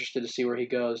will be interested to see where he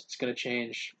goes. It's going to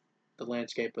change the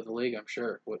landscape of the league, I'm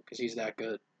sure, because he's that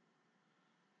good.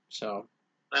 So,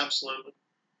 absolutely.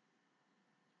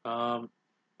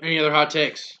 Any other hot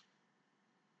takes?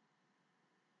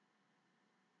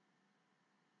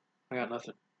 I got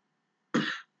nothing.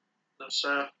 No,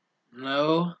 sir.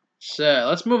 No, sir.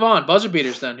 Let's move on. Buzzer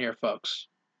beaters then here, folks.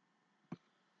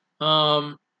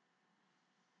 I'll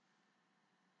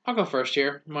go first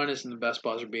here. Mine isn't the best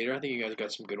buzzer beater. I think you guys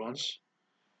got some good ones.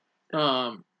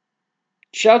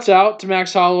 Shouts out to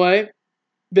Max Holloway.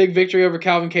 Big victory over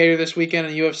Calvin Kattar this weekend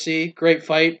in the UFC. Great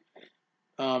fight.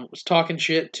 Was talking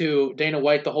shit to Dana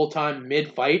White the whole time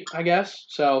mid-fight, I guess.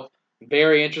 So,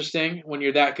 very interesting. When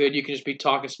you're that good, you can just be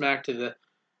talking smack to the...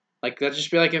 Like, that'd just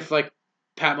be like if, like,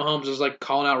 Pat Mahomes was, like,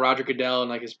 calling out Roger Goodell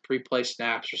and, like, his pre-play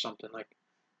snaps or something. Like,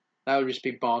 that would just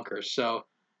be bonkers. So,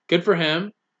 good for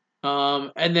him.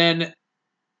 And then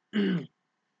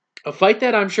a fight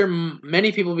that I'm sure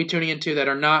many people will be tuning into that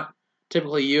are not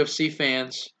typically UFC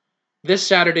fans. This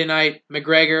Saturday night,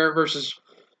 McGregor versus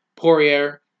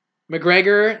Poirier.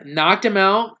 McGregor knocked him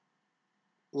out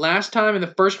last time in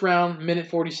the first round, minute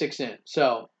 46 in.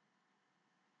 So,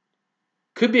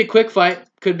 could be a quick fight,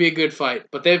 could be a good fight.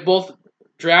 But they've both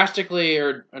drastically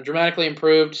or dramatically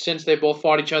improved since they both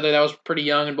fought each other. That was pretty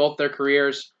young in both their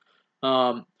careers.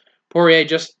 Poirier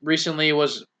just recently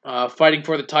was fighting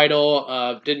for the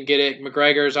title, didn't get it.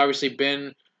 McGregor's obviously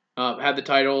been had the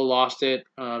title, lost it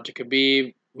to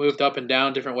Khabib, moved up and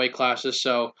down different weight classes.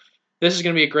 So this is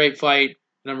going to be a great fight,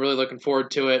 and I'm really looking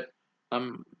forward to it.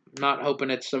 I'm not hoping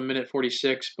it's a minute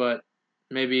 46, but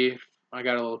maybe I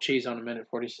got a little cheese on a minute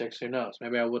 46. Who knows?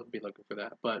 Maybe I wouldn't be looking for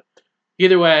that. But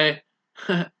either way,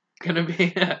 gonna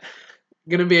be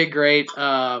a great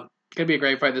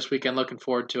fight this weekend. Looking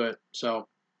forward to it. So,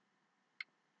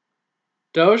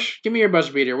 Doge, give me your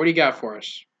buzzer beater. What do you got for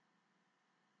us?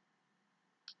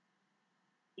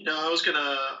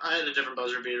 I had a different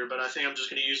buzzer beater, but I think I'm just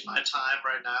going to use my time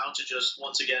right now to just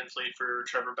once again plead for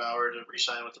Trevor Bauer to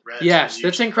re-sign with the Reds. Yes,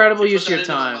 that's incredible use of your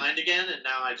time. My mind again, and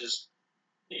now I just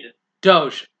need it.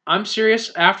 Doge, I'm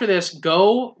serious. After this,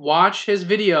 go watch his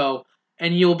video,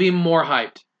 and you'll be more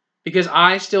hyped. Because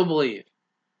I still believe.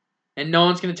 And no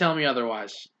one's going to tell me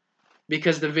otherwise.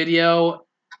 Because the video,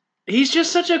 he's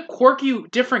just such a quirky,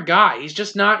 different guy. He's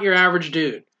just not your average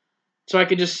dude. So I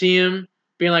could just see him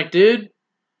being like, dude,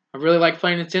 I really like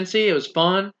playing in Cincy. It was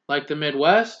fun. Like the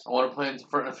Midwest. I want to play in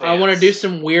front of fans. I want to do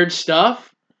some weird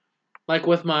stuff. Like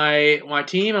with my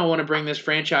team, I want to bring this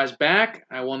franchise back.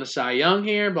 I won the Cy Young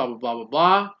here, blah, blah, blah, blah,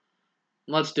 blah.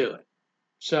 Let's do it.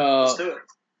 Let's do it.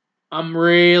 I'm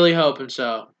really hoping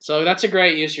so. So that's a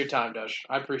great use of your time, Doge.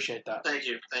 I appreciate that. Thank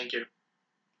you.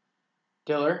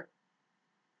 Diller,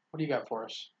 what do you got for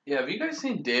us? Yeah, have you guys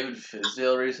seen David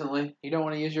Fizdale recently? You don't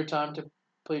want to use your time to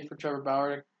plead for Trevor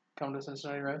Bauer to come to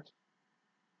Cincinnati Reds?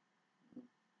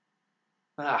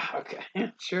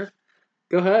 Okay. Sure.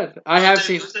 Go ahead. I have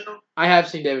seen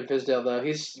David Fizdale though.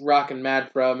 He's rocking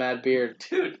mad fro, mad beard.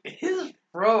 Dude, his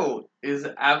fro is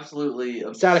absolutely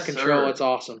absurd. It's out of control. It's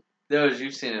awesome. Doge,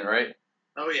 you've seen it, right?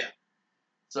 Oh yeah.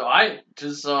 So I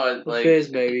just saw it like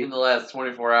in the last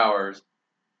 24 hours.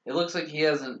 It looks like he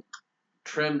hasn't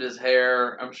trimmed his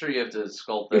hair. I'm sure you have to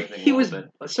sculpt that thing a little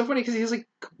bit. It's so funny because he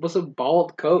was a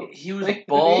bald coat. He was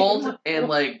bald and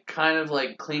like kind of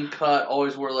like clean cut.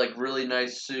 Always wore like really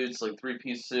nice suits, like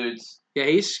 3-piece suits. Yeah,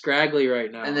 he's scraggly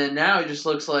right now. And then now he just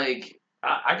looks like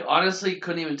I honestly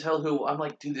couldn't even tell who. I'm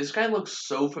like, dude, this guy looks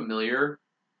so familiar.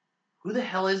 Who the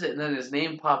hell is it? And then his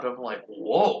name popped up. I'm like,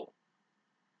 whoa,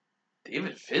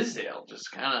 David Fizdale.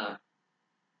 Just kind of.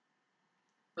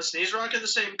 Listen, he's rocking the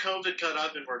same COVID cut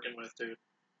I've been working with, dude.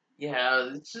 Yeah,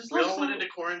 it's just. We all went into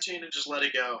quarantine and just let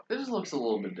it go. It just looks a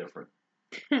little bit different.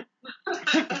 It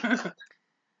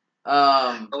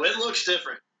looks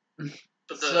different,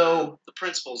 but the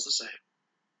principle's the same.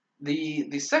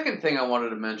 The second thing I wanted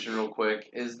to mention real quick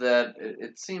is that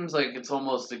it seems like it's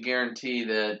almost a guarantee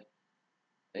that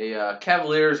a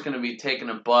Cavalier is going to be taking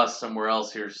a bus somewhere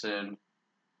else here soon.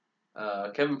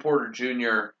 Kevin Porter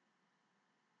Jr.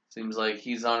 seems like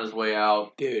he's on his way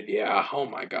out. Dude, yeah. Oh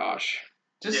my gosh.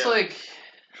 Just like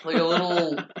a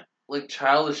little like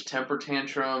childish temper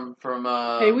tantrum from.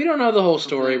 Hey, we don't know the whole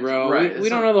story, bro. Right, we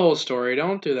don't know the whole story.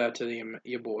 Don't do that to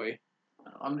your boy.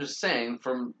 I'm just saying,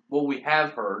 from what we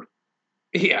have heard.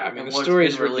 Yeah, I mean, the story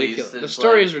is ridiculous. The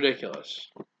story is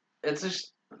ridiculous. It's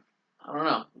just, I don't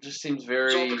know. It just seems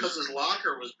very... It's all because his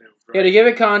locker was moved, right? Yeah, to give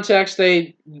it context,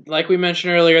 they, like we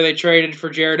mentioned earlier, they traded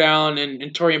for Jared Allen and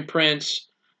Taurean Prince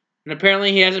And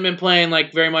apparently he hasn't been playing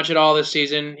like very much at all this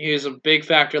season. He was a big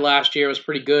factor last year. It was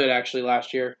pretty good actually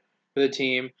last year for the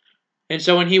team. And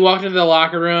so when he walked into the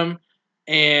locker room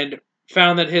and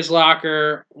found that his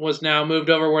locker was now moved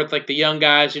over with like the young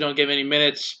guys who don't give any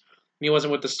minutes, and he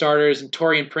wasn't with the starters, and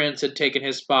Torian Prince had taken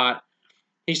his spot,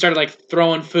 he started like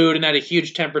throwing food and had a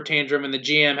huge temper tantrum, and the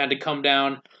GM had to come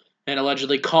down and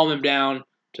allegedly calm him down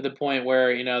to the point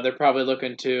where, you know, they're probably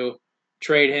looking to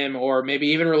trade him or maybe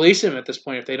even release him at this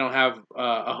point if they don't have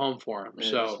a home for him. Yeah,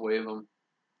 so just waive him.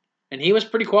 And he was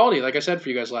pretty quality, like I said, for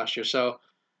you guys last year. So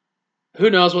who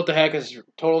knows what the heck is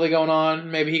totally going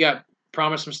on. Maybe he got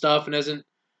promised some stuff and isn't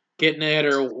getting it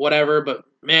or whatever. But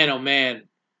man, oh man,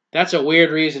 that's a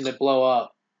weird reason to blow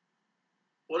up.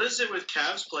 What is it with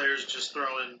Cavs players just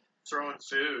throwing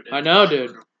food? I know,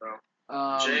 dude.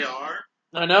 JR?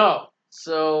 I know.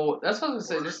 So that's what I was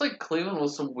gonna say. Just like Cleveland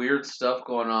with some weird stuff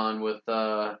going on with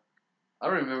I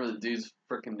don't remember the dude's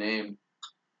freaking name.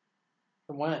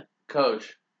 From when?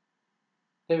 Coach.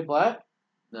 David Blatt?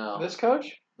 No. This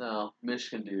coach? No,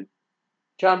 Michigan dude.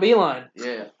 John Beeline.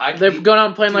 Yeah, They're going out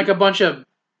and playing like a bunch of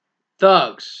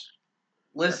thugs.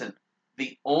 Listen,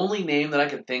 the only name that I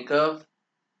could think of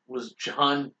was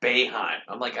John Boeheim.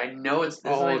 I'm like, I know it's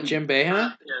this. Jim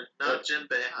Boeheim? Not Jim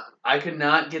Boeheim. I could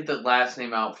not get the last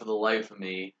name out for the life of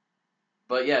me.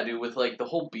 But yeah, dude, with like the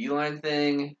whole Beeline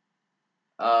thing,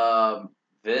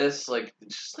 this like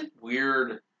it's just like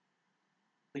weird.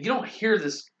 Like you don't hear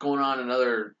this going on in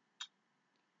other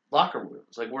locker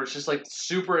rooms, like where it's just like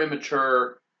super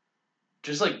immature,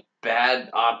 just like bad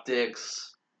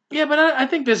optics. Yeah, but I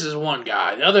think this is one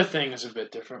guy. The other thing is a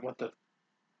bit different with the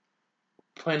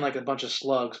playing like a bunch of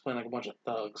slugs, playing like a bunch of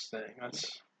thugs thing.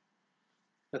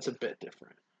 That's a bit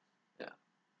different. Yeah.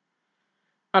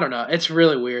 I don't know. It's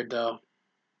really weird though.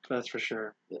 That's for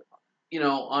sure. You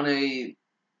know, on a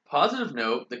positive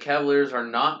note, the Cavaliers are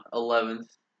not 11th.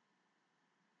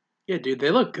 Yeah, dude, they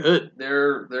look good.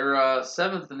 They're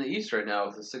 7th in the East right now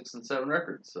with a 6-7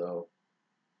 record. So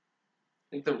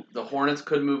I think the Hornets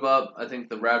could move up. I think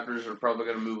the Raptors are probably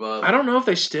going to move up. I don't know if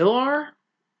they still are,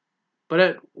 but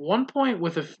at one point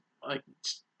with a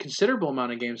considerable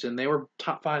amount of games in, they were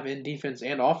top 5 in defense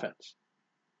and offense.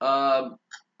 I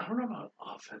don't know about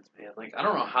offense, man. Like I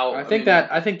don't know how. I think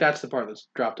that's the part that's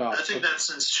dropped off. I think that's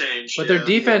since changed. But their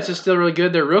defense is still really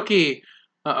good. Their rookie,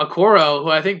 Okoro, who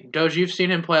I think Doge, you've seen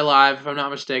him play live, if I'm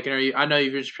not mistaken, or I know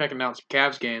you've been checking out some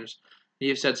Cavs games.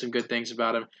 You've said some good things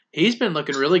about him. He's been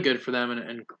looking really good for them,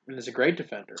 and is a great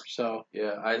defender. So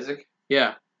yeah, Isaac.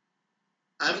 Yeah.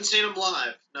 I haven't seen him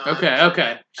live. No,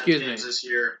 Okay. Excuse me. This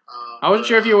year. I wasn't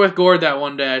sure if you were with Gord that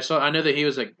one day. I knew that he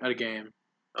was at a game.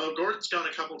 Oh, Gordon's gone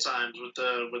a couple times with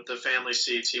the family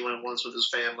seats. He went once with his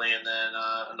family, and then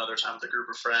another time with a group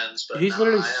of friends. But he's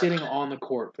literally sitting on the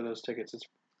court for those tickets. It's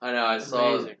I know. I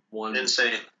saw one.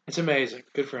 Insane. It's amazing.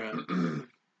 Good for him.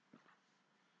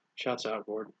 Shouts out,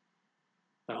 Gord.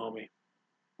 The homie.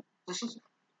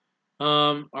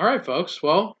 All right, folks.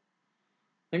 Well,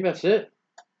 I think that's it.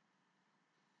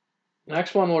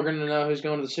 Next one, we're going to know who's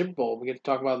going to the Super Bowl. We get to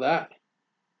talk about that.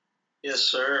 Yes,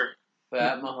 sir.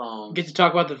 Pat Mahomes. Get to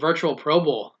talk about the virtual Pro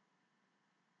Bowl.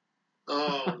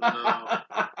 Oh, no.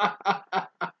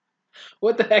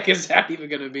 What the heck is that even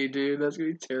going to be, dude? That's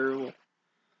going to be terrible.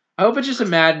 I hope it's just a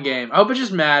Madden game. I hope it's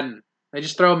just Madden. They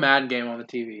just throw a Madden game on the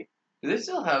TV. Do they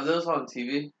still have those on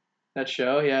TV? That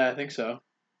show? Yeah, I think so.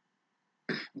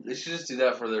 They should just do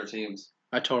that for their teams.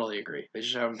 I totally agree. They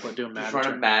should have them do a Madden tournament.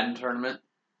 Run a Madden tournament.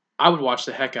 I would watch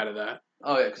the heck out of that.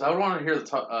 Oh, yeah, because I would want to hear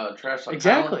the trash talk.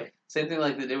 Exactly. Same thing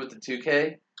like they did with the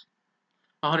 2K.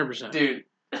 100%. Dude,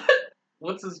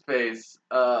 what's his face?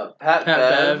 Pat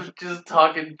Bev just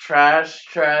talking trash.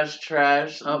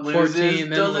 Up loses, 14,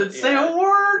 doesn't say a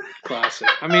word. Classic.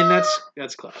 I mean,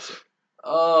 that's classic.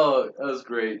 Oh, that was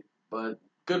great. But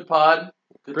good pod.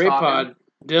 Great pod.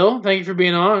 Dill, thank you for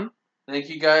being on. Thank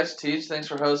you guys. Teej, thanks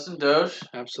for hosting. Doge.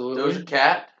 Absolutely. Doge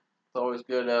Cat. It's always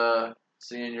good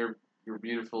seeing your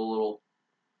beautiful little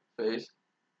face.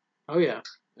 Oh, yeah.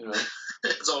 You know.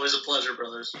 It's always a pleasure,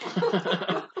 brothers.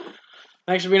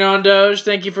 Thanks for being on, Doge.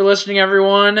 Thank you for listening,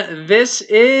 everyone. This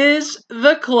is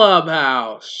the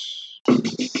Clubhouse.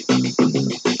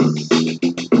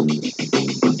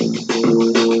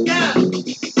 Yeah.